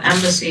within that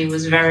embassy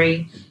was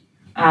very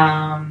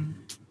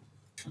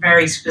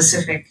very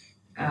specific.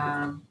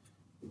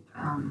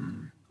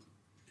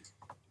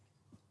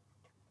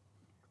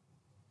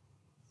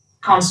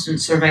 Constant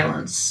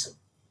surveillance,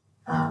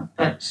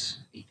 but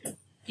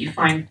you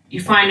find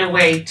a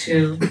way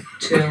to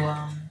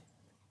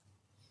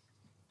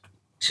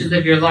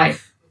live your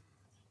life.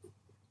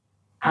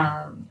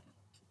 I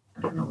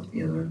don't know what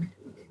the other.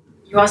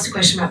 You asked a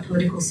question about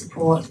political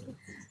support.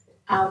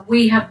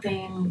 We have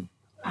been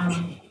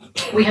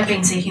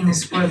seeking the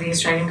support of the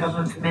Australian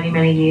government for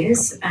many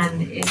years,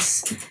 and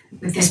it's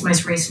with this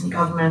most recent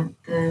government,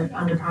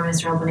 under Prime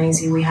Minister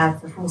Albanese, we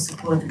have the full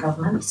support of the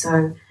government.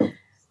 So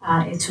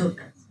it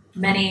took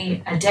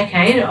a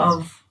decade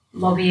of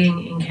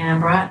lobbying in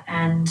Canberra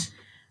and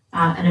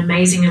an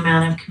amazing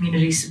amount of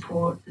community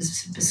support.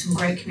 There's some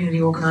great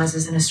community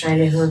organisers in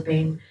Australia who have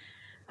been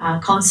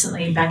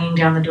constantly banging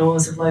down the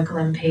doors of local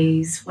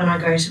MPs. When I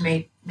go to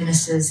meet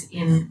ministers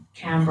in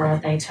Canberra,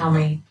 they tell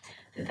me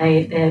that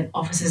their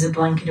offices are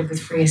blanketed with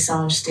free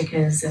Assange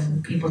stickers,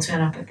 and people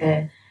turn up at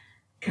their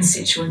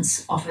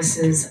constituents'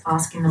 offices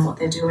asking them what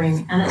they're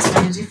doing, and it's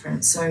made a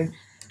difference. So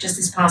just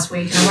this past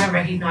week, and I want to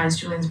recognise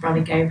Julian's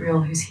brother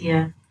Gabriel, who's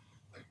here,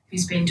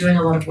 who's been doing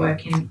a lot of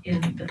work in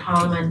the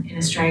Parliament in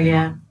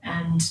Australia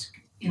and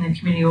in the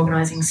community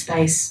organising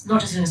space,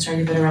 not just in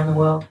Australia but around the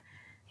world.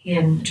 He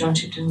and John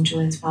Chipton,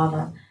 Julian's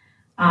father.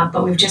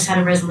 But we've just had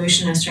a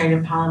resolution in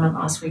Australian Parliament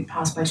last week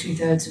passed by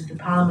 2/3 of the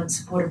Parliament,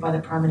 supported by the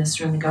Prime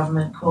Minister and the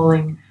government,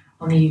 calling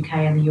on the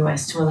UK and the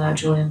US to allow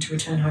Julian to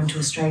return home to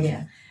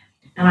Australia.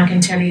 And I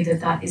can tell you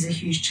that is a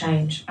huge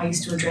change. I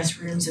used to address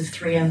rooms of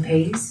 3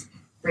 MPs,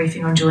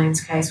 briefing on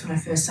Julian's case when I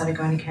first started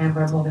going to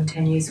Canberra more than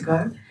 10 years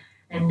ago.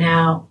 And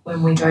now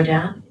when we go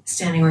down,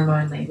 standing room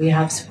only, we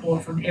have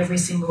support from every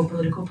single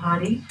political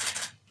party.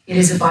 It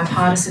is a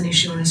bipartisan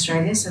issue in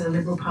Australia. So the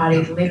leader of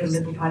the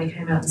Liberal Party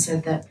came out and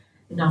said that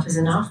enough is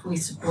enough. We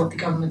support the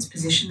government's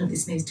position that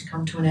this needs to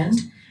come to an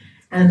end.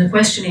 And the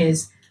question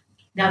is,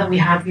 now that we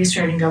have the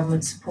Australian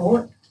government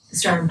support, the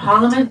Australian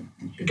Parliament,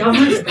 the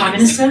government, the Prime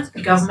Minister,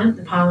 the government,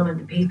 the Parliament,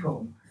 the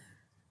people,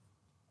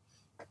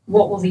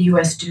 what will the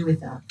US do with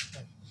that?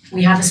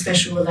 We have a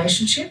special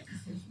relationship.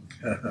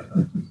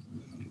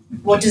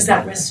 What does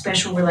that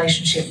special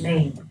relationship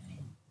mean?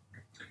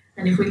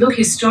 And if we look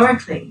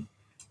historically,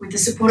 with the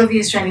support of the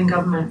Australian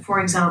government, for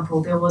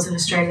example, there was an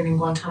Australian in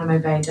Guantanamo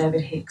Bay,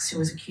 David Hicks, who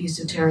was accused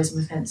of terrorism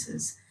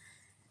offences.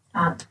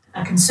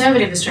 A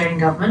Conservative Australian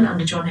government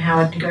under John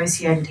Howard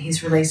negotiated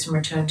his release and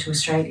return to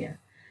Australia.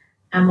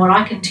 And what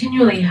I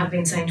continually have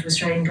been saying to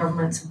Australian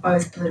governments of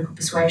both political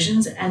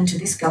persuasions and to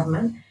this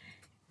government,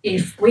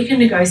 if we can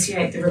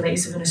negotiate the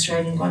release of an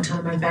Australian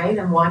Guantanamo Bay,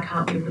 then why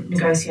can't we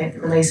negotiate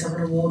the release of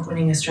an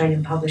award-winning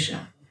Australian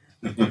publisher?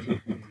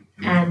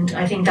 And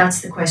I think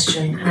that's the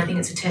question, and I think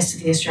it's a test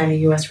of the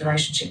Australia-US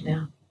relationship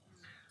now.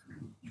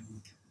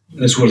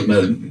 It's worth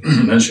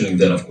mentioning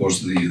that, of course,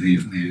 the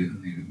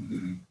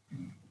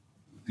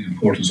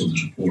importance of the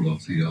support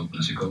of the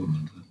Albanese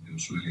government, the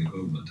Australian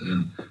government,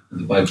 and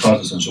the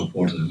bipartisan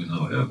support that we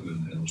now have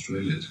in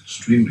Australia is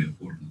extremely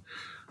important.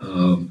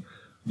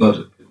 But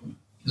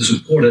the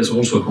support has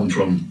also come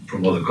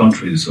from other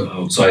countries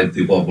outside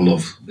the bubble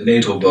of the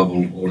NATO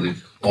bubble or the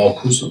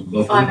AUKUS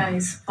bubble.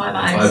 Five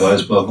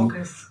Eyes bubble.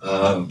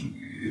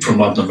 From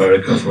Latin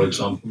America, for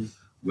example,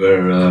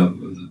 where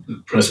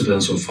the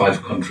presidents of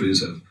 5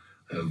 countries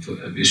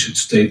have issued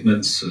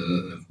statements,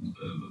 have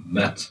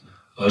met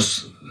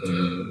us,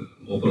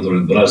 Obrador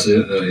in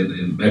Brazil,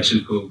 in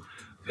Mexico,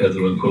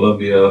 Pedro in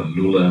Colombia,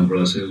 Lula in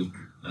Brazil,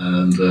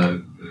 and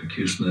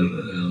Kirchner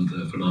and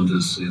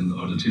Fernandez in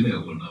Argentina,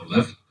 who are now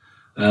left.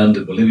 And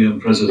the Bolivian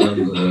president,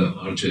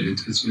 Arce,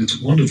 it's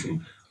wonderful.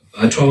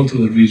 I traveled to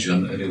the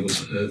region, and it was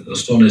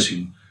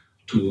astonishing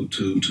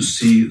to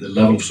see the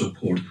level of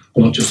support,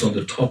 not just on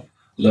the top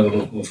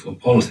level of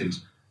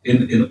politics,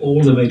 in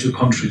all the major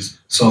countries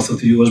south of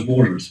the US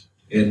borders.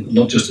 in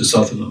not just in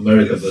South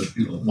America, but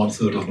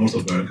 1/3 of North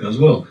America as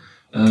well.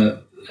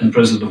 And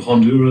President of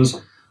Honduras,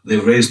 they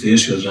raised the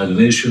issue of the United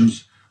Nations.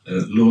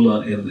 Lula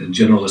in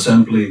General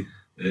Assembly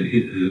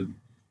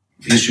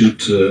issued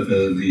the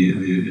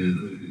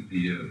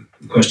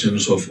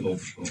questions of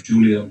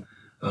Julian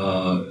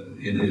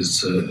in his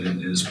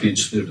speech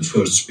there, his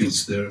first speech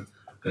there,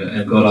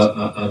 and got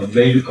an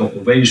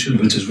ovation,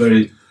 which is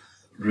very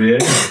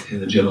rare in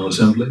the General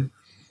Assembly.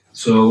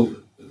 So,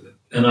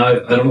 and I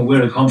don't know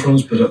where it comes from,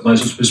 but my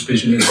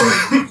suspicion is that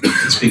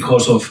it's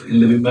because of in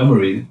living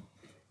memory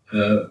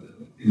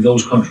in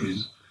those countries.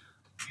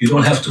 You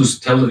don't have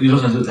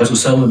to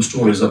sell them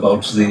stories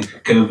about the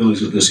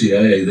capabilities of the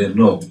CIA. They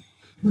know,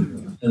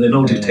 and they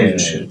know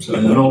dictatorships, and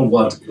they know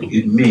what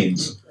it means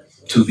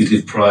to be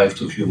deprived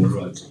of human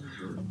rights.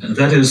 And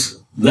that is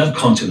that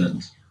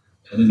continent,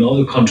 and in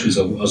other countries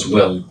as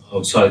well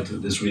outside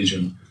this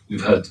region,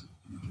 we've had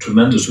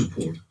tremendous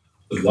support.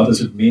 But what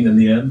does it mean in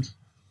the end?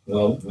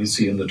 Well, we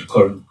see in the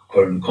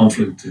current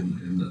conflict in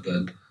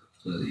that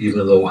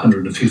even though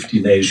 150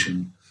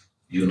 nations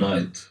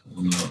unite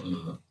on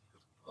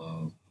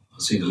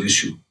a single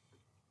issue,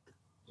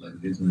 like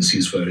in the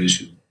ceasefire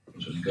issue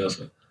concerning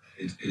Gaza,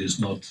 it is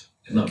not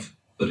enough.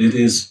 But it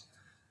is,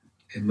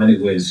 in many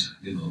ways,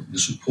 the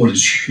support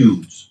is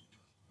huge,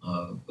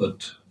 but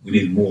we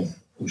need more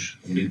push.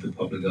 We need the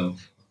public out.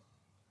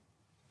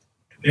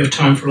 Do we have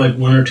time for like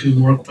one or two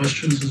more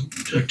questions?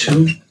 Or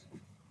two?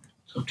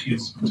 It's up to you.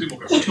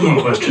 Two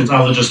more questions.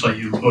 I'll just let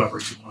you, whoever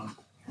you want.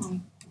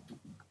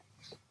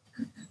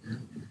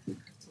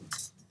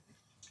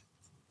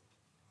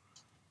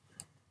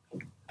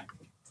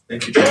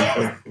 Thank you,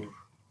 Jennifer, for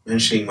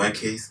mentioning my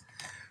case.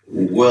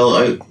 Well,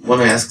 I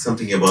want to ask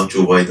something about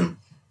Joe Biden.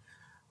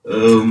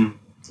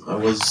 I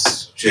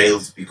was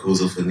jailed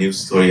because of a news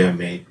story I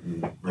made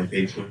in my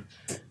paper.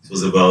 It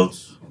was about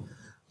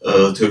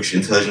Turkish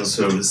intelligence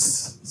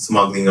service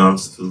smuggling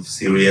arms to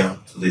Syria,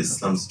 to the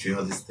Islamist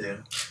jihadists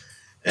there.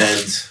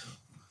 And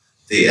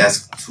they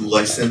asked 2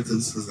 life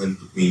sentences and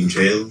put me in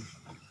jail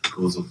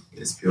because of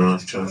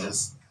espionage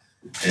charges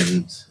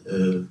and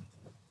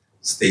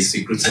State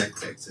Secrets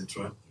Act,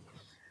 etc.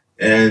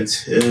 And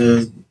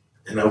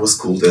I was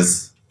called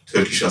as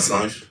Turkish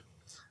Assange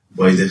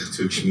by the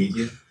Turkish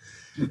media.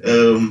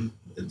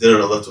 There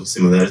are a lot of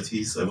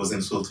similarities. I was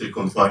in solitary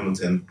confinement,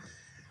 and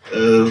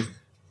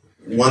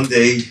one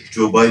day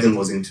Joe Biden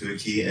was in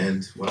Turkey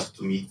and wanted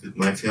to meet with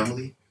my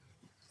family.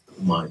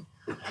 My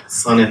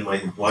son and my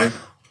wife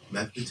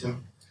met with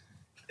him.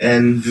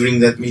 And during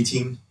that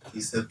meeting, he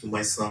said to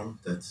my son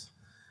that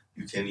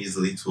you can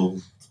easily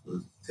tell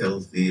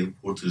the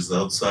reporters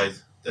outside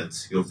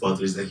that your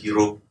father is a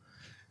hero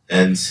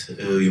and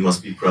you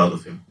must be proud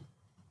of him.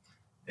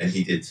 And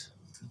he did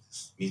at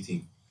this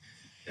meeting.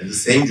 And the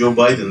same Joe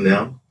Biden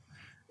now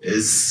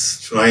is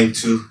trying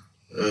to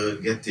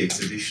get the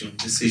extradition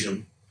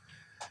decision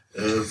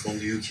from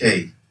the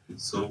UK.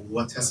 So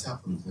what has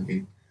happened? I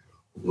mean,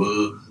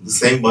 the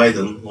same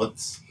Biden,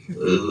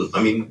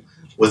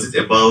 was it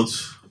about,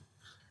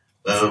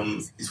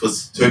 it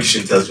was Turkish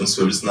intelligence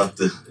service, not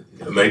the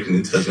American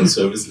intelligence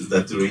service. Is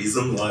that the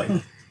reason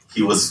why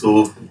he was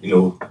so,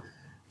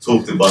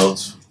 talked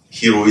about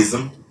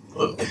heroism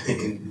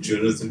in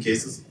journalism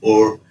cases,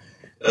 or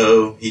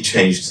he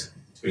changed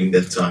during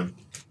that time?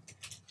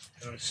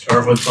 Can I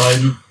start with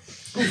Biden?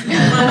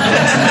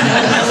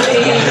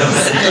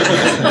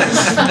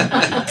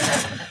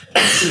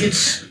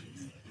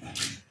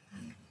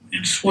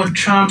 It's what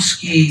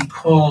Chomsky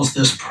calls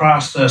this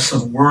process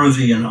of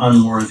worthy and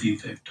unworthy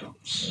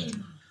victims.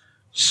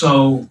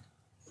 So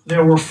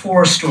there were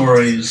 4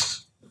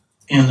 stories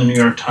in the New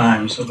York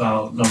Times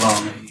about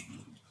Navalny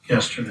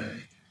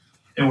yesterday.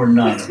 There were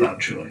none about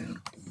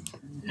Julian.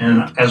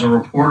 And as a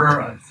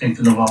reporter, I think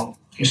the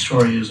Navalny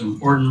story is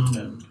important,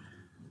 and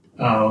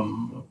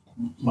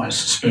my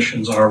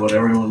suspicions are what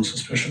everyone's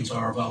suspicions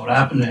are about what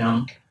happened to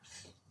him.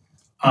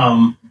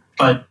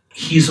 But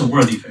he's a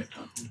worthy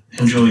victim,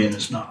 and Julian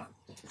is not.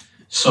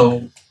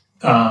 So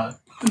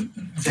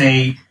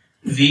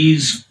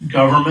these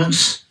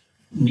governments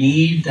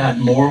need that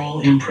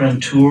moral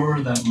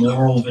imprimatur, that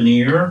moral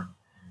veneer,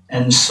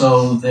 and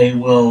so they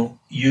will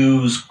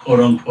use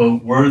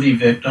quote-unquote worthy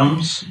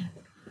victims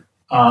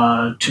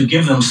to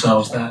give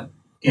themselves that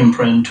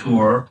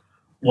imprimatur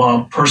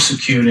while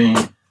persecuting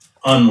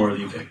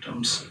unworthy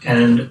victims.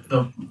 And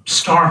the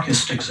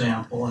starkest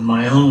example in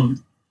my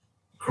own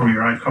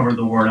career, I covered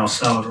the war in El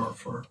Salvador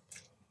for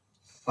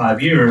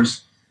 5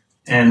 years,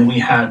 and we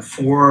had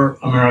 4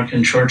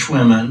 American church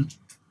women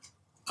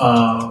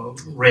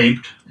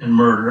raped and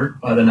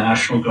murdered by the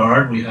National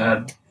Guard. We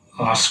had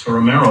Oscar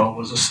Romero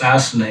was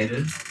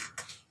assassinated.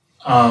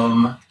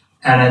 And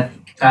at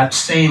that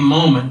same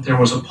moment, there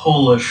was a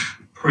Polish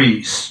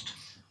priest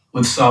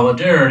with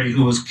Solidarity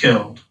who was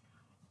killed,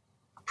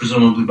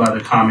 presumably by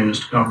the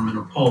communist government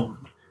of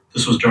Poland.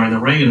 This was during the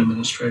Reagan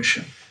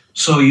administration.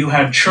 So you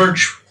had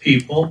church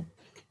people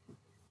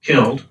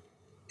killed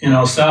in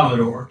El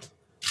Salvador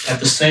at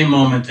the same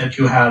moment that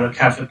you had a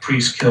Catholic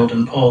priest killed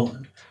in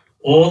Poland.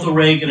 All the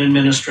Reagan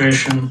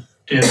administration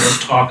did was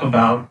talk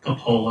about the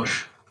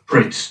Polish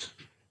priest.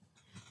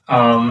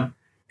 And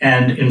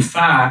in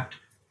fact,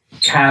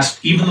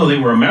 even though they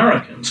were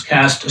Americans,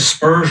 cast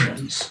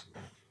aspersions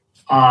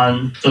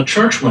on the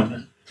church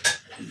women.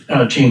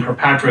 Jean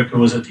Kirkpatrick, who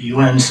was at the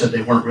UN, said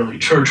they weren't really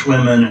church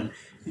women, and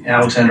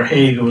Alexander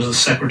Haig, who was the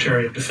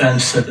Secretary of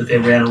Defense, said that they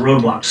ran a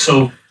roadblock.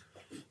 So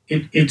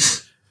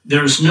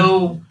there's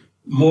no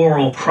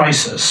moral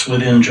crisis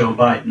within Joe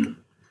Biden.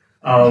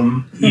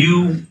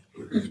 You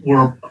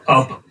were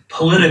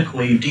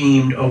politically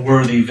deemed a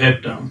worthy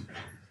victim,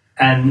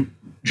 and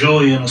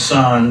Julian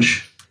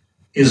Assange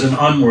is an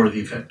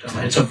unworthy victim.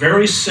 It's a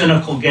very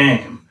cynical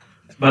game,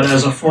 but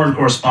as a foreign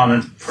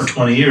correspondent for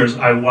 20 years,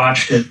 I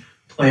watched it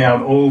play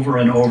out over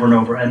and over and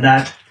over,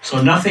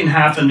 so nothing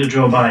happened to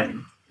Joe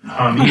Biden.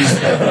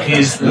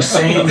 He's the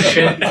same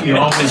shit he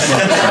always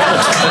was.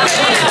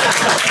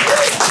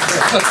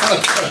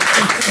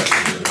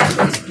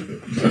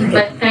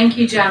 But thank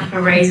you, John,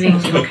 for raising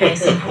your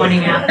case and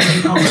pointing out the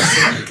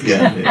hypocrisy.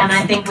 Yeah. And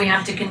I think we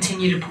have to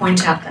continue to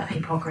point out that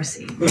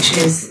hypocrisy, which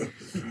is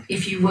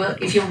if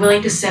you're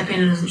willing to step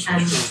in and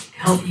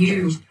help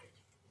you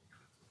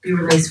be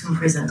released from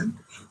prison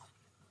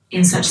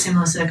in such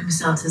similar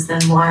circumstances,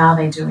 then why are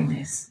they doing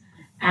this?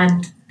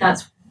 And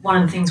that's one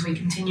of the things we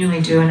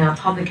continually do in our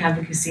public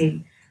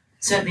advocacy,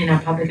 certainly in our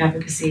public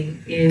advocacy,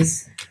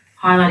 is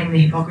highlighting the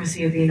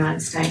hypocrisy of the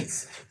United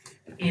States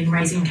in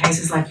raising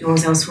cases like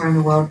yours elsewhere in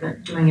the world,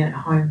 but doing it at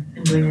home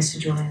and doing this to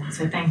Julian.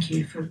 So thank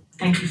you for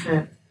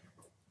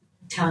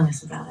telling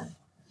us about it.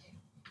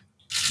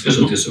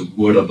 Just a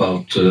word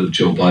about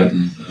Joe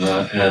Biden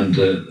and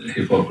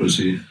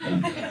hypocrisy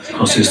and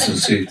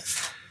consistency.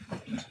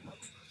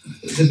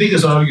 One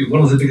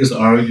of the biggest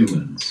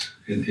arguments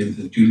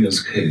in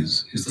Julian's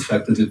case is the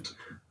fact that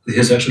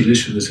his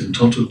extradition is in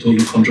total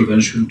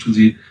contravention to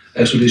the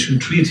extradition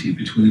treaty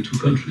between the two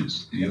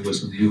countries, the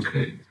US and the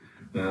UK.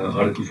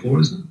 Article 4,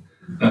 isn't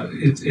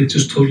it? It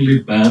just totally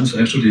bans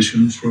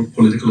extradition for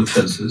political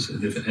offences,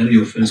 and if any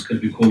offence can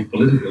be called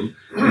political,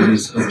 it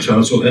is a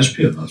charge of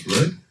espionage,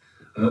 right?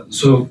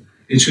 So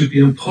it should be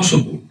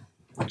impossible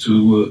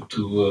to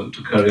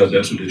carry out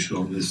extradition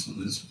on this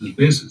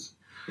basis.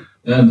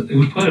 And it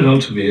was pointed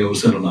out to me, I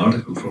was sent an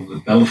article from the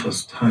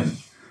Belfast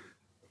Times,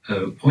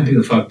 pointing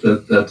the fact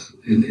that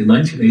in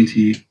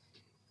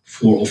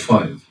 1984 or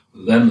 5,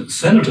 then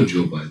Senator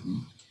Joe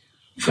Biden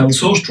felt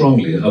so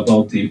strongly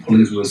about the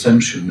political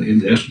exemption in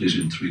the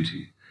extradition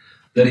treaty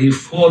that he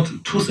fought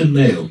tooth and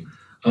nail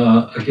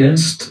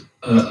against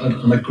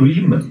an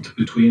agreement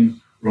between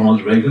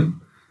Ronald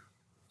Reagan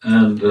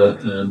and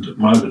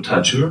Margaret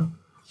Thatcher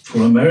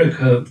for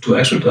America to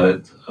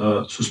extradite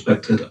a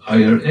suspected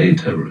IRA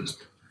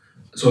terrorist.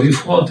 So he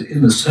fought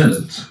in the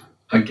Senate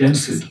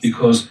against it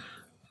because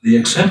the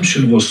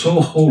exemption was so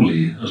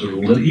holy as a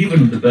rule that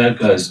even the bad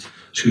guys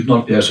should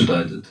not be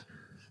extradited.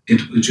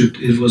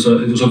 It was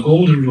a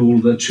golden rule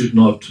that should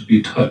not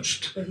be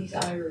touched. But he's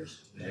Irish.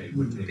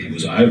 He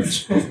was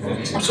Irish,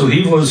 so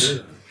he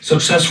was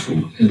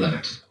successful in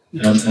that.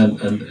 And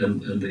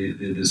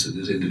this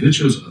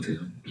individual, I think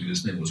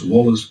his name was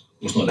Wallace,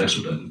 was not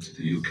extradited to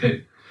the UK.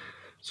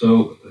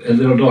 So, and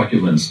there are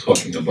documents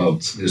talking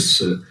about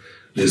this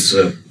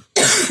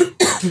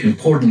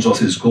importance of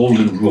this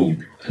golden rule,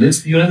 and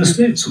it's the United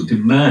States who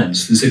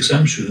demands this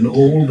exemption in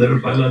all their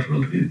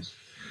bilateral treaties.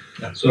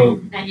 So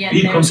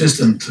be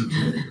consistent,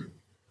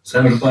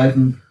 Senator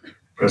Biden,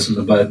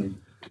 President Biden,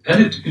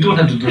 and you don't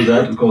have to do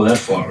that and go that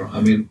far.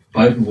 I mean,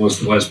 Biden was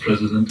the vice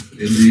president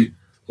in the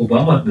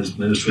Obama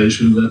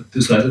administration that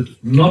decided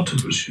not to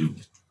pursue.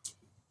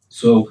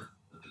 So,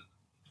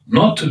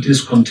 not to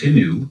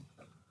discontinue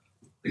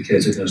the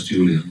case against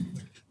Julian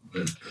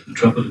that the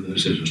Trump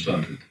administration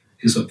started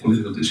is a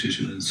political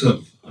decision in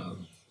itself.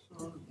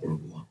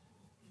 Horrible one.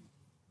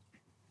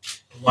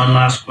 One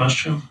last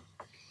question.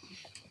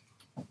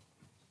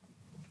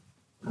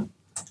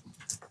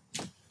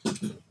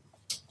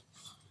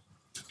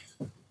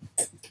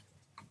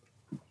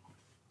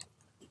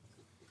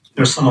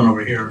 There's someone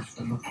over here.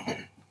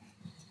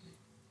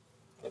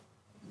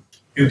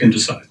 You can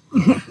decide.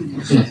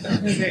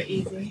 Very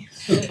easy.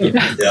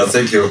 Yeah,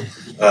 thank you.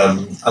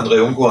 Andre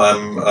Unko,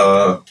 I'm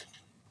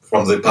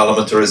from the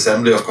Parliamentary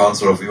Assembly of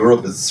Council of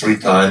Europe. It's 3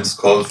 times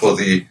called for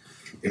the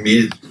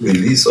immediate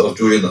release of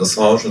Julian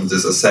Assange, and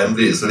this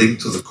assembly is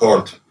linked to the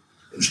court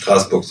in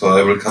Strasbourg. So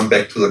I will come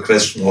back to the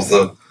question of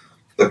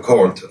the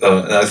court.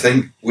 And I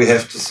think we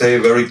have to say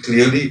very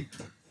clearly,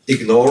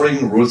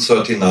 ignoring Rule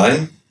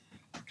 39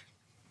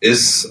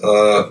 it's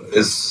a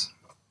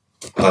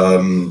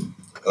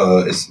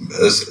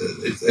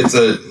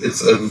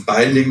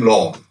binding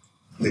law.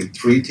 The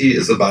treaty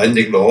is a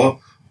binding law.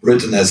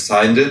 Britain has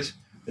signed it,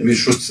 and we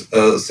should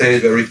say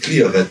it very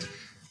clear that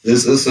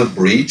this is a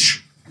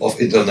breach of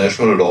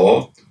international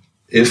law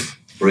if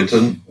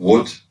Britain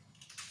would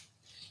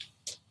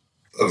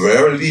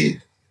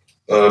rarely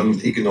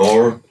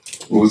ignore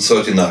Rule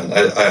 39.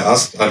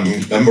 I'm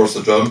a member of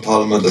the German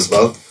Parliament as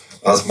well,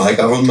 asked my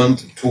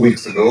government 2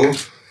 weeks ago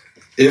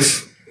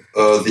if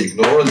the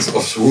ignorance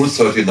of Rule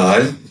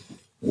 39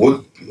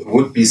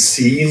 would be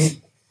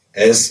seen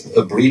as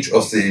a breach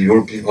of the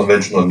European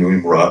Convention on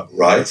Human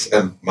Rights,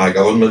 and my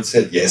government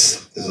said,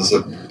 yes, this is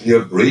a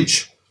clear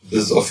breach,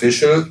 this is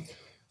official,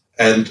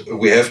 and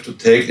we have to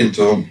take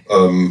into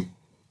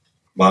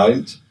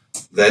mind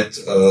that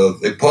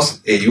the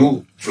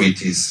post-EU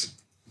treaties,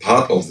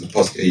 part of the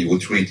post-EU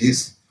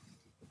treaties,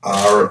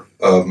 are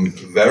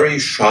very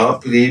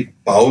sharply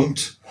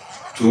bound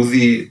to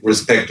the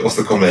respect of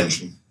the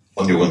Convention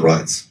on Human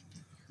Rights.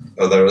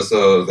 There is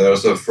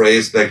a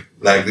phrase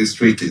like this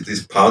treaty.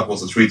 This part of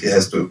the treaty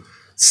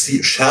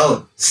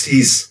shall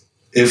cease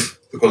if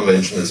the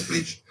Convention is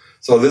breached.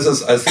 So this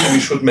is, I think we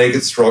should make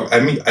it strong. I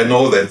mean, I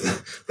know that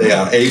they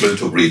are able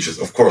to breach it.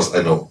 Of course,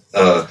 I know.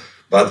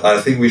 But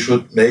I think we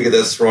should make it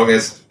as strong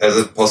as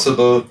it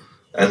possible,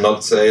 and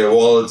not say,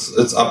 well,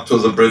 it's up to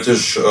the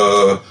British.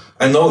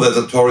 I know that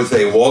the Tories,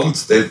 they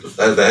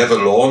have a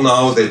law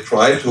now. They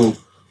try to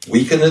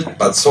weaken it,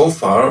 but so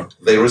far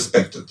they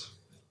respect it.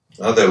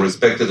 They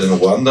respect it in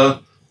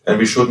Rwanda, and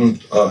we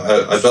shouldn't.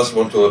 I just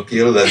want to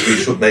appeal that we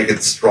should make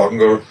it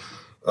stronger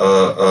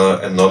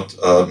and not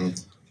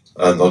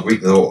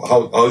weaken.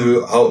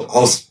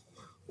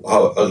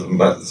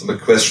 My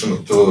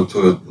question to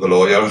the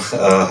lawyer: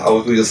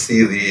 how do you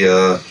see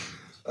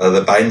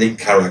the binding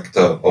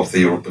character of the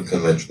European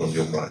Convention on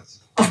Human Rights?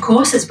 Of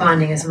course, it's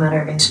binding as a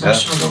matter of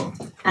international law,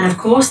 and of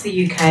course, the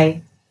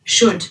UK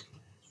should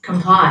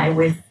comply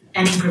with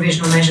any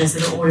provisional measures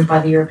that are ordered by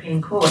the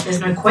European Court. There's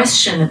no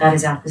question that that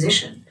is our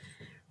position.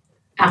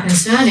 Our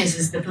concern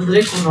is the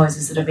political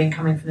noises that have been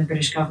coming from the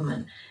British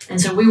government.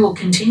 And so we will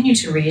continue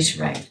to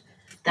reiterate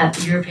that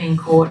the European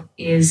Court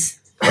is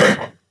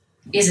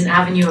an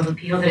avenue of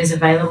appeal that is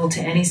available to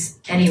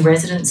any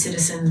resident,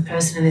 citizen,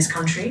 person in this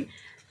country.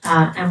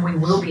 And we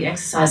will be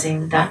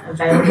exercising that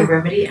available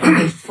remedy, and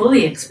we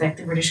fully expect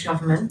the British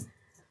government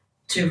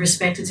to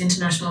respect its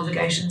international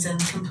obligations and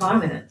comply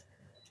with it.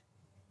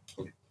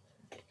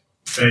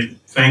 Great,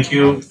 thank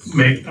you.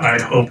 I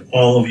hope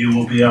all of you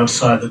will be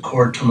outside the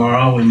court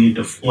tomorrow. We need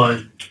to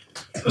flood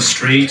the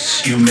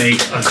streets. You make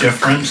a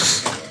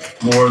difference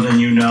more than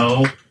you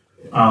know.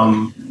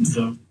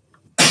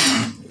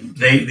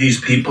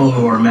 These people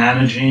who are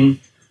managing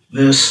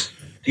this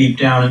deep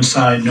down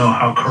inside know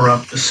how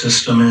corrupt the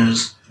system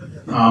is,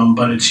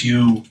 but it's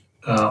you,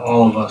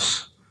 all of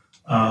us,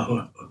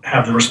 who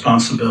have the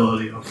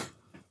responsibility of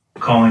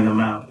calling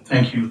them out.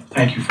 Thank you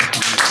for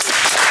coming.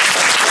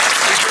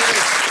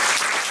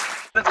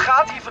 Het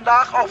gaat hier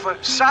vandaag over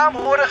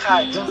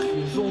saamhorigheid.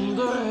 Dagje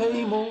zonder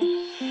hemel.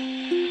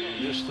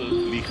 Rustig,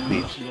 liegt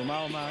niet. Wat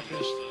normaal maken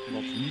is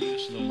wat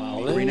niet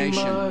normaal. Every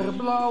nation maar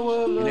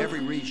blauwe in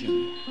every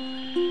region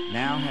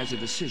now has a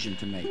decision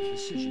to make.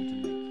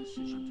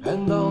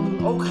 En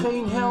dan ook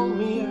geen hel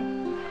meer.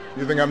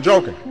 You think I'm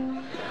joking?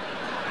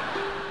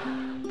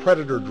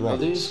 Predator drones.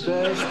 Dat is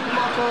best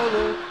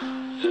makkelijk.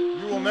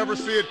 You will never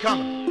see it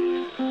coming.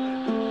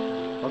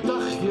 Wat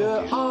dacht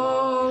je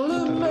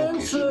alle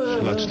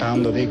mensen? Laat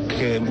staan dat ik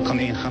kan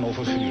ingaan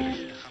over vuur.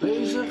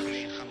 Bezig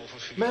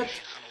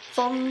met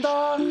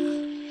vandaag.